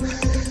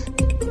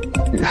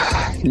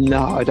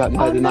 No, I don't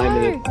know the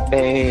name of the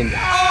band.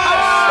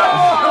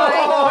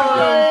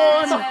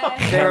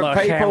 There are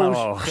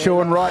people,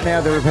 Sean, right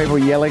now there are people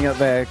yelling at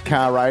their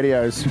car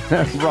radios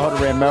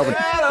right around Melbourne.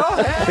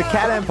 The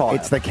Cat Empire.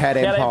 It's the Cat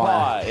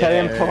Empire. Cat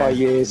Empire,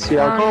 yes.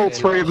 Yeah, I called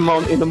three of them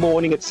in the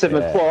morning at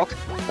 7 o'clock.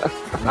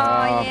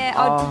 Oh, yeah.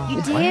 Oh,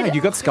 you did? Wow,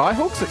 you got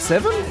Skyhooks at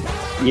 7?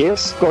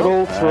 Yes, got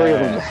all three of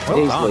them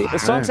easily. The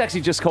song's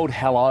actually just called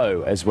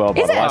Hello as well,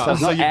 by Is the way. it? So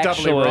it's So not you're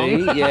doubly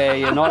actually... Yeah,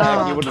 you're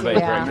not... you wouldn't have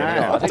been correct.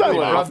 yeah. I think you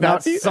would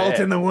have. Salt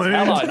in the wound.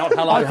 Hello, not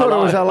hello. I thought it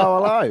was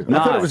Hello, Hello. No.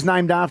 I thought it was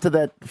named after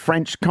that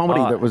French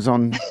comedy that was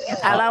on...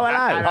 Hello,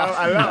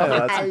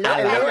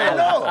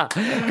 Hello.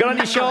 Good on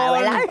you,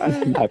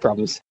 Sean. No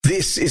problems.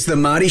 This is the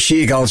Marty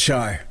Sheargold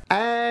Show.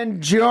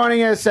 And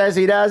joining us as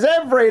he does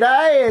every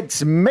day,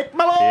 it's Mick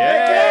Malloy.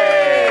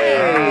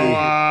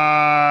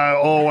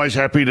 Always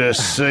happy to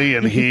see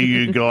and hear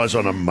you guys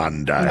on a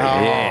Monday.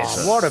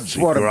 Yes. What a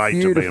great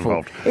beautiful... to be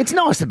involved. It's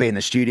nice to be in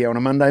the studio on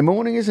a Monday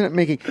morning, isn't it,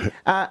 Mickey?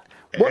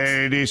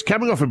 It is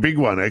coming off a big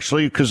one,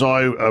 actually, because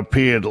I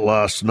appeared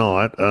last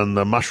night on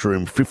the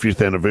Mushroom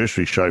 50th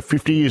anniversary show,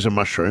 50 years of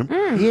Mushroom.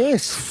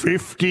 Yes.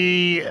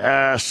 50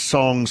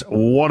 songs.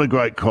 What a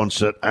great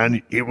concert.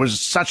 And it was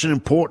such an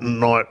important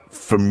night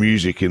for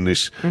music in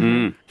this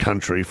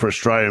country, for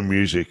Australian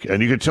music.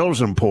 And you could tell it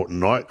was an important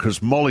night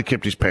because Molly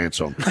kept his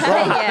pants on.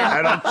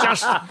 And I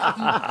just...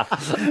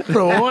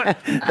 right.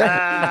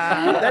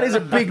 That is a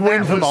big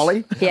win for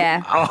Molly.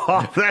 Yeah.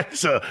 Oh,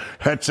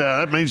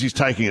 that means he's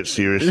taking it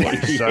seriously.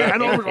 So,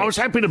 and I was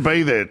happy to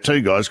be there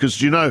too, guys,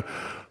 because, you know,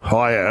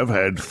 I have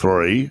had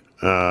 3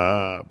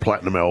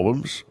 platinum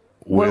albums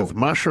with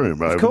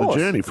Mushroom over the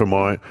journey for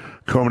my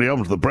comedy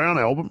albums. The Brown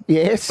album,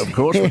 yes, of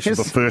course, which is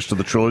the first of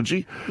the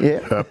trilogy.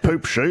 Yeah.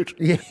 Poop Shoot,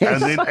 yes.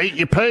 And then Eat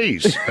Your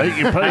Peas,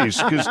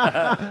 because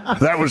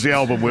that was the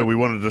album where we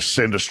wanted to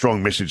send a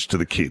strong message to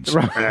the kids.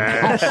 Right.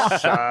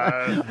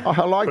 I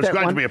like it was that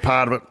great one. to be a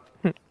part of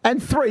it. And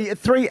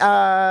three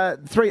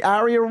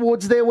ARIA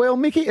awards there,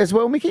 Mickey,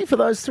 for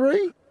those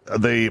 3.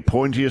 The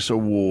pointiest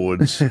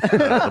awards,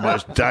 the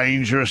most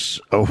dangerous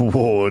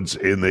awards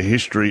in the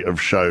history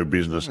of show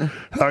business.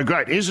 Oh,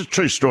 great. Here's a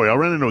true story. I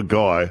ran into a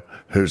guy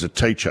who's a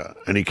teacher,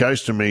 and he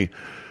goes to me,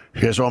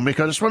 he goes, Mick,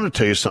 I just want to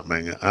tell you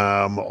something.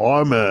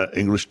 I'm an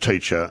English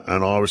teacher,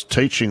 and I was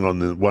teaching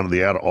on one of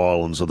the outer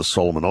islands of the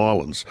Solomon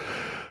Islands.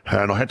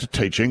 And I had to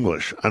teach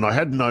English, and I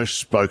had no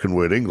spoken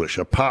word English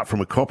apart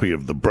from a copy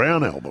of the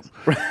Brown album.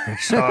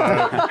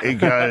 So he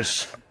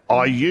goes,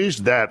 I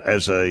used that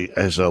as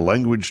a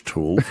language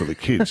tool for the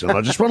kids. And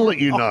I just want to let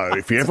you know,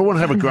 if you ever want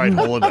to have a great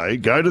holiday,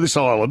 go to this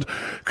island,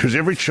 because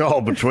every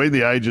child between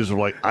the ages of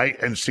like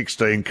 8 and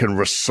 16 can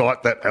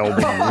recite that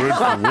album word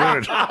for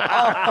word.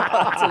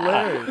 That's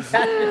hilarious.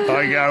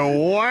 I go,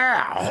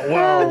 wow.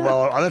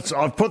 Well,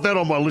 I've put that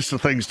on my list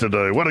of things to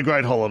do. What a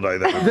great holiday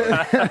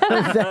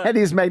that That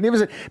is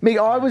magnificent. Me,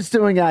 I was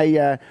doing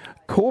a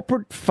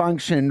corporate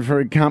function for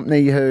a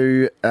company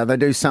who they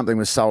do something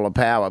with solar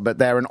power, but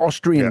they're an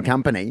Austrian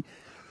company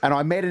And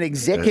I met an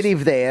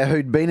executive there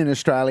who'd been in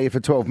Australia for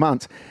 12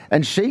 months.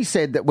 And she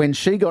said that when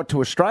she got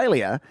to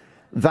Australia,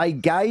 they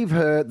gave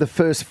her the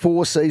first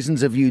 4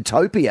 seasons of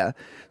Utopia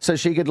so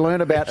she could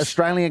learn about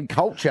Australian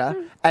culture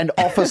and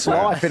office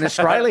life in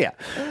Australia.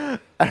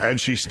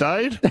 And she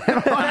stayed? I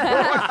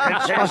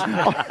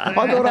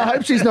thought, I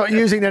hope she's not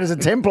using that as a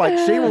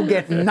template. She will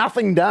get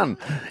nothing done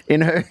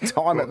in her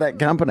time at that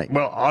company.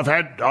 Well, I've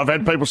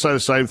had people say the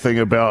same thing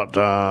about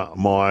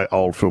my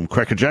old film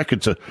Crackerjack.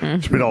 It's a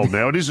bit old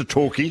now. It is a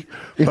talkie,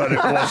 but it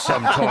was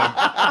some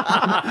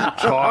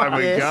time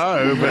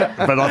ago.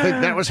 But I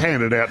think that was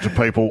handed out to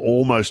people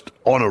almost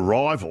on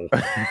arrival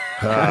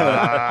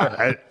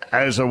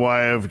as a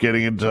way of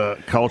getting into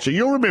culture.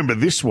 You'll remember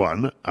this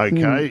one,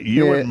 okay?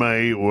 You and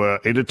me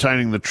were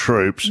entertaining the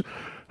troops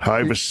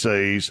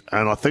overseas,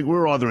 and I think we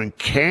were either in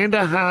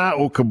Kandahar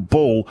or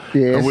Kabul,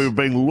 and we were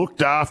being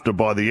looked after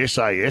by the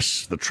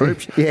SAS, the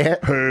troops,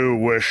 who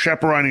were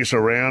chaperoning us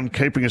around,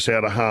 keeping us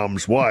out of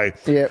harm's way.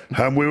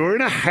 And we were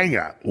in a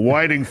hangar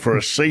waiting for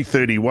a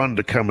C-31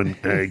 to come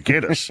and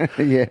get us.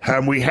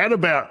 And we had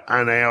about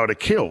an hour to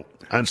kill.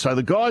 And so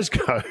the guys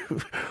go,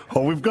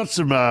 oh, we've got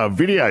some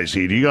videos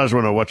here. Do you guys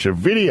want to watch a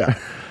video?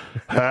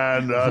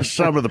 And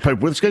some of the people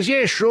with us goes,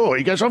 yeah, sure.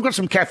 He goes, I've got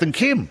some Kath and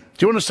Kim. Do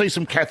you want to see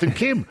some Kath and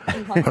Kim?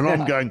 And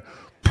I'm going,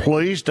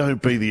 please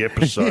don't be the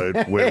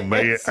episode where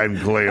me and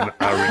Glenn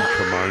are in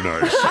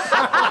kimonos.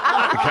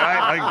 Okay?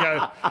 I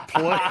go,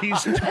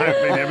 please don't be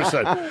the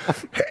episode.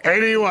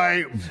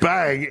 Anyway,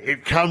 bang,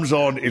 it comes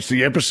on. It's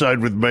the episode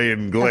with me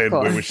and Glenn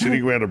where we're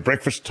sitting around a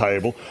breakfast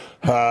table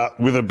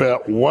with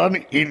about 1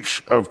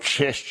 inch of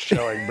chest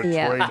showing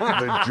between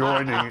the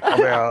joining of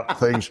our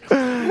things.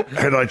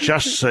 And I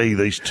just see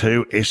these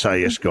 2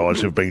 SAS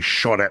guys who've been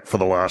shot at for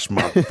the last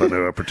month and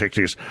who are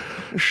protecting us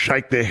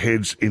shake their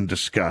heads in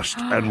disgust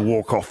and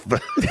walk off the...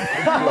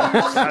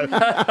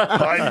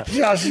 I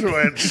just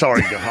went,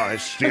 sorry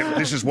guys,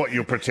 this is what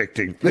you're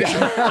protecting. This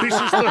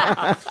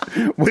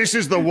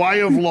is the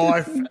way of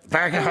life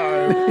back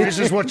home. This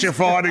is what you're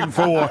fighting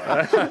for.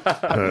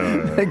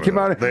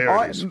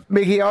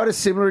 Mickey, I had a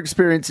similar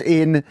experience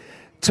in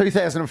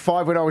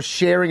 2005 when I was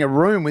sharing a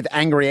room with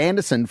Angry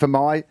Anderson for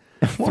my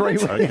 3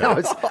 weeks.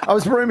 I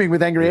was rooming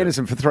with Angry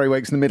Anderson for 3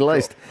 weeks in the Middle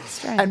East.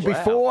 Strange. And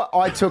before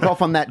I took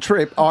off on that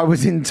trip, I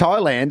was in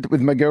Thailand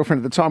with my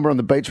girlfriend at the time. We're on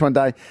the beach one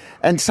day,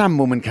 and some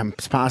woman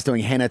comes past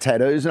doing henna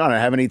tattoos, and I don't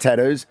have any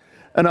tattoos.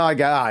 And I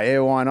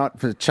go, why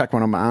not? Chuck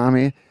one on my arm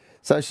here.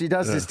 So she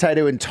does this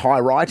tattoo in Thai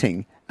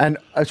writing. And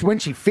when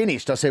she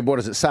finished, I said, what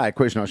does it say? A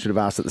question I should have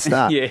asked at the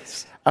start.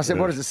 Yes. I said,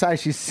 what does it say?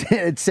 She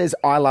said, it says,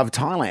 I love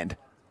Thailand,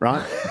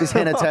 right? This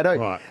henna tattoo.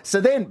 Right.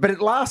 So then, but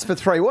it lasts for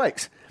 3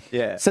 weeks.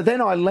 Yeah. So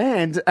then I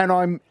land and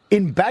I'm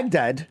in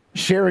Baghdad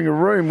sharing a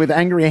room with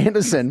Angry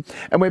Anderson,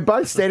 and we're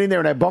both standing there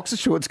in our boxer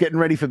shorts getting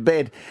ready for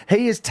bed.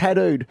 He is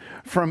tattooed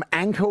from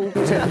ankle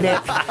to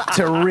neck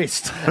to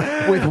wrist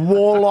with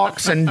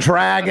warlocks and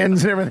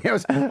dragons and everything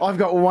else. I've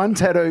got one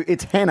tattoo.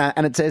 It's henna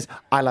and it says,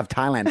 I love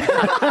Thailand.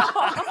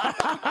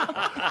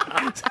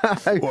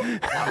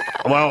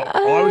 Well,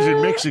 I was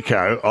in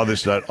Mexico on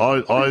this note.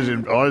 I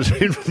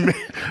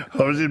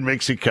was in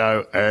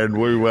Mexico, and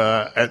we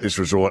were at this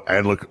resort.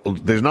 And look,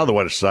 there's another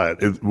way to say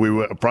it. We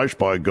were approached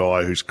by a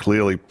guy who's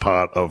clearly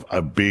part of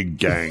a big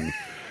gang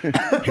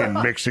in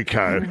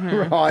Mexico,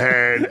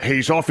 and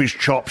he's off his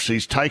chops.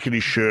 He's taken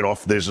his shirt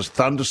off. There's a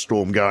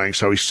thunderstorm going,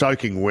 so he's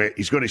soaking wet.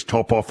 He's got his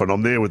top off, and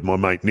I'm there with my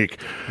mate Nick.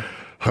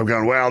 I'm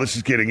going, wow, this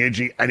is getting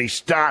edgy. And he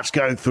starts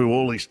going through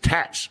all his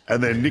tats,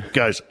 and then Nick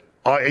goes,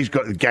 he's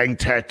got the gang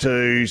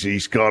tattoos.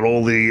 He's got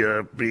all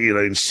the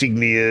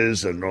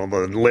insignias and all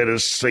the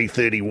letters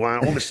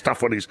C-31, all this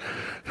stuff on his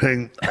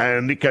thing.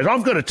 And Nick goes,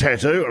 I've got a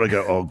tattoo. And I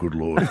go, oh, good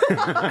Lord,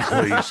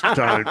 please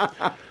don't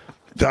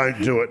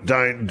do it.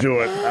 Don't do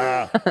it.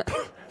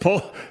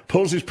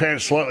 Pulls his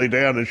pants slightly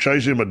down and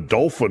shows him a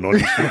dolphin on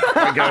his hip.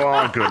 I go,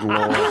 oh, good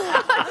Lord.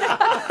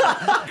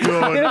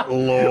 Good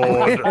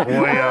Lord, we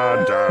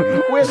are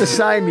done. We're the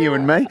same, you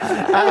and me.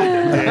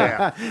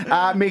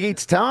 Mickey,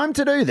 it's time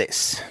to do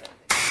this.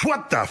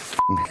 What the f***?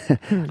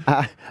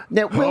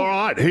 Now, Will, all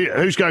right,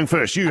 who's going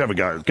first? You have a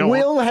go. Go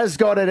Will on. has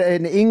got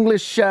an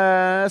English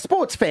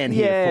sports fan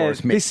here for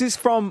us, Mick. This is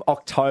from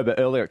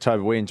early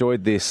October. We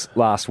enjoyed this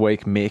last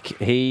week, Mick.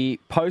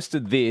 He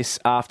posted this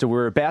after we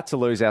were about to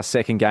lose our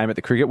second game at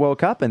the Cricket World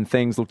Cup and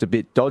things looked a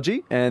bit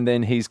dodgy, and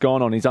then he's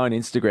gone on his own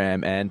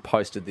Instagram and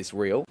posted this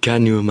reel.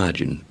 Can you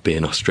imagine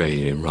being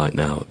Australian right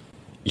now?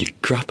 You're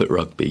crap at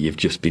rugby. You've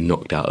just been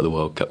knocked out of the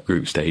World Cup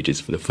group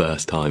stages for the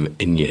first time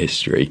in your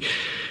history.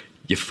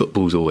 Your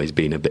football's always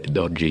been a bit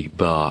dodgy,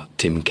 bar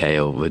Tim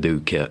Cahill,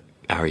 Viduka,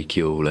 Harry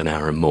Kewell and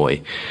Aaron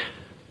Moy.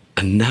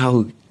 And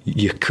now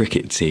your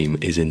cricket team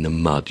is in the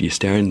mud. You're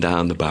staring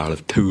down the barrel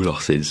of 2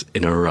 losses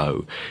in a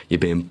row. You're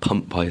being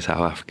pumped by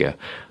South Africa.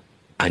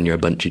 and you're a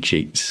bunch of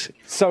cheats.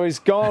 So he's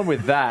gone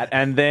with that,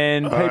 and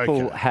then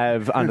people Okay.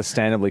 have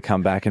understandably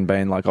come back and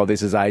been like, oh,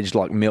 this is aged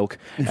like milk.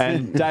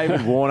 And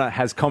David Warner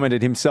has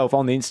commented himself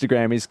on the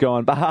Instagram. He's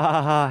gone, bah, ha,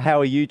 ha, ha, how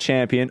are you,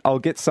 champion? I'll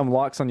get some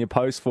likes on your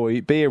post for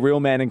you. Be a real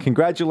man and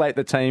congratulate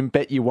the team.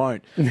 Bet you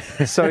won't.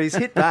 So he's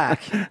hit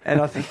back, and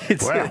I think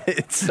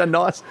it's a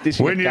nice dish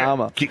of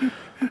karma.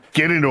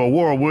 Get into a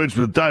war of words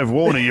with Dave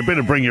Warner, you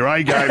better bring your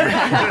A game.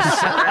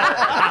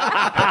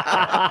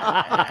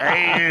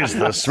 He is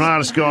the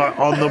smartest guy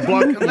on the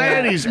block. And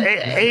that is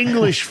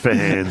English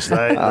fans.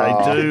 They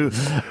do.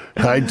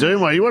 They do,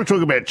 mate. You want to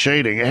talk about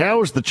cheating? How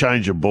was the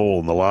change of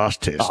ball in the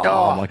last test?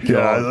 Oh, my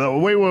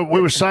God. We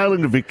were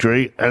sailing to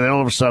victory, and then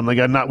all of a sudden they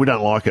go, no, we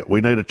don't like it.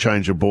 We need a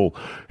change of ball.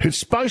 It's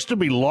supposed to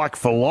be like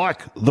for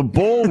like. The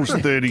ball was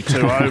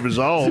 32 overs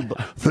old.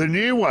 The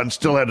new one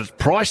still had its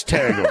price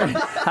tag on it.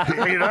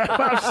 You know?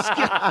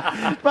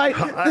 Mate,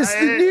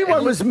 the new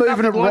one was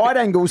moving at right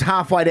angles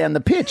halfway down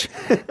the pitch.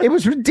 It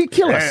was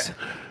ridiculous.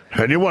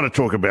 And you want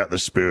to talk about the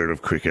spirit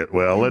of cricket?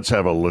 Well, let's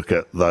have a look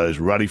at those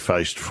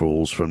ruddy-faced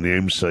fools from the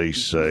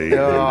MCC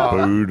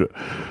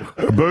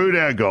who booed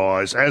our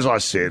guys. As I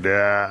said,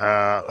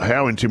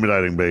 how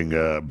intimidating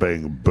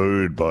being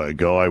booed by a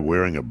guy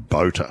wearing a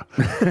boater.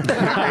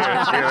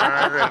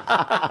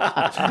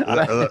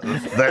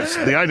 That's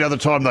the only other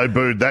time they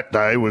booed that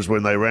day was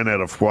when they ran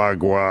out of foie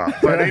gras.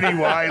 But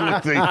anyway,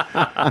 look,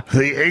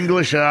 the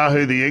English are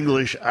who the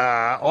English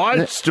are.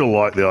 I still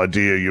like the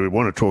idea. You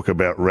want to talk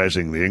about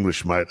razzing the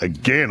English, mate.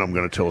 Again, I'm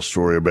going to tell a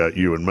story about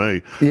you and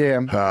me. Yeah.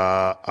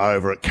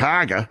 Over at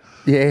Karga.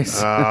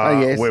 Yes.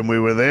 Yes. When we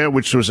were there,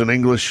 which was an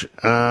English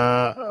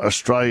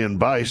Australian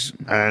base,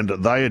 and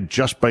they had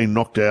just been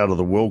knocked out of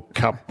the World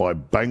Cup by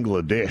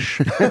Bangladesh.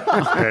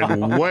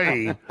 And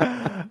we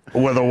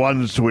were the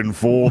ones to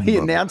inform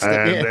them. Announced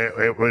and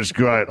it was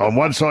great. On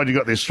one side, you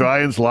got the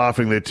Australians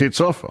laughing their tits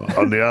off.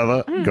 On the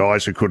other,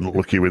 guys who couldn't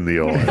look you in the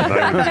eye. They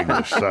were the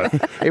English. So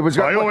It was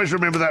I always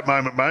remember that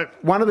moment, mate.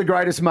 One of the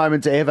greatest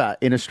moments ever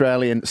in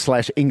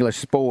Australian/English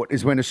sport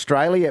is when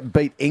Australia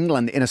beat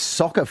England in a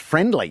soccer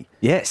friendly.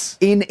 Yes.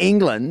 In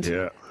England.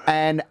 Yeah.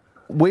 And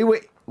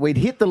we'd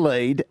hit the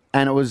lead,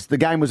 and the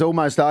game was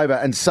almost over,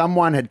 and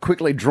someone had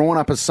quickly drawn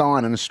up a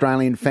sign, an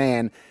Australian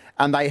fan,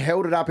 and they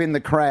held it up in the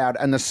crowd,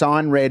 and the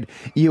sign read,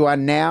 "You are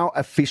now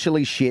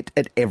officially shit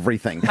at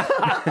everything." That's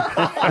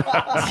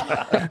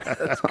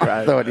great.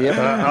 I thought, we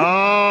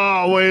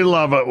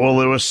love it. Well,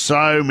 there were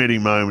so many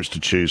moments to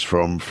choose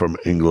from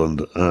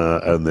England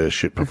and their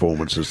shit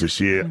performances this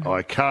year.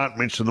 I can't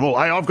mention them all.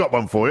 Hey, I've got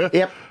one for you.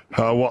 Yep.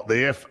 What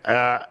the F?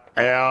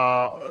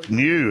 Our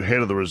new head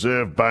of the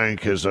Reserve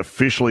Bank has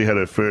officially had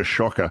her first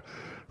shocker,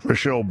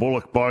 Michelle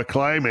Bullock, by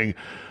claiming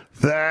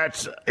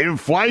that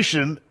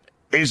inflation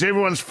is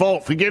everyone's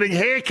fault for getting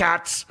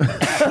haircuts.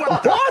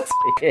 What?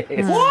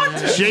 Yes.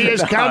 What? She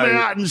has come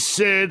out and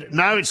said,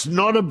 no, it's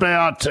not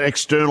about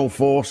external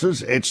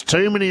forces. It's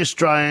too many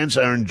Australians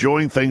are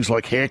enjoying things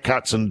like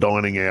haircuts and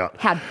dining out.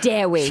 How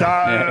dare we?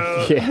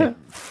 So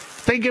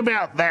think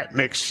about that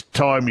next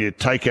time you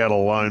take out a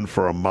loan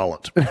for a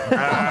mullet.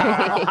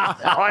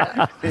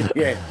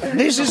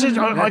 This is it.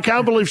 I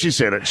can't believe she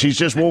said it. She's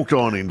just walked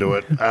on into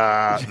it.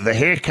 The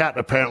haircut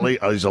apparently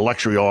is a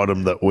luxury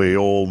item that we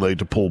all need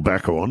to pull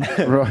back on.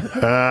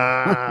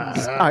 I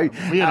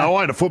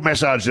had a foot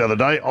massage the other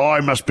day. I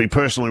must be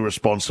personally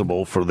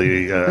responsible for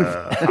the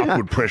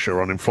upward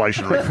pressure on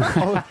inflationary.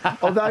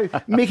 Although,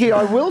 Mickey,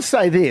 I will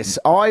say this.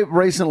 I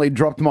recently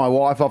dropped my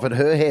wife off at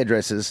her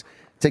hairdresser's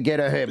to get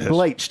her hair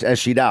bleached, as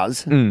she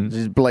does.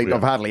 She's bleached. Yeah.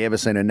 I've hardly ever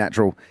seen her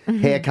natural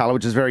hair colour,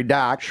 which is very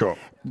dark. Sure.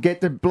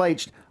 Get the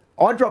bleached.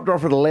 I dropped her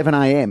off at 11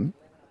 a.m.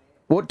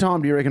 What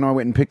time do you reckon I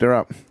went and picked her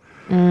up?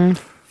 4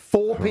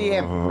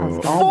 p.m. Oh,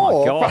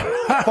 my God.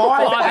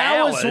 5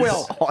 hours,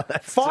 Will.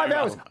 5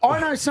 hours. I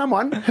know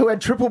someone who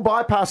had triple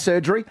bypass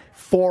surgery,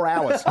 4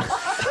 hours.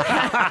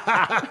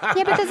 Yeah,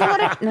 but there's a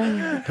lot of...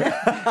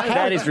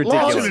 That is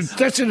ridiculous.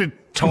 That's an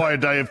entire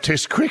day of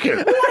Test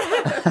cricket.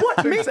 What?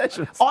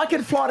 Mick, I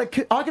could fly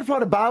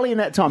to Bali in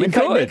that time. In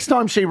fact, could. next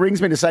time she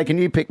rings me to say, "Can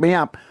you pick me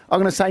up?" I'm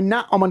going to say,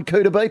 "Nah, I'm on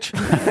Kuta Beach."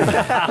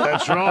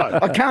 That's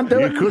right. I can't do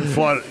it.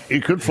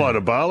 You could fly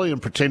to Bali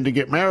and pretend to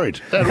get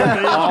married. That would be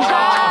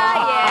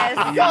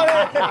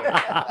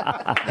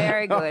yes.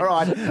 Very good. All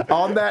right.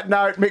 On that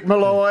note, Mick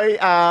Malloy,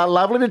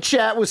 lovely to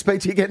chat. We'll speak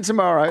to you again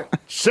tomorrow.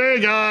 See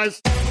you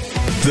guys.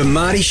 The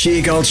Marty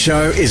Sheargold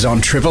Show is on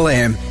Triple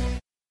M.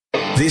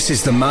 This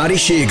is the Marty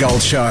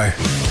Sheargold Show.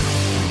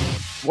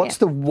 What's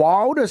the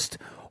wildest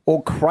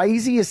or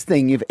craziest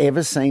thing you've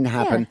ever seen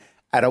happen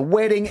at a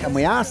wedding? And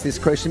we asked this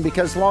question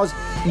because, Loz,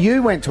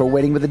 you went to a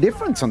wedding with a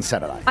difference on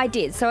Saturday. I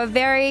did. So a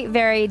very,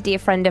 very dear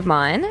friend of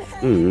mine,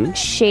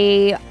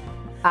 she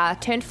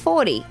turned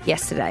 40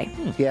 yesterday.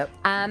 Yep.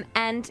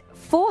 And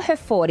for her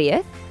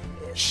 40th,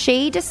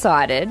 she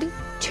decided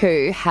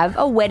to have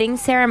a wedding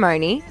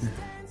ceremony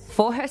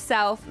for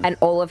herself and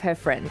all of her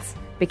friends.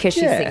 Because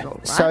she's single,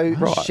 right? So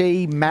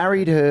she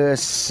married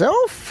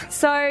herself?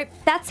 So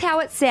that's how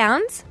it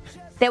sounds.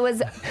 There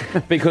was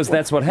Because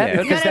that's what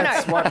happened. No.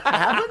 That's what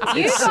happens.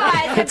 You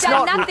guys have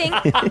done nothing.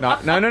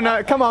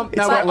 No. Come on. It's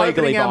not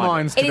legally our binding.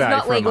 minds It is today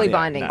not for a legally moment.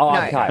 binding. Oh,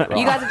 No. okay, right.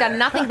 You guys have done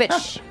nothing but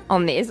shh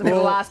on this for the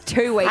last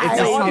 2 weeks.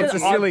 It's a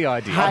silly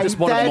idea. I just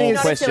wanted that more is-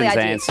 Not a silly questions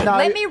idea. answered. No,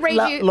 Let me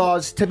read you.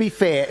 Loz, to be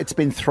fair, it's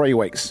been 3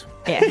 weeks.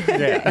 Yeah.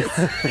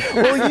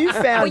 Well, you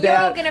Well, found you're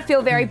all out. going to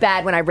feel very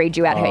bad when I read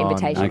you out her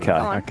invitation. Okay. Go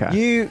on. Okay.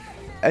 You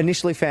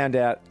initially found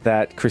out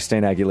that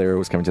Christina Aguilera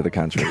was coming to the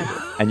country,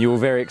 and you were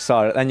very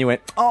excited. And you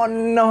went, "Oh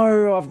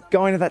no, I'm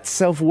going to that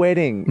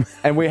self-wedding,"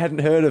 and we hadn't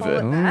heard of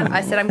it.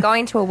 I said, I'm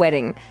going to a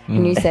wedding.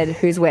 And you said,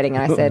 whose wedding?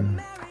 And I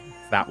said,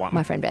 That one.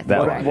 my friend Beth.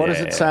 What does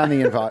it say on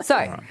the invite?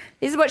 So,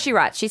 this is what she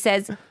writes. She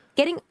says,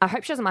 I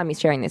hope she doesn't mind me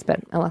sharing this,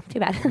 but oh well, too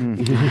bad.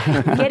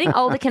 Getting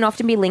older can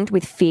often be linked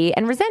with fear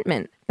and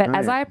resentment. But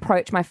as I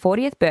approach my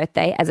 40th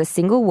birthday as a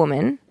single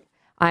woman,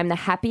 I'm the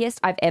happiest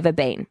I've ever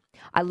been.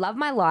 I love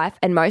my life,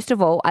 and most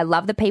of all, I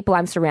love the people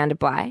I'm surrounded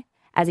by.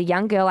 As a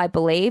young girl, I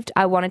believed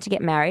I wanted to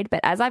get married, but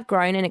as I've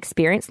grown and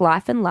experienced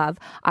life and love,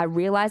 I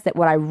realized that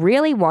what I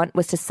really want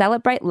was to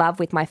celebrate love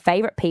with my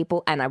favorite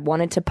people, and I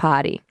wanted to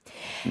party.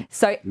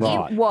 So it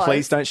was...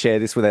 Please don't share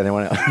this with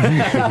anyone else.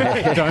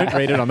 Don't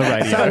read it on the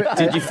radio. So,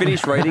 did you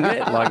finish reading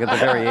it, like at the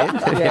very end?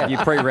 Yeah. You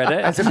pre-read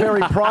it? As a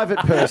very private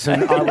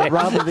person, I would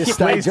rather this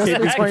stay Please just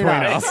keep this between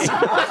between us.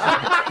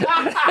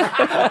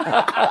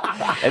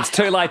 It's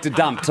too late to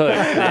dump, too.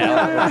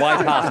 Yeah,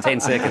 way past 10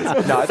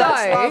 seconds. No, that's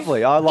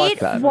lovely. I like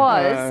that.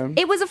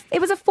 It was a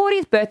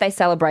 40th birthday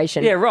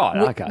celebration. Yeah, right,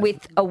 okay.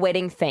 With a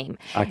wedding theme.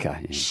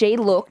 Okay. She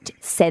looked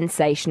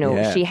sensational.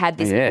 Yeah. She had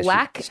this Yeah,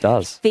 black she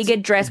does.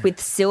 figured dress with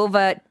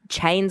silver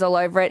chains all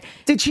over it.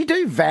 Did she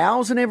do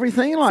vows and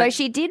everything? So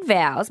she did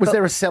vows. Was but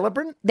there a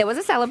celebrant? There was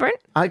a celebrant.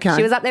 Okay.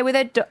 She was up there with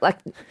her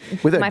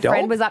With her my dog?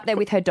 friend was up there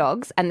with her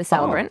dogs and the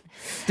celebrant.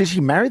 Did she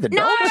marry the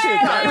dog?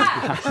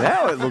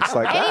 Now it looks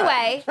like that.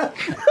 Anyway,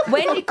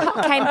 when it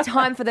came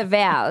time for the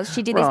vows,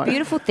 she did this Right.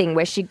 beautiful thing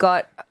where she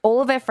got all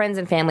of her friends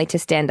and family to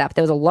stand up.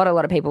 There was a lot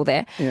of people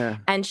there. Yeah.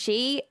 And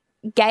she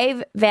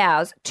gave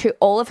vows to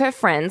all of her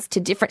friends to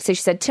different. So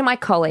she said, to my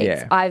colleagues,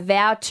 Yeah. I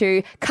vow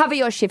to cover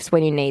your shifts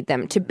when you need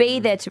them, to be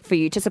there for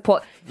you, to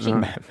support.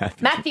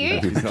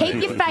 Matthew,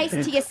 keep your face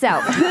to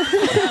yourself.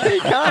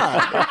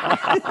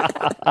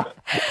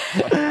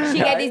 She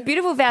gave these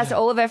beautiful vows to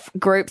all of her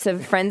groups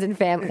of friends and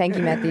family. Thank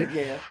you, Matthew.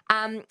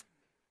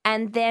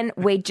 And then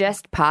we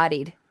just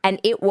partied. And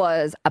it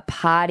was a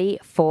party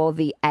for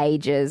the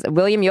ages.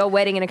 William, your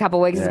wedding in a couple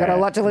of weeks has got a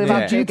lot to live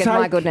up to, because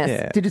my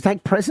goodness. Did you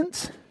take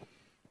presents?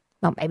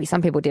 Well, maybe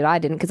some people did. I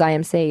didn't, because I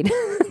emceed.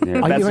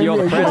 You're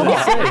the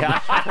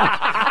president.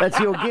 That's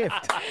your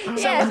gift.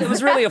 Yeah. It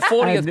was really a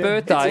 40th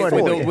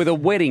birthday with a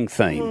wedding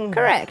theme.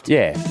 Correct.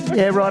 Yeah.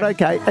 Yeah, right,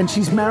 okay. And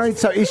she's married,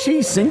 so is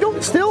she single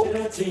still?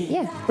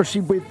 Yeah. Or is she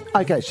with...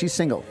 Okay, she's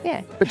single.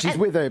 Yeah. But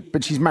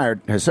she's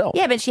married herself.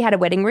 Yeah, but she had a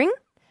wedding ring.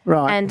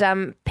 Right.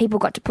 And people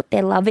got to put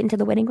their love into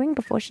the wedding ring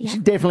before she She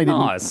had. definitely didn't.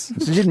 Nice.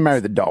 She didn't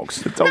marry the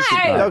dogs. The dogs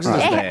No. Dogs are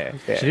just Yeah. there.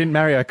 Yeah. She didn't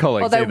marry her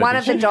colleagues Although either, one did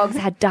of the she? dogs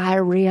had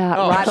diarrhea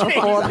right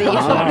before the.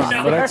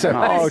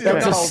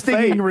 That's a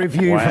stinging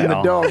review from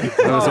the dog. It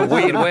was a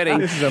weird wedding.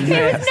 This is a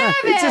mess.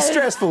 It's a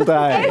stressful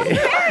day. Very.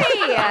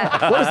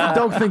 What does the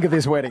dog think of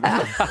this wedding?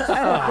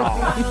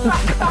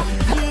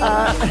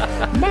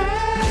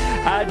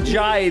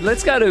 Jade,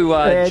 let's go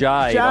to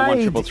Jade on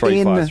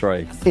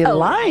 133353.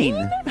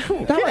 Elaine.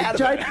 No,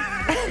 Jade.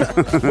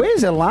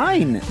 Where's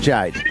Elaine,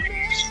 Jade?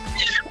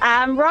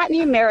 Right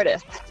near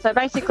Meredith. So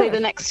basically the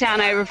next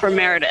town over from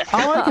Meredith.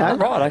 Oh, okay.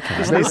 Right,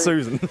 okay. There's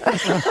Susan.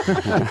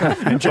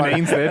 And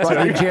Janine's there Right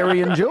too. near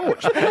Jerry and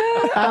George.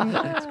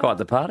 It's quite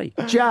the party.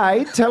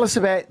 Jade, tell us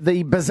about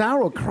the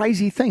bizarre or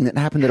crazy thing that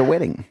happened at a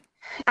wedding.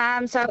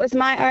 So it was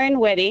my own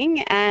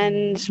wedding,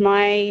 and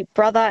my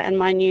brother and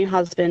my new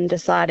husband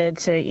decided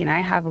to,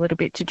 have a little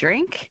bit to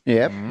drink.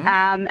 Yep.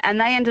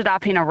 And they ended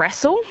up in a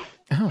wrestle.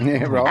 Oh,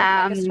 yeah,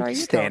 right.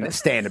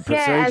 Standard procedure.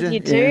 Yeah, as you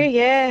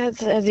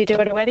do, as you do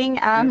at a wedding.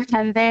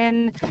 And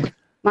then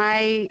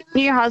my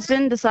new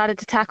husband decided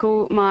to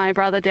tackle my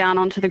brother down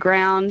onto the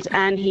ground,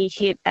 and he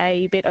hit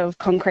a bit of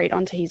concrete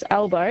onto his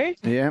elbow.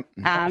 Yeah.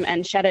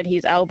 And shattered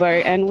his elbow,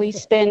 and we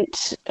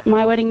spent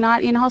my wedding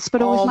night in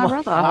hospital with my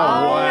brother.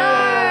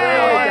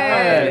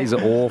 That is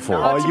awful.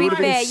 To be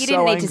fair, you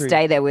didn't need to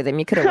stay there with him.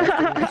 You could have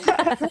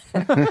left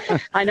him.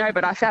 I know,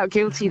 but I felt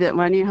guilty that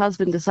my new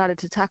husband decided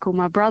to tackle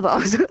my brother.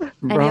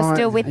 And you're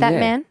still with that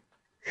man?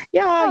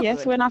 Yeah,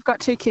 yes, when I've got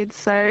two kids,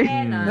 so...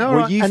 No, Were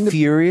right. you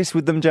furious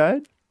with them,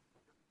 Jade?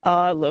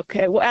 Oh, look,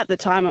 at the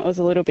time it was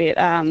a little bit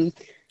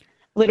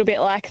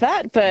like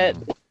that, but...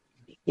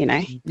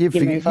 You've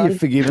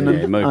forgiven them.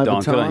 Yeah, moved over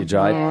on. Good on you, time. Jade.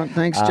 All right,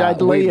 thanks,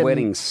 Jade. Weird Liam.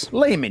 weddings.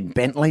 Liam in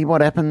Bentley,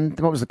 what happened?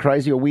 What was the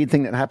crazy or weird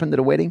thing that happened at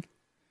a wedding?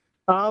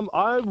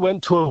 I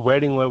went to a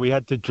wedding where we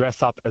had to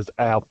dress up as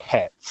our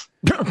pets.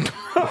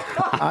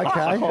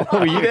 Okay.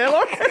 Were you there,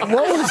 Locke? What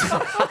was...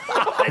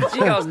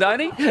 You guys don't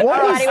he?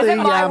 What was It was at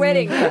my the,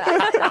 wedding.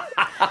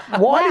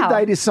 Why Wow. did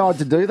they decide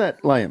to do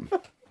that, Liam?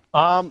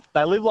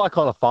 They live like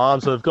on a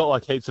farm, so they've got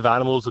like heaps of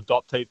animals,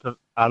 adopt heaps of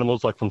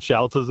animals like from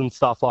shelters and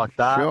stuff like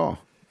that. Sure.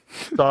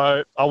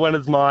 So I went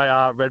as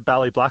my red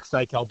belly black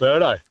snake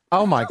Alberto.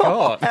 Oh my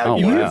God!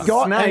 You've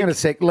got. Hang on a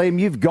sec, Liam.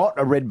 You've got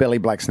a red belly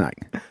black snake.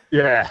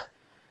 Yeah.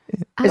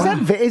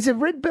 Is a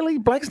red belly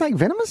black snake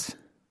venomous?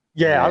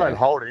 Yeah, I don't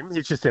hold him.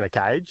 He's just in a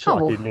cage,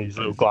 like in his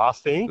little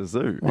glass thing. The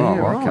zoo. Okay.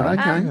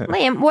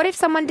 Liam, what if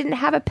someone didn't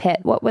have a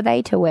pet? What were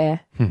they to wear?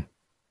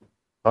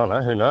 I don't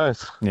know. Who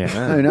knows? Yeah.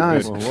 Who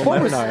knows? We'll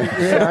never know.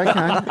 Yeah,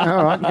 okay.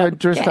 All right. Go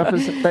dressed up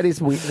as... That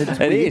is weird.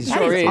 It is,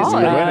 sure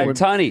is.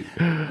 Tony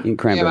in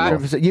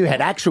Cranbourne. You had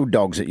actual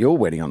dogs at your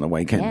wedding on the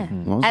weekend.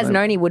 Yeah. As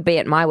Noni would be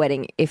at my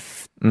wedding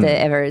if there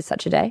ever is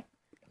such a day.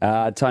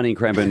 Tony in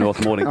Cranbourne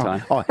North. Morning,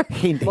 Tony.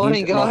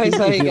 Morning, guys.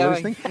 How you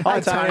going? Tony. Hi,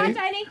 Tony.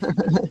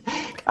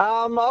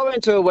 I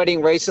went to a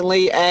wedding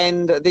recently,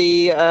 and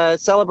the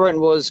celebrant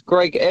was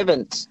Greg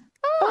Evans.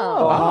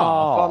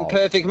 On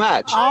Perfect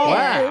Match. Oh,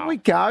 wow. There we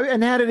go.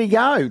 And how did he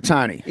go,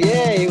 Tony?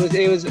 Yeah, it was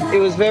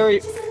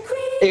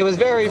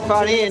very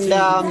funny,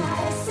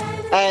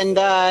 and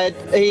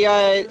he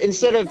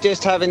instead of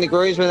just having the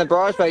groomsmen and the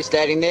bridesmaids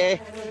standing there,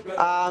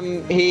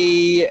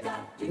 he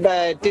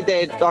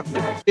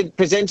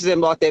present to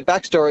them like their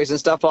backstories and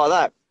stuff like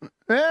that.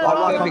 Yeah,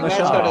 like Perfect Match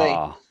kind of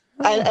thing.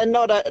 And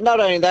not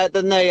only that,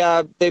 then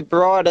the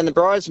bride and the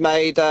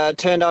bridesmaid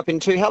turned up in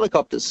 2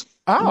 helicopters.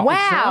 Oh,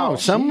 wow.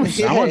 Someone's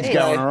going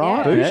all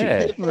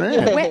right.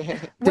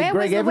 Did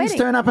Greg Evans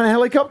turn up in a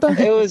helicopter?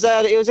 It was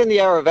in the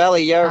Yarra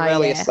Valley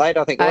estate,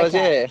 I think it was,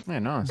 yeah. Yeah,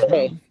 nice.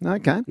 Okay.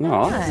 Greg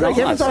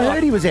Evans, I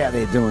heard he was out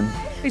there doing...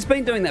 He's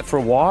been doing that for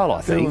a while,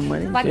 I think.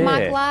 Like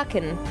Mark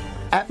Larkin.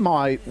 At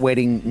my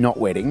wedding, not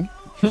wedding,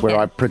 where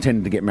I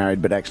pretended to get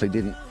married but actually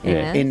didn't,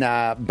 in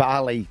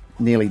Bali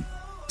nearly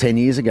 10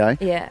 years ago.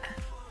 Yeah.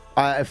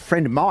 A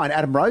friend of mine,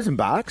 Adam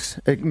Rosenbach's,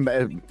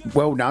 a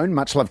well-known,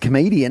 much-loved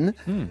comedian,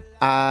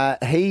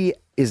 he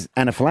is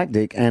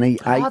anaphylactic and he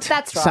ate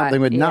something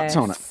with nuts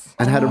on it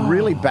and had a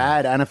really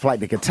bad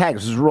anaphylactic attack.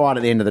 This was right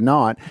at the end of the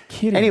night.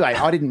 Anyway,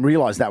 I didn't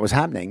realise that was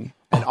happening.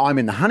 And I'm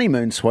in the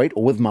honeymoon suite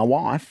with my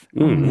wife,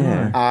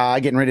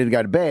 getting ready to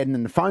go to bed, and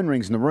then the phone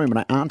rings in the room and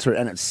I answer it,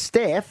 and it's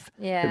Steph,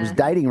 who was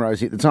dating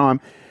Rosie at the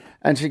time.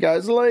 And she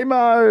goes,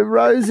 Limo,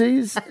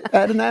 Rosie's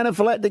had an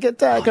anaphylactic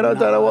attack and I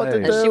don't know what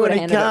to do and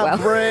he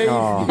can't breathe.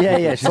 Oh.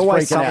 Yeah, she's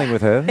always freaking something out.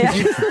 with her.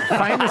 You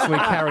famously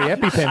carry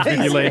EpiPens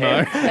with you,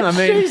 Limo. I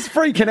mean, she's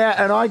freaking out,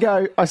 and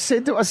I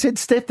said,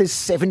 Steph, there's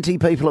 70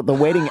 people at the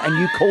wedding, and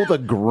you call the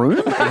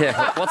groom?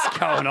 Yeah, what's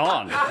going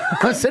on?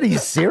 I said, are you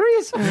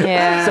serious?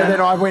 Yeah. So then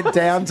I went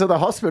down to the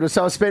hospital.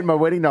 So I spent my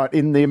wedding night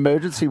in the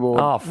emergency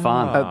ward. Oh,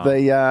 fun. At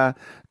the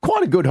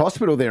quite a good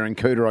hospital there in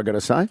Cooter, I got to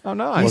say. Oh,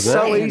 nice. You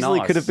so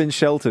easily could have been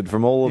sheltered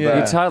from all of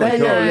that. You totally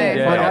could.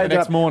 Yeah,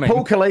 next morning.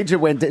 Paul Collegia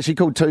went there. She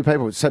called 2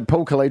 people. So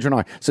Paul Collegia and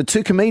I. So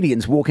 2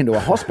 comedians walk into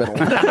a hospital.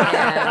 What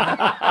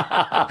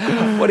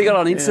do you got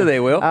on Insta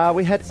there, Will?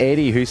 We had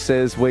Eddie who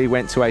says we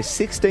went to a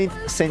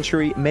 16th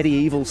century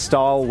medieval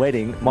style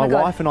wedding. My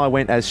wife and I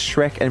went as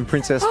Shrek and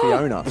Princess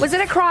Fiona. Was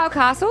it a cryo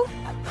castle?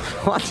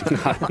 What?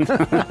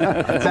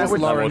 That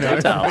would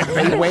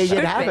be where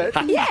you'd have it.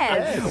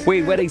 Yes.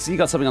 Weird weddings. You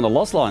got something on the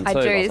Lost Line too.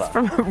 I do. It's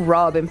from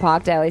Rob in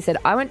Parkdale. He said,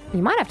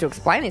 you might have to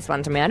explain this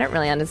one to me. I don't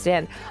really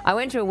understand. I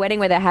went to a wedding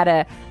where they had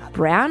a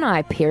brown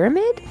eye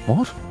pyramid.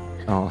 What?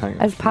 Oh, hang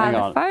on. As part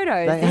of the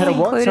photos. They had a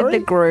what, included sorry?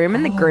 the groom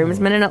and the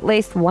groomsmen and at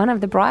least one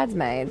of the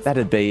bridesmaids.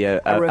 That'd be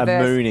a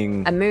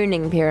mooning. A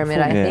mooning pyramid,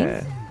 I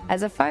think,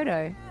 as a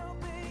photo.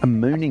 A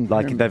mooning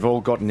Like pyramid. they've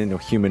all gotten into a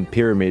human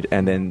pyramid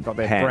and then Got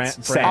their pants.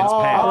 sans Sans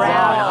pants.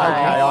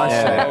 Okay, I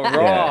see.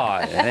 All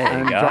right. There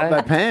And you drop go.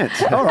 their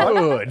pants. All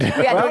right. Good.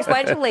 We had to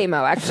explain to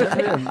Limo,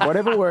 actually.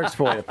 Whatever works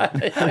for you.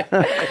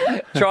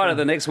 Try it at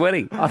the next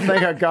wedding. I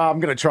think I'm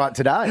going to try it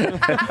today.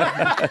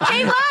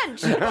 Team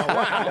lunch!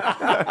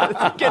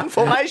 Get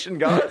information,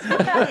 guys.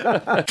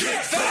 I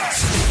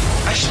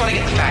just want to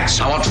get the facts.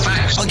 I want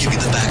facts. I'll give you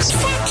the facts.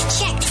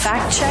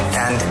 Fact checked.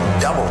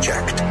 And double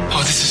checked.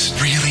 Oh, this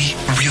is really,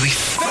 really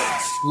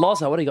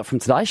Lozo, what do you got from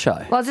today's show?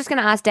 Well, I was just going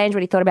to ask Dange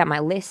what he thought about my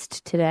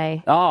list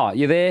today. Oh,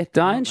 you there,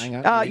 Dange?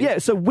 Yeah,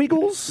 so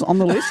Wiggles on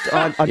the list.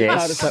 I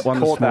noticed that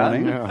one this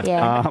morning.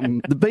 Yeah.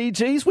 The Bee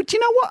Gees, which, you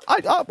know what,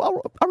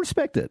 I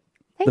respect it.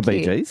 Thank the Bee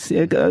you. Gees,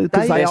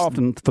 because they are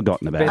often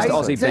forgotten about. Best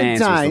Aussie bands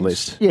was the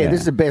list. Yeah,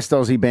 this is the best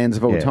Aussie bands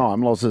of all Yeah.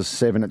 time. Loz is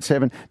 7 at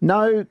 7.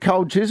 No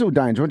Cold Chisel,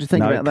 Danger. What do you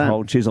think about that?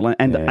 Cold Chisel.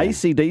 And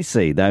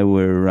AC/DC, they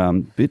were a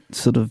bit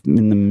sort of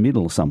in the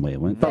middle somewhere,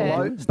 weren't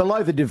they?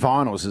 Below the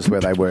Divinals is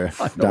where they were,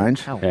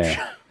 Danger.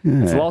 Yeah.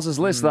 It's Loz's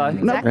list, though.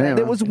 No,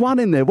 there was one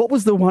in there. What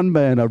was the one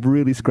band I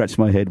really scratched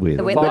my head with?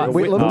 The Whitlams.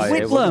 Whitlams. Oh,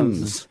 yeah,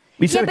 Whitlams.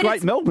 You said a but great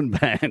it's- Melbourne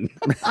band.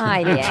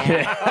 I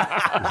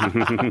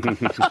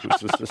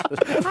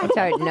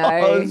don't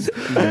know.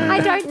 I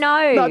don't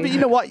know. No, but you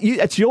know what?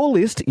 It's your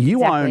list.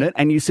 You own it,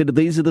 and you said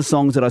these are the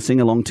songs that I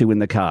sing along to in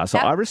the car. So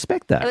Yep. I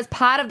respect that. It was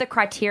part of the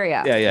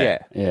criteria.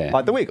 Yeah.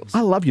 Like the Wiggles.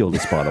 I love your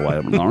list, by the way,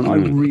 Lauren. I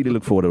really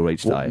look forward to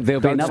each day.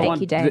 There'll be Thank another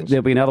one. you, Dange.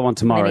 There'll be another one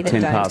tomorrow at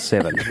Many that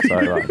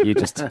 7:10. So you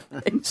just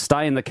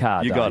stay in the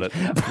car. You got it.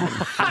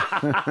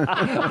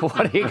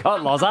 What do you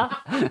got, Loza?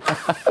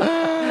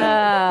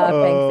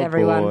 Thanks,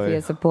 everyone, boy. for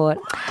your support.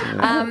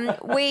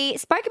 We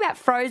spoke about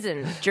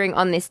Frozen during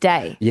On This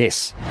Day.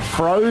 Yes.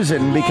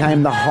 Frozen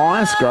became the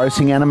highest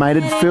grossing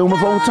animated film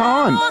of all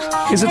time.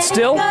 Is it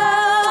still?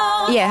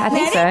 Yeah, I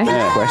think so.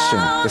 Good question.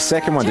 The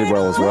second one did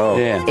well as well.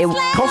 Yeah. It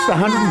cost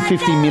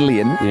 150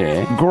 million,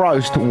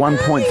 grossed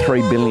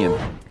 1.3 billion.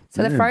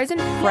 So the Frozen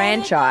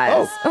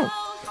franchise.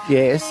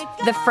 Yes.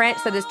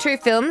 So there's 2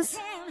 films.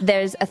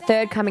 There's a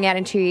third coming out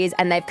in 2 years,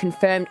 and they've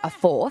confirmed a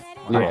fourth.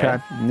 Okay.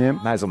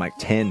 Yep. May as well make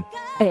 10.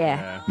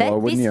 Yeah. Why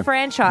wouldn't This you?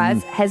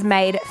 franchise has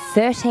made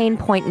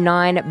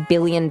 $13.9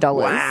 billion.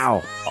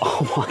 Wow.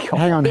 Oh, my God.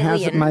 Hang on,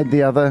 how's it made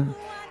the other?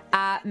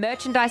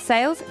 Merchandise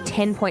sales,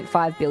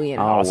 $10.5 billion.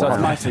 Oh, so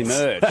it's mostly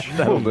merch.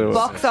 That'll do it.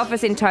 Box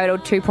office in total,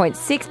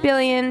 $2.6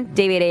 billion.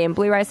 DVD and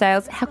Blu-ray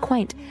sales, how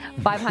quaint,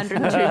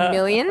 $502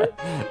 million.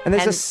 And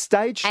there's a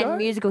stage show? And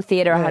musical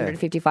theatre,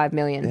 $155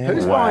 million.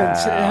 Who's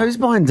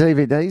buying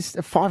DVDs?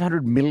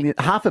 $500 million,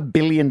 $500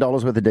 million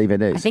worth of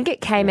DVDs. I think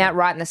it came out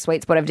right in the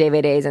sweet spot of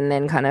DVDs and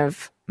then kind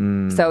of...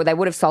 So they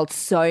would have sold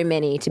so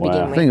many to begin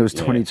I with. think it was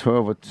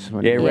 2012 or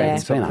 20. Yeah.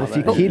 If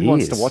your kid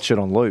wants to watch it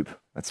on loop,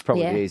 that's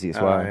probably Yeah. the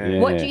easiest way.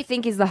 What do you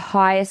think is the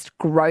highest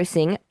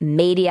grossing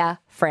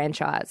media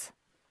franchise?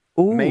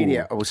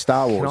 Media or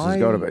Star Wars has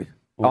got to be.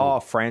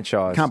 Oh,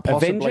 franchise. Can't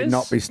possibly Avengers?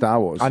 not be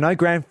Star Wars. I know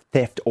Grand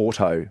Theft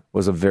Auto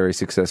was a very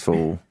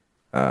successful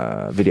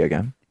video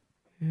game.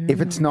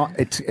 If it's not,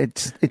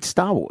 it's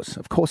Star Wars.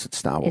 Of course, it's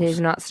Star Wars. It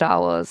is not Star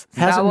Wars.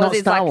 How's Star it Wars not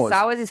is Star like Wars?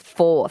 Star Wars is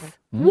fourth.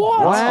 What?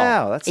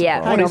 Wow, that's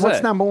Yeah. Hang on,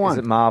 what's number one? Is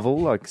it Marvel,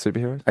 like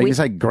superheroes? Are you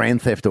say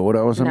Grand Theft Auto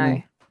or something?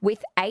 No.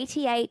 With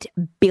 $88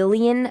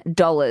 billion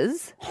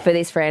for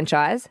this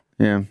franchise,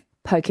 Yeah.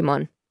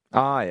 Pokemon.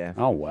 Oh, yeah.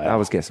 Oh, wow. That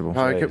was guessable.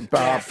 All right,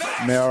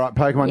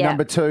 Pokemon. Yeah.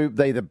 Number 2,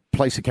 the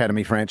Police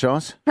Academy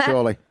franchise,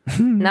 surely.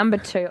 Number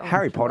 2. Oh,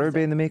 Harry Potter would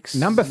be in the mix.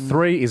 Number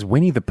 3 is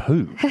Winnie the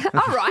Pooh.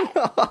 all right.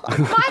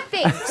 My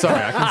thing. Sorry,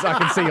 I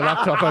can see your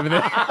laptop over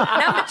there.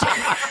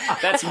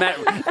 That's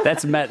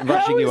Matt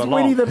rushing you along.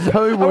 Winnie the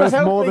Pooh worth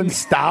more than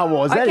Star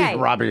Wars. That Okay, is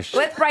rubbish.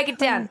 let's break it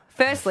down.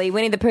 Firstly,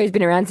 Winnie the Pooh's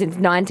been around since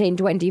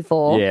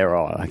 1924. Yeah,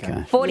 right.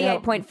 Okay.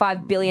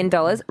 $48.5 billion.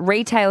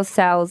 Retail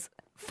sales,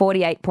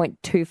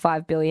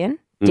 $48.25 billion.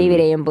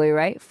 DVD and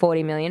Blu-ray,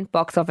 $40 million.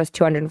 Box office,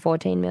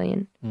 $214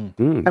 million.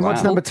 And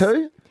what's number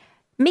 2?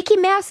 Mickey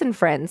Mouse and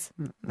Friends.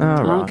 Oh,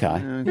 right. Okay.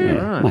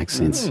 Yeah, makes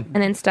sense. And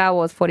then Star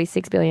Wars,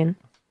 $46 billion.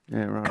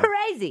 Yeah, right.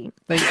 Crazy.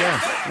 There you go.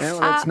 Yeah, well,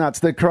 that's nuts.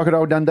 The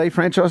Crocodile Dundee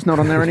franchise, not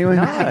on there anyway?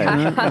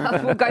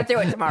 We'll go through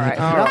it tomorrow.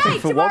 Hey,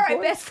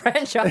 tomorrow, best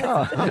franchise.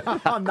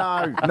 Oh,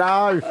 no.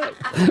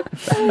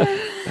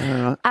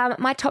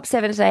 My top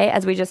 7 today,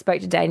 as we just spoke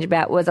to Dange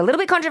about, was a little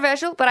bit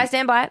controversial, but I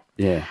stand by it.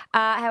 Yeah.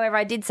 However,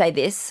 I did say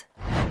this.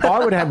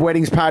 I would have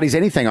weddings, parties,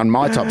 anything on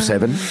my top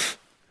 7.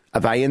 Are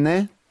they in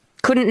there?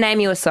 Couldn't name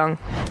you a song.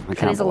 That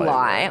can't is a believe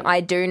lie.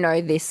 I do know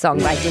this song,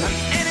 but I didn't.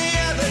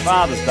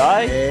 Father's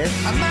Day.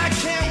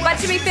 But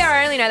to be fair,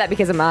 I only know that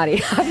because of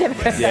Marty. I've never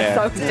heard that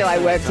song until I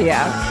worked here.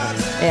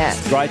 Yeah.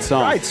 Great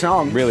song. Great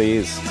song. Really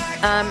is.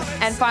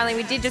 And finally,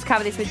 we did just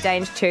cover this with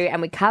Dange too,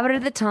 and we covered it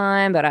at the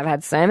time, but I've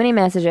had so many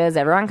messages.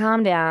 Everyone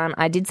calm down.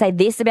 I did say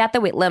this about the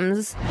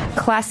Whitlams.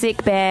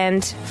 Classic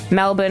band,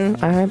 Melbourne,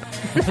 I hope.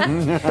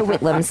 The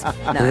Whitlams.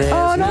 No.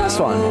 Oh, nice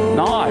one.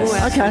 Nice.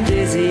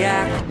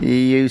 Okay.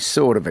 You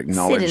sort of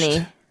acknowledged.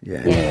 Sydney.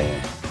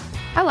 Yeah.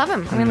 I love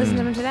them. I'm going to listen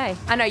to them today.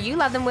 I know you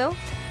love them, Will.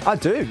 I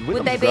do.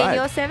 Would they be in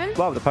your 7?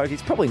 Love the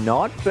Pokies. Probably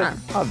not, but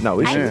I've no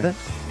issue with it.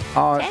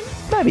 10?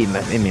 Maybe in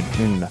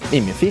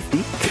your 50.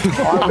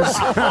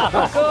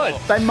 Good.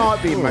 They might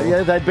be.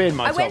 Yeah, they'd be in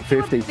my I top went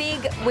through 50. a big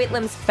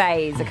Whitlams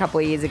phase a couple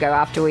of years ago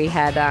after we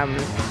had... I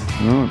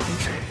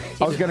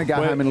was going to go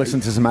home and listen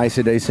to some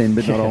AC/DC and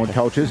Midnight Oil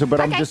Cultures, but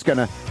I'm just going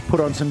to put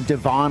on some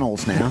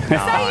Divinals now.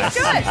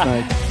 So you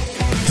should.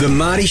 The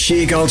Marty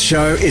Sheargold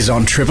Show is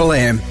on Triple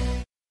M.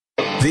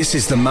 This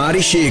is the Marty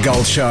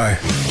Sheargold Show.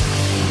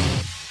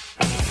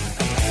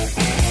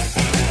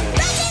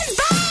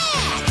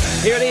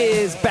 Here it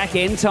is, back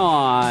in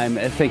time.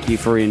 Thank you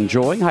for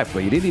enjoying.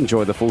 Hopefully you did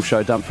enjoy the full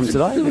show dump from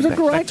today. It was a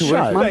great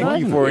show. Thank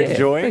you for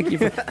enjoying.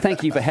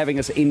 Thank you for having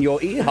us in your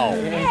ear hole.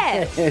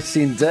 Yeah. Yes,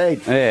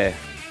 indeed. Yeah.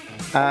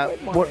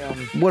 What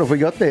have we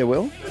got there,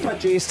 Will? My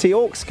GST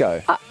Orcs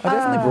go. I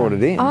definitely brought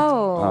it in.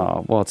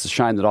 Oh, well, it's a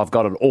shame that I've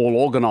got it all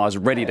organised,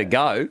 ready to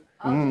go.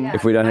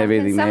 If we don't have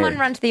anything Can someone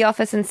there. run to the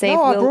office and see if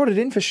No, I Will... brought it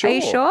in for sure. Are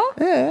you sure?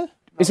 Yeah.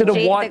 Is it a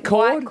Gee, white the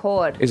cord? white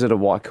cord. Is it a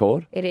white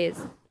cord? It is.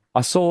 I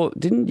saw.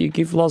 Didn't you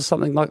give Loz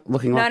something like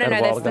looking like No, that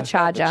a while that's ago? the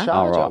charger.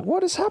 Oh, right.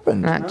 What has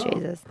happened? Oh,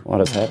 Jesus. What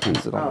has happened?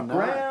 Is it on the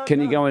ground?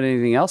 Can you go into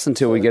anything else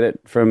until we get it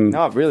from?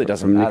 No, it really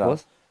doesn't from matter.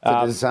 Nicholas? It's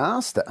a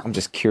disaster. I'm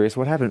just curious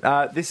what happened.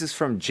 This is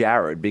from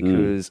Jared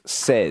because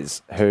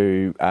Says,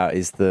 who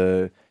is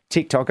the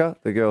TikToker,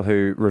 the girl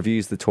who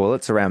reviews the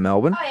toilets around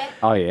Melbourne.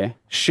 Oh yeah.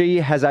 She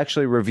has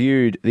actually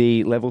reviewed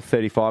the level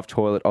 35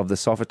 toilet of the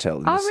Sofitel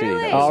in the city.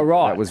 really? Oh,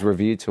 right. That was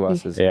reviewed to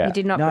us as Yeah. You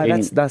did not... No,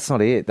 that's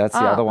not it. That's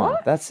the other one.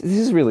 what? This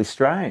is really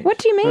strange. What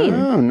do you mean?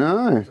 Oh,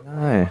 no.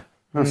 No.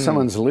 Oh,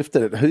 someone's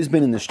lifted it. Who's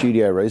been in the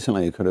studio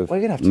recently who could have? We're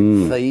gonna have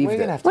to thieved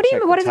it. What do you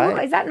mean? What is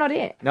it? Is that not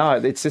it? No,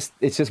 it's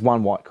just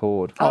one white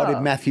cord. Oh,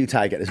 did Matthew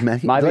take it? Is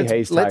Matthew? Maybe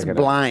he's Let's taken it.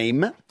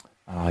 blame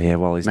Oh yeah,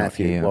 well he's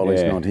Matthew not here. while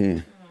he's not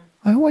here.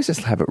 I always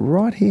just have it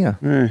right here.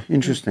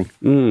 Interesting.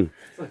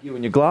 It's like you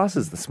and your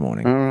glasses this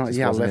morning. All right, Just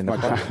yeah, I wasn't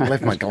left in the my,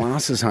 left my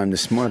glasses home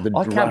this morning.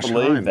 I can't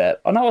believe that.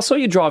 I know. I saw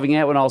you driving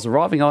out when I was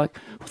arriving. I'm like,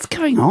 what's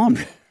going on?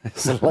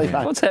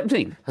 What's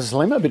happening? Has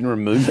Limo been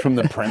removed from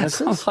the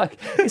premises? I'm like,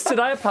 is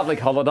today a public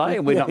holiday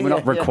and we're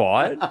not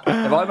required?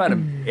 Have I made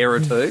an error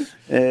too?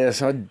 Yeah,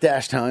 so I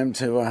dashed home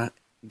to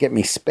get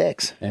me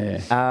specs.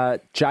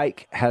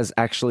 Jake has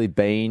actually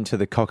been to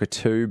the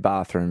Cockatoo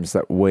bathrooms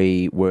that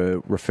we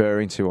were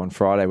referring to on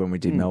Friday when we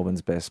did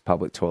Melbourne's best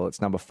public toilets.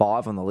 Number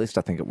 5 on the list,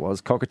 I think it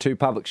was. Cockatoo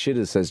public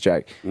shitters, says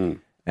Jake. Right.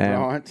 Hang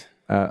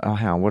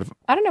on, what?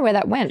 I don't know where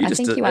that went. I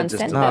think you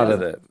unsent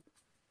it.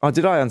 Oh,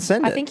 did I unsend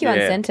it? I think you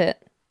unsent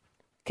it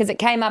because it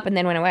came up and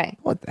then went away.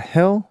 What the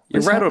hell?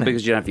 You rattled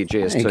because you don't have your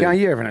GS2.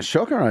 You're having a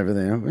shocker over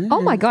there.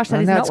 Oh my gosh,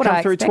 that is not what I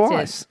expected.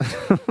 Twice.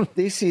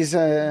 This is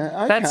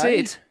okay. That's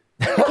it.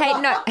 Okay,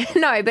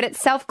 no, but it's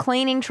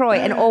self-cleaning, Troy,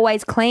 and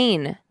always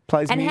clean.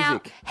 Plays and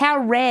music. how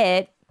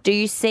rare do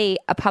you see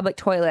a public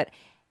toilet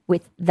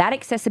with that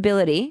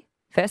accessibility,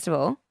 first of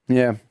all?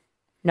 Yeah.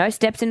 No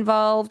steps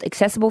involved,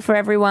 accessible for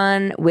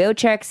everyone,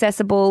 wheelchair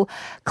accessible,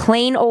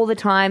 clean all the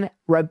time,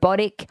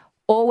 robotic,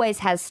 always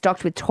has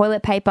stocked with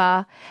toilet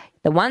paper.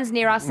 The ones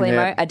near us,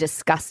 Limo, are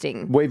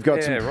disgusting. We've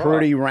got some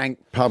pretty rank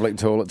public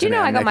toilets. Do you know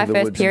I got my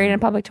first period in a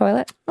public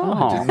toilet?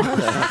 Oh.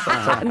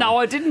 No,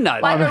 I didn't know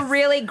that. Like a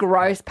really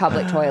gross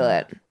public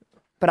toilet.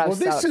 But I was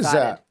so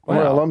excited.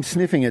 I'm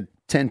sniffing a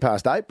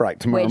 8:10 break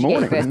tomorrow Where'd you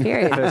morning.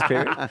 get your first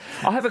period?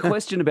 I have a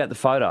question about the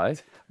photo.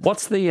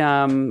 What's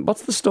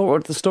the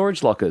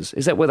storage lockers?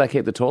 Is that where they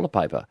keep the toilet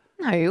paper?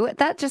 No,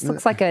 that just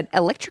looks like an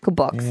electrical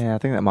box. Yeah, I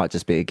think that might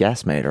just be a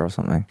gas meter or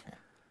something.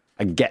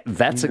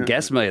 That's a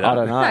gas meter. I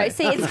don't know. No,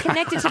 see, it's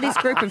connected to this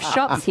group of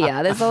shops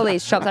here. There's all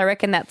these shops. I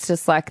reckon that's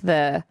just like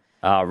the...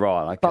 Oh,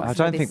 right. Okay. I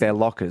don't think they're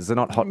lockers. They're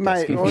not hot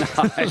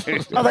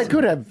desking. Oh, they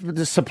could have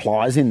the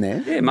supplies in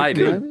there. Yeah,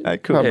 maybe. They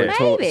could. Public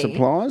toilet Maybe.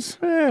 supplies.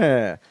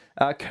 Yeah.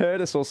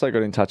 Curtis also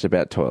got in touch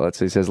about toilets.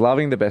 He says,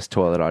 loving the best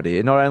toilet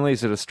idea. Not only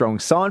is it a strong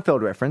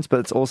Seinfeld reference, but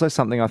it's also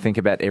something I think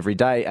about every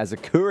day as a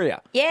courier.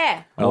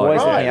 Yeah. I'm always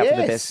right, looking out for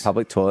the yes. best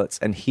public toilets.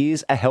 And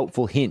here's a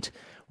helpful hint.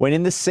 When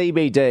in the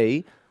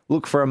CBD,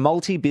 look for a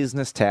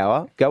multi-business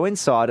tower, go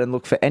inside and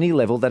look for any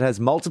level that has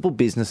multiple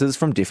businesses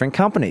from different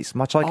companies,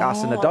 much like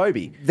us and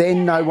Adobe.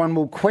 Then no one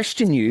will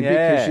question you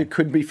Yeah. because you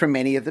could be from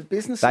any of the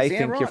businesses. They Yeah,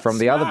 think right. you're from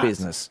the other Smart.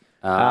 business.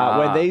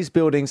 When these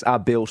buildings are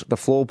built, the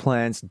floor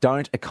plans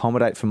don't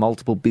accommodate for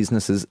multiple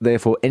businesses.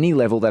 Therefore, any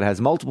level that has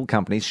multiple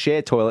companies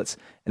share toilets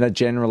and are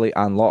generally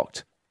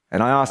unlocked.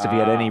 And I asked if he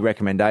had any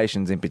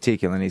recommendations in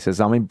particular, and he says,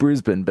 I'm in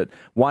Brisbane, but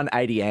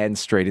 180 Ann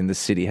Street in the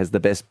city has the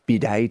best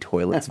bidet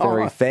toilets.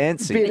 Very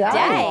fancy. Bidet?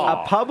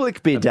 A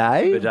public bidet?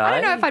 I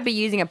don't know if I'd be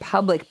using a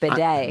public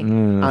bidet.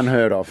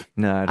 Unheard of.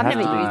 No, I've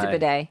never used a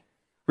bidet.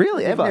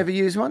 Really, You've ever? never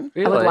used one?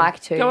 I would like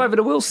to. Go over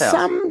to Will's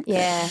house.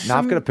 Yeah. No,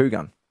 I've got a poo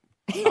gun.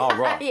 Oh,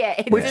 right. Yeah.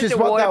 It's Which just is a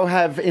what water- they'll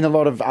have in a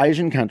lot of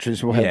Asian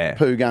countries. Will have Yeah.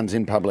 poo guns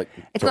in public.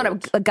 It's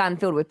not a gun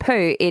filled with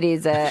poo. It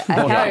is a hose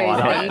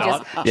that you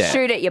just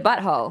shoot at your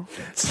butthole.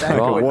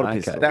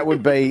 Okay. That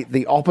would be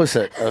the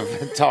opposite of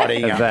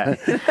tidying up. Wait,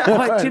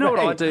 do you know what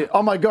I do?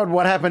 Oh my God,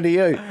 what happened to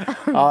you?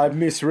 I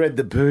misread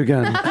the poo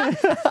gun.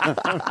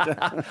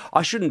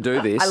 I shouldn't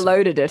do this. I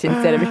loaded it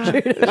instead of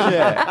shooting it.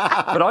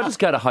 But I just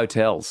go to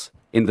hotels,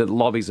 in the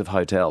lobbies of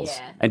hotels,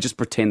 and just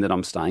pretend that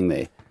I'm staying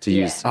there to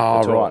use the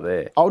toilet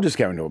there. I'll just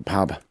go into a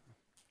pub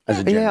as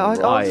a general Yeah,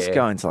 rule. I'll just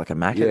go into like a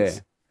Macca's.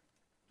 Yeah.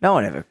 No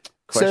one ever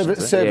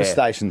questions Service Yeah.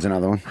 station's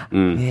another one.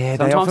 Yeah, they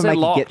Sometimes often they're make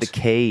you locked. get the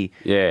key.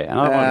 Yeah, and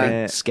I want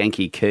a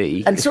skanky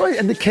key. And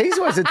the key's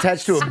always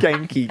attached to a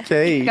Skanky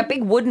key. A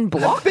big wooden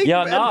block.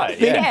 Yeah, I know.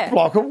 big Yeah.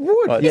 block of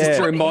wood. Just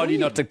to remind you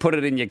not to put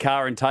it in your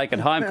car and take it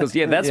home, because,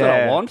 that's what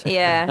I want.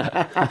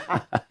 Yeah.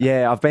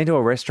 Yeah, I've been to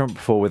a restaurant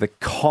before with a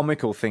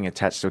comical thing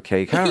attached to a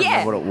key. Can't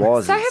remember what it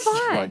was. So It's have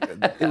I.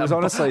 like- it was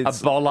honestly A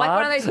bollard. Like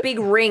one of those big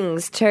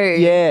rings too.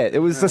 Yeah,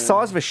 it was the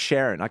size of a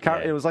Sharon. I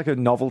can't. It was like a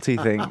novelty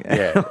thing.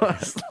 Yeah.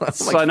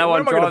 So no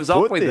one drives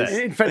off with it.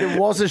 In fact, it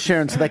was a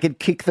Sharon, so they could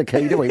kick the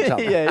key to each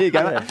other. Yeah, here you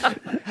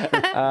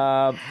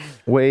go.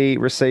 We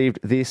received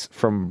this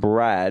from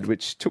Brad,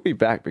 which took me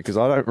back because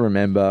I don't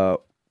remember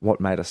what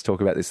made us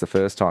talk about this the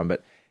first time,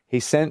 but he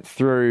sent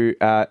through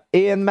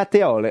Ian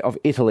Matteoli of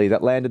Italy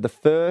that landed the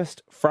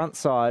first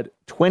frontside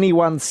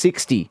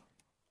 2160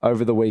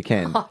 over the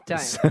weekend. Oh, don't.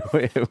 So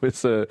it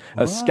was a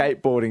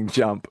skateboarding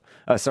jump.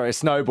 A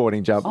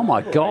snowboarding jump. Oh,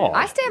 my God.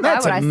 I stand by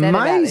what I said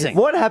about this.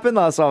 What happened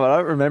last time? I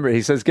don't remember.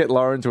 He says, get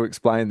Lauren to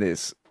explain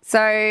this.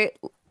 So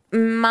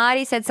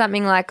Marty said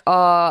something like,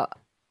 "Oh,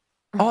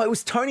 it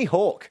was Tony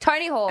Hawk.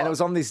 Tony Hawk." And it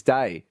was on this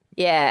day.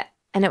 Yeah,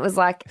 and it was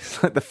like,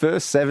 It's like the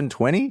first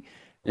 720,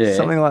 Yeah.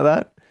 something like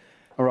that.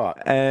 All right.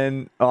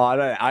 And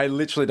I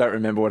literally don't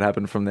remember what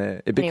happened from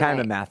there. It became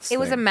anyway, a maths It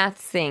was a thing.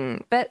 maths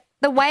thing, but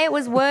the way it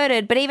was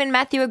worded, but even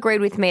Matthew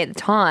agreed with me at the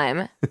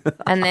time,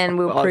 and then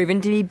we were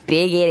proven to be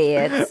big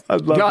idiots.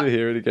 I'd love to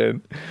hear it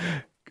again.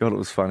 God, it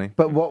was funny.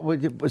 But what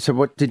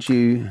did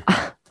you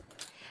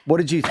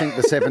think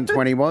the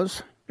 720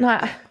 was? No,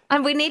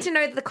 and we need to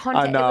know the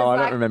context. I know, I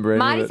don't remember any of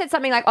Marty it. said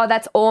something like, "Oh,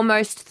 that's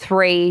almost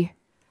three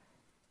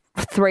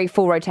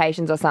full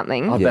rotations or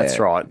something." Oh, that's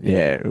right.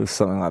 Yeah, it was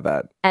something like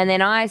that. And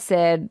then I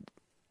said,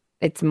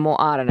 "It's more."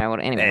 I don't know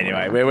what.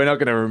 Anyway, we're not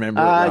going to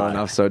remember it well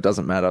enough, so it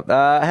doesn't matter.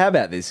 How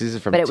about this? This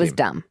is from But it Tim. was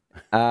dumb.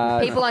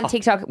 People on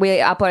TikTok, we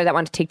uploaded that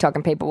one to TikTok,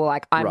 and people were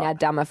like, "I'm now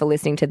dumber for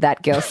listening to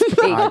that girl speak."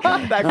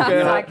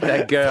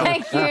 that girl.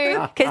 Thank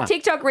you, because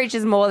TikTok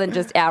reaches more than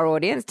just our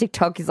audience.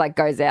 TikTok is like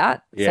goes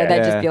out, Yeah. so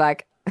they'd just be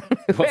like,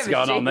 What's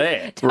going on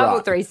there? Double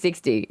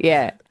 360,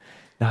 yeah.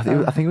 No,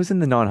 I think it was in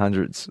the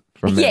 900s.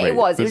 From Yeah, memory. it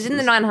was. It was in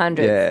the 900s.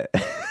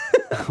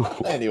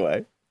 Yeah.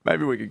 Anyway,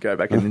 maybe we could go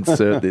back and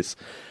insert this.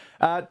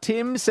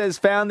 Tim says,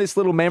 found this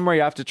little memory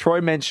after Troy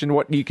mentioned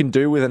what you can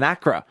do with an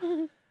Acra.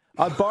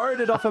 I borrowed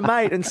it off a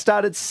mate and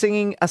started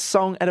singing a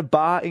song at a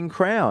bar in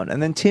Crown.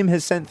 And then Tim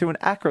has sent through an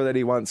Acra that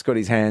he once got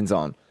his hands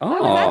on.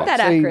 Oh, was that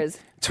Acras?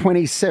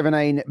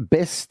 2017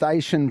 Best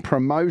Station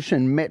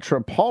Promotion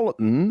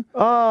Metropolitan.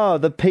 Oh,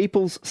 the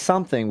People's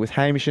Something with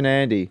Hamish and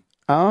Andy.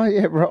 Oh,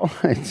 yeah,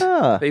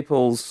 right.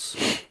 People's...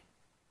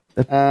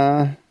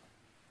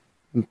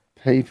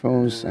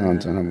 People's... I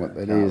don't know what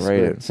that is. read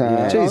it.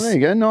 But, Jeez. there you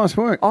go. Nice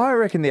work. I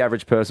reckon the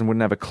average person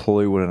wouldn't have a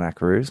clue what an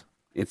Acra is.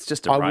 It's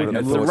just a I radio, wouldn't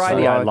it's a have thought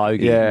radio so.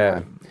 logo.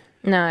 Yeah.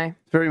 No.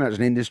 It's very much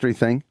an industry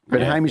thing.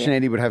 But Hamish and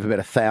Andy would have about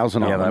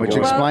 1,000 Yeah, of them, they which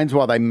would. explains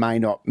why they may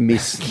not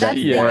miss that. That's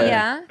the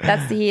year.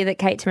 That's the year that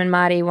Kate, Tim, and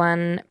Marty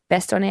won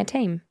Best on Air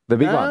Team, The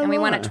big one. and we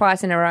won it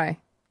twice in a row.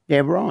 Yeah,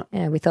 right.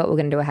 Yeah, we thought we were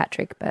going to do a hat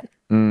trick, but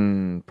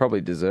Probably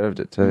deserved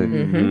it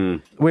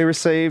too. We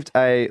received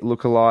a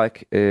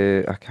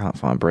lookalike. I can't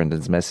find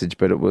Brendan's message,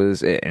 but it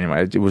was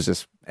anyway. It was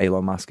just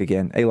Elon Musk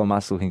again. Elon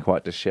Musk looking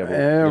quite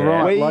dishevelled.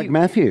 Right, like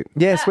Matthew.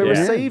 Yes, we Yeah.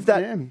 receive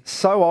that Yeah.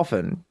 so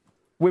often.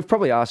 We've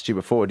probably asked you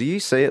before. Do you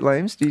see it,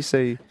 Liams? Do you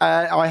see?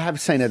 I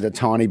have seen it a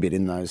tiny bit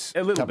in those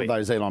couple of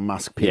those Elon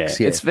Musk pics.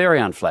 Yeah, It's very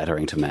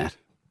unflattering to Matt.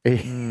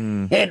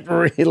 It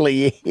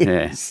really is.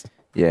 Yes.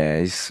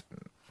 Yeah,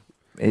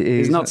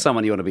 He's not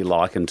someone you want to be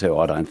likened to,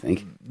 I don't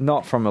think.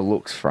 Not from a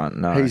looks front,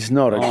 no. He's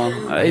not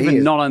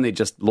not only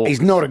just looks.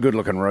 He's not a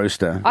good-looking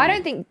rooster. I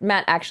don't think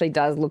Matt actually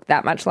does look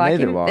that much like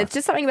Neither him. do I. It's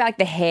just something about like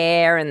the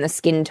hair and the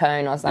skin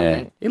tone or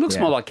something. He looks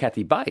more like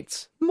Kathy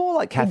Bates. More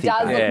like He Kathy.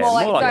 does Bates. look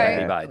more like,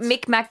 Kathy so. Bates.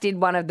 Mick Mac did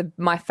one of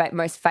my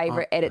most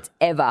favourite edits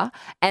ever,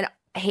 and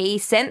he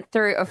sent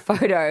through a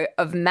photo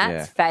of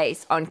Matt's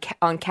face on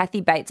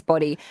Kathy Bates'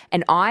 body,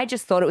 and I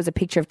just thought it was a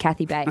picture of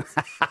Kathy Bates.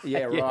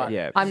 Yeah, right.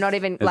 Yeah. I'm not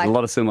even There's like a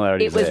lot of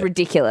similarities it was there.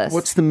 ridiculous.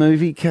 What's the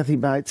movie, Kathy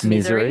Bates?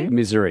 Misery?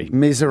 Misery.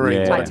 Misery.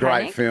 Yeah. What a Titanic?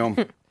 great film.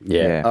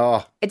 Yeah.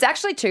 Oh, It's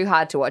actually too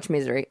hard to watch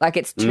Misery. Like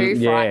it's too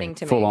frightening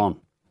to me. Full on.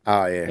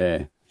 oh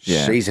yeah.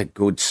 Yeah. She's a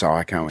good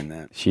psycho in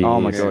that. She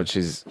Oh my is. God,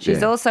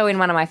 she's Also in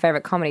one of my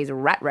favourite comedies,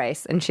 Rat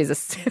Race, and she's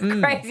a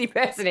crazy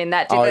person in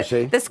that too. Oh, the, is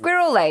she? the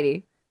squirrel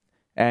lady.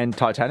 And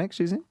Titanic,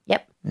 she's in.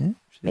 Yep.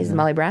 Mrs.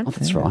 Molly Brown. Oh,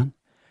 that's right.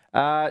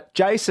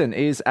 Jason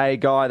is a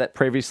guy that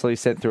previously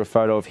sent through a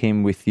photo of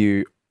him with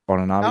you on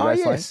an army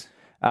base. yes.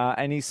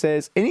 And he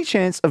says, any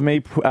chance of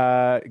me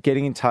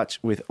getting in touch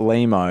with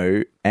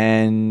Limo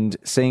and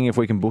seeing if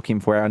we can book him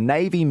for our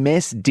Navy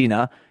mess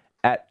dinner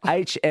at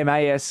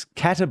HMAS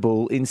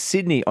Catabul in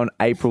Sydney on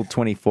April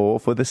 24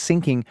 for the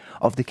sinking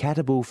of the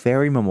Catabul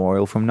Ferry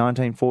Memorial from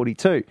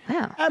 1942.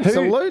 Wow.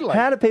 Absolutely.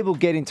 How do people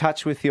get in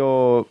touch with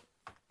your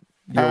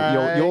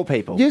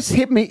people? Just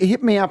hit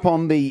me up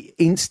on the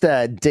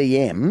Insta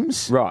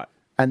DMs, Right.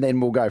 and then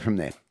we'll go from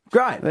there.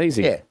 Great.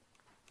 Easy. Yeah,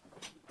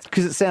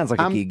 Because it sounds like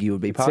a gig you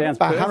would be part sounds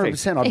of.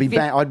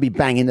 100%. I'd be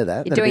bang into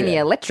that. You're doing the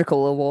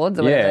electrical awards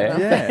or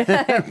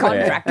whatever.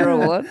 Contractor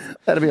awards.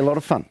 That'd be a lot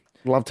of fun.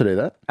 Love to do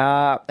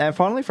that. And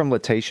finally from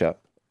Letitia,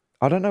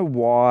 I don't know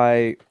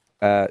why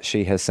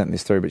she has sent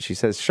this through, but she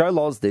says, show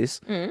Loz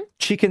this.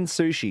 Chicken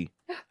sushi,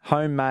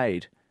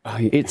 homemade.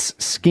 It's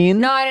skin.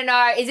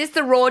 No. Is this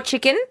the raw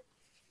chicken?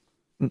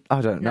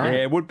 I don't know. Yeah,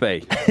 it would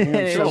be.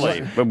 Surely.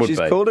 It would She's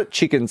be. called it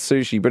chicken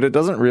sushi, but it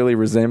doesn't really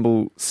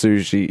resemble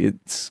sushi.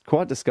 It's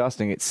quite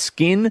disgusting. It's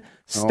skin,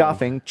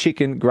 stuffing,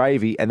 chicken,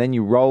 gravy, and then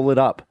you roll it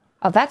up.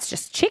 Oh, that's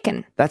just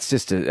chicken. That's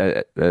just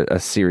a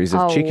series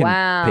of Oh, chicken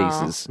wow.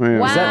 pieces.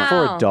 Wow. Is that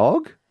for a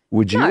dog?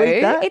 Would you No,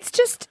 eat that? it's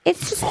just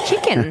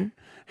chicken.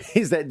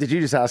 Is that? Did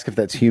you just ask if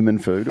that's human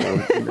food or?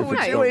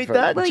 Would you eat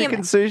that? William,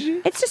 chicken sushi?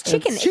 It's just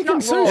chicken. It's chicken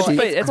not raw.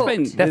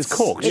 sushi. That's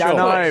cooked. Yeah, I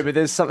surely. know, but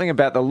there's something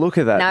about the look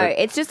of that. No,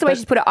 that- it's just the way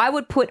she's put it. I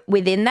would put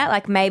within that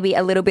like maybe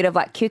a little bit of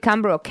like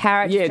cucumber or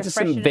carrot. Yeah, just just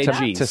to some freshen it up.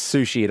 veggies. to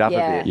sushi it up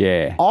Yeah. a bit.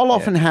 Yeah. I'll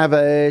often have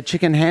a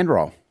chicken hand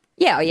roll.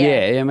 Yeah,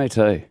 Yeah, me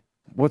too.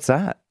 What's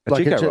that?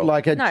 Like Chico roll?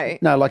 like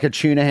a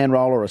tuna hand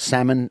roll or a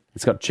salmon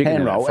It's got chicken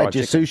hand in it, roll fried at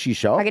your chicken. sushi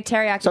shop. Like a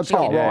teriyaki So it's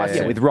got chicken. rice.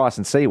 Yeah, with rice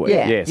and seaweed.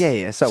 Yeah. Yes.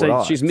 Yeah, so would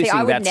I. she's See, missing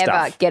I would that never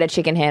stuff. get a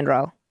chicken hand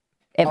roll.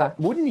 Ever.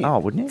 Wouldn't you? Oh,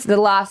 wouldn't It's you? the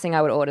last thing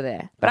I would order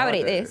there. But I would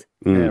eat this.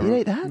 You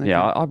eat that?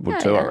 Yeah, I would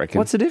too, I reckon. Yeah.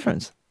 What's the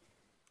difference?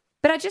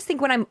 But I just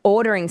think when I'm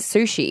ordering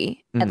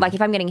sushi, and like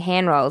if I'm getting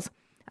hand rolls,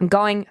 I'm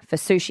going for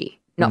sushi,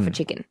 not for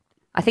chicken.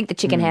 I think the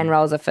chicken hand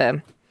rolls are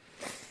for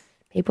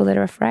people that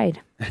are afraid.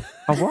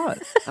 Of what?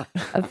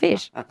 Of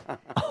fish.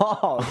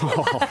 Oh,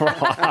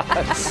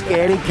 right.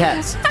 Scaredy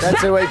cats.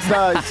 That's who eats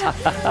those.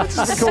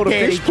 It's called a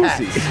fish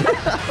pussy.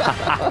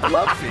 I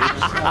love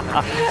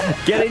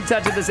fish. Get in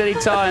touch with us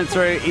anytime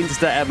through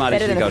Insta at Marty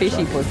Better than a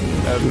fishy pussy.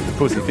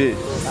 Pussy fish.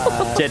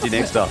 Chat to you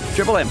next time.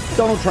 Triple M.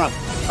 Donald Trump.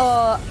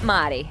 Or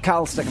Marty.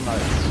 Carl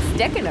Steckanover.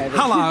 Steckanover.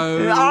 Hello.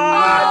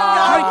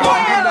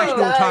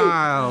 National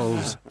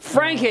Tales.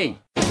 Frankie.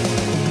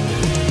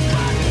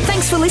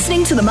 Thanks for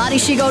listening to the Marty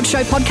Sheargold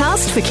Show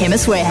podcast for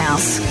Chemist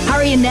Warehouse.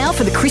 Hurry in now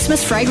for the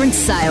Christmas fragrance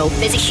sale.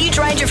 There's a huge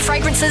range of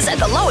fragrances at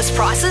the lowest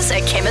prices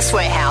at Chemist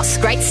Warehouse.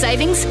 Great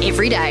savings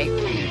every day.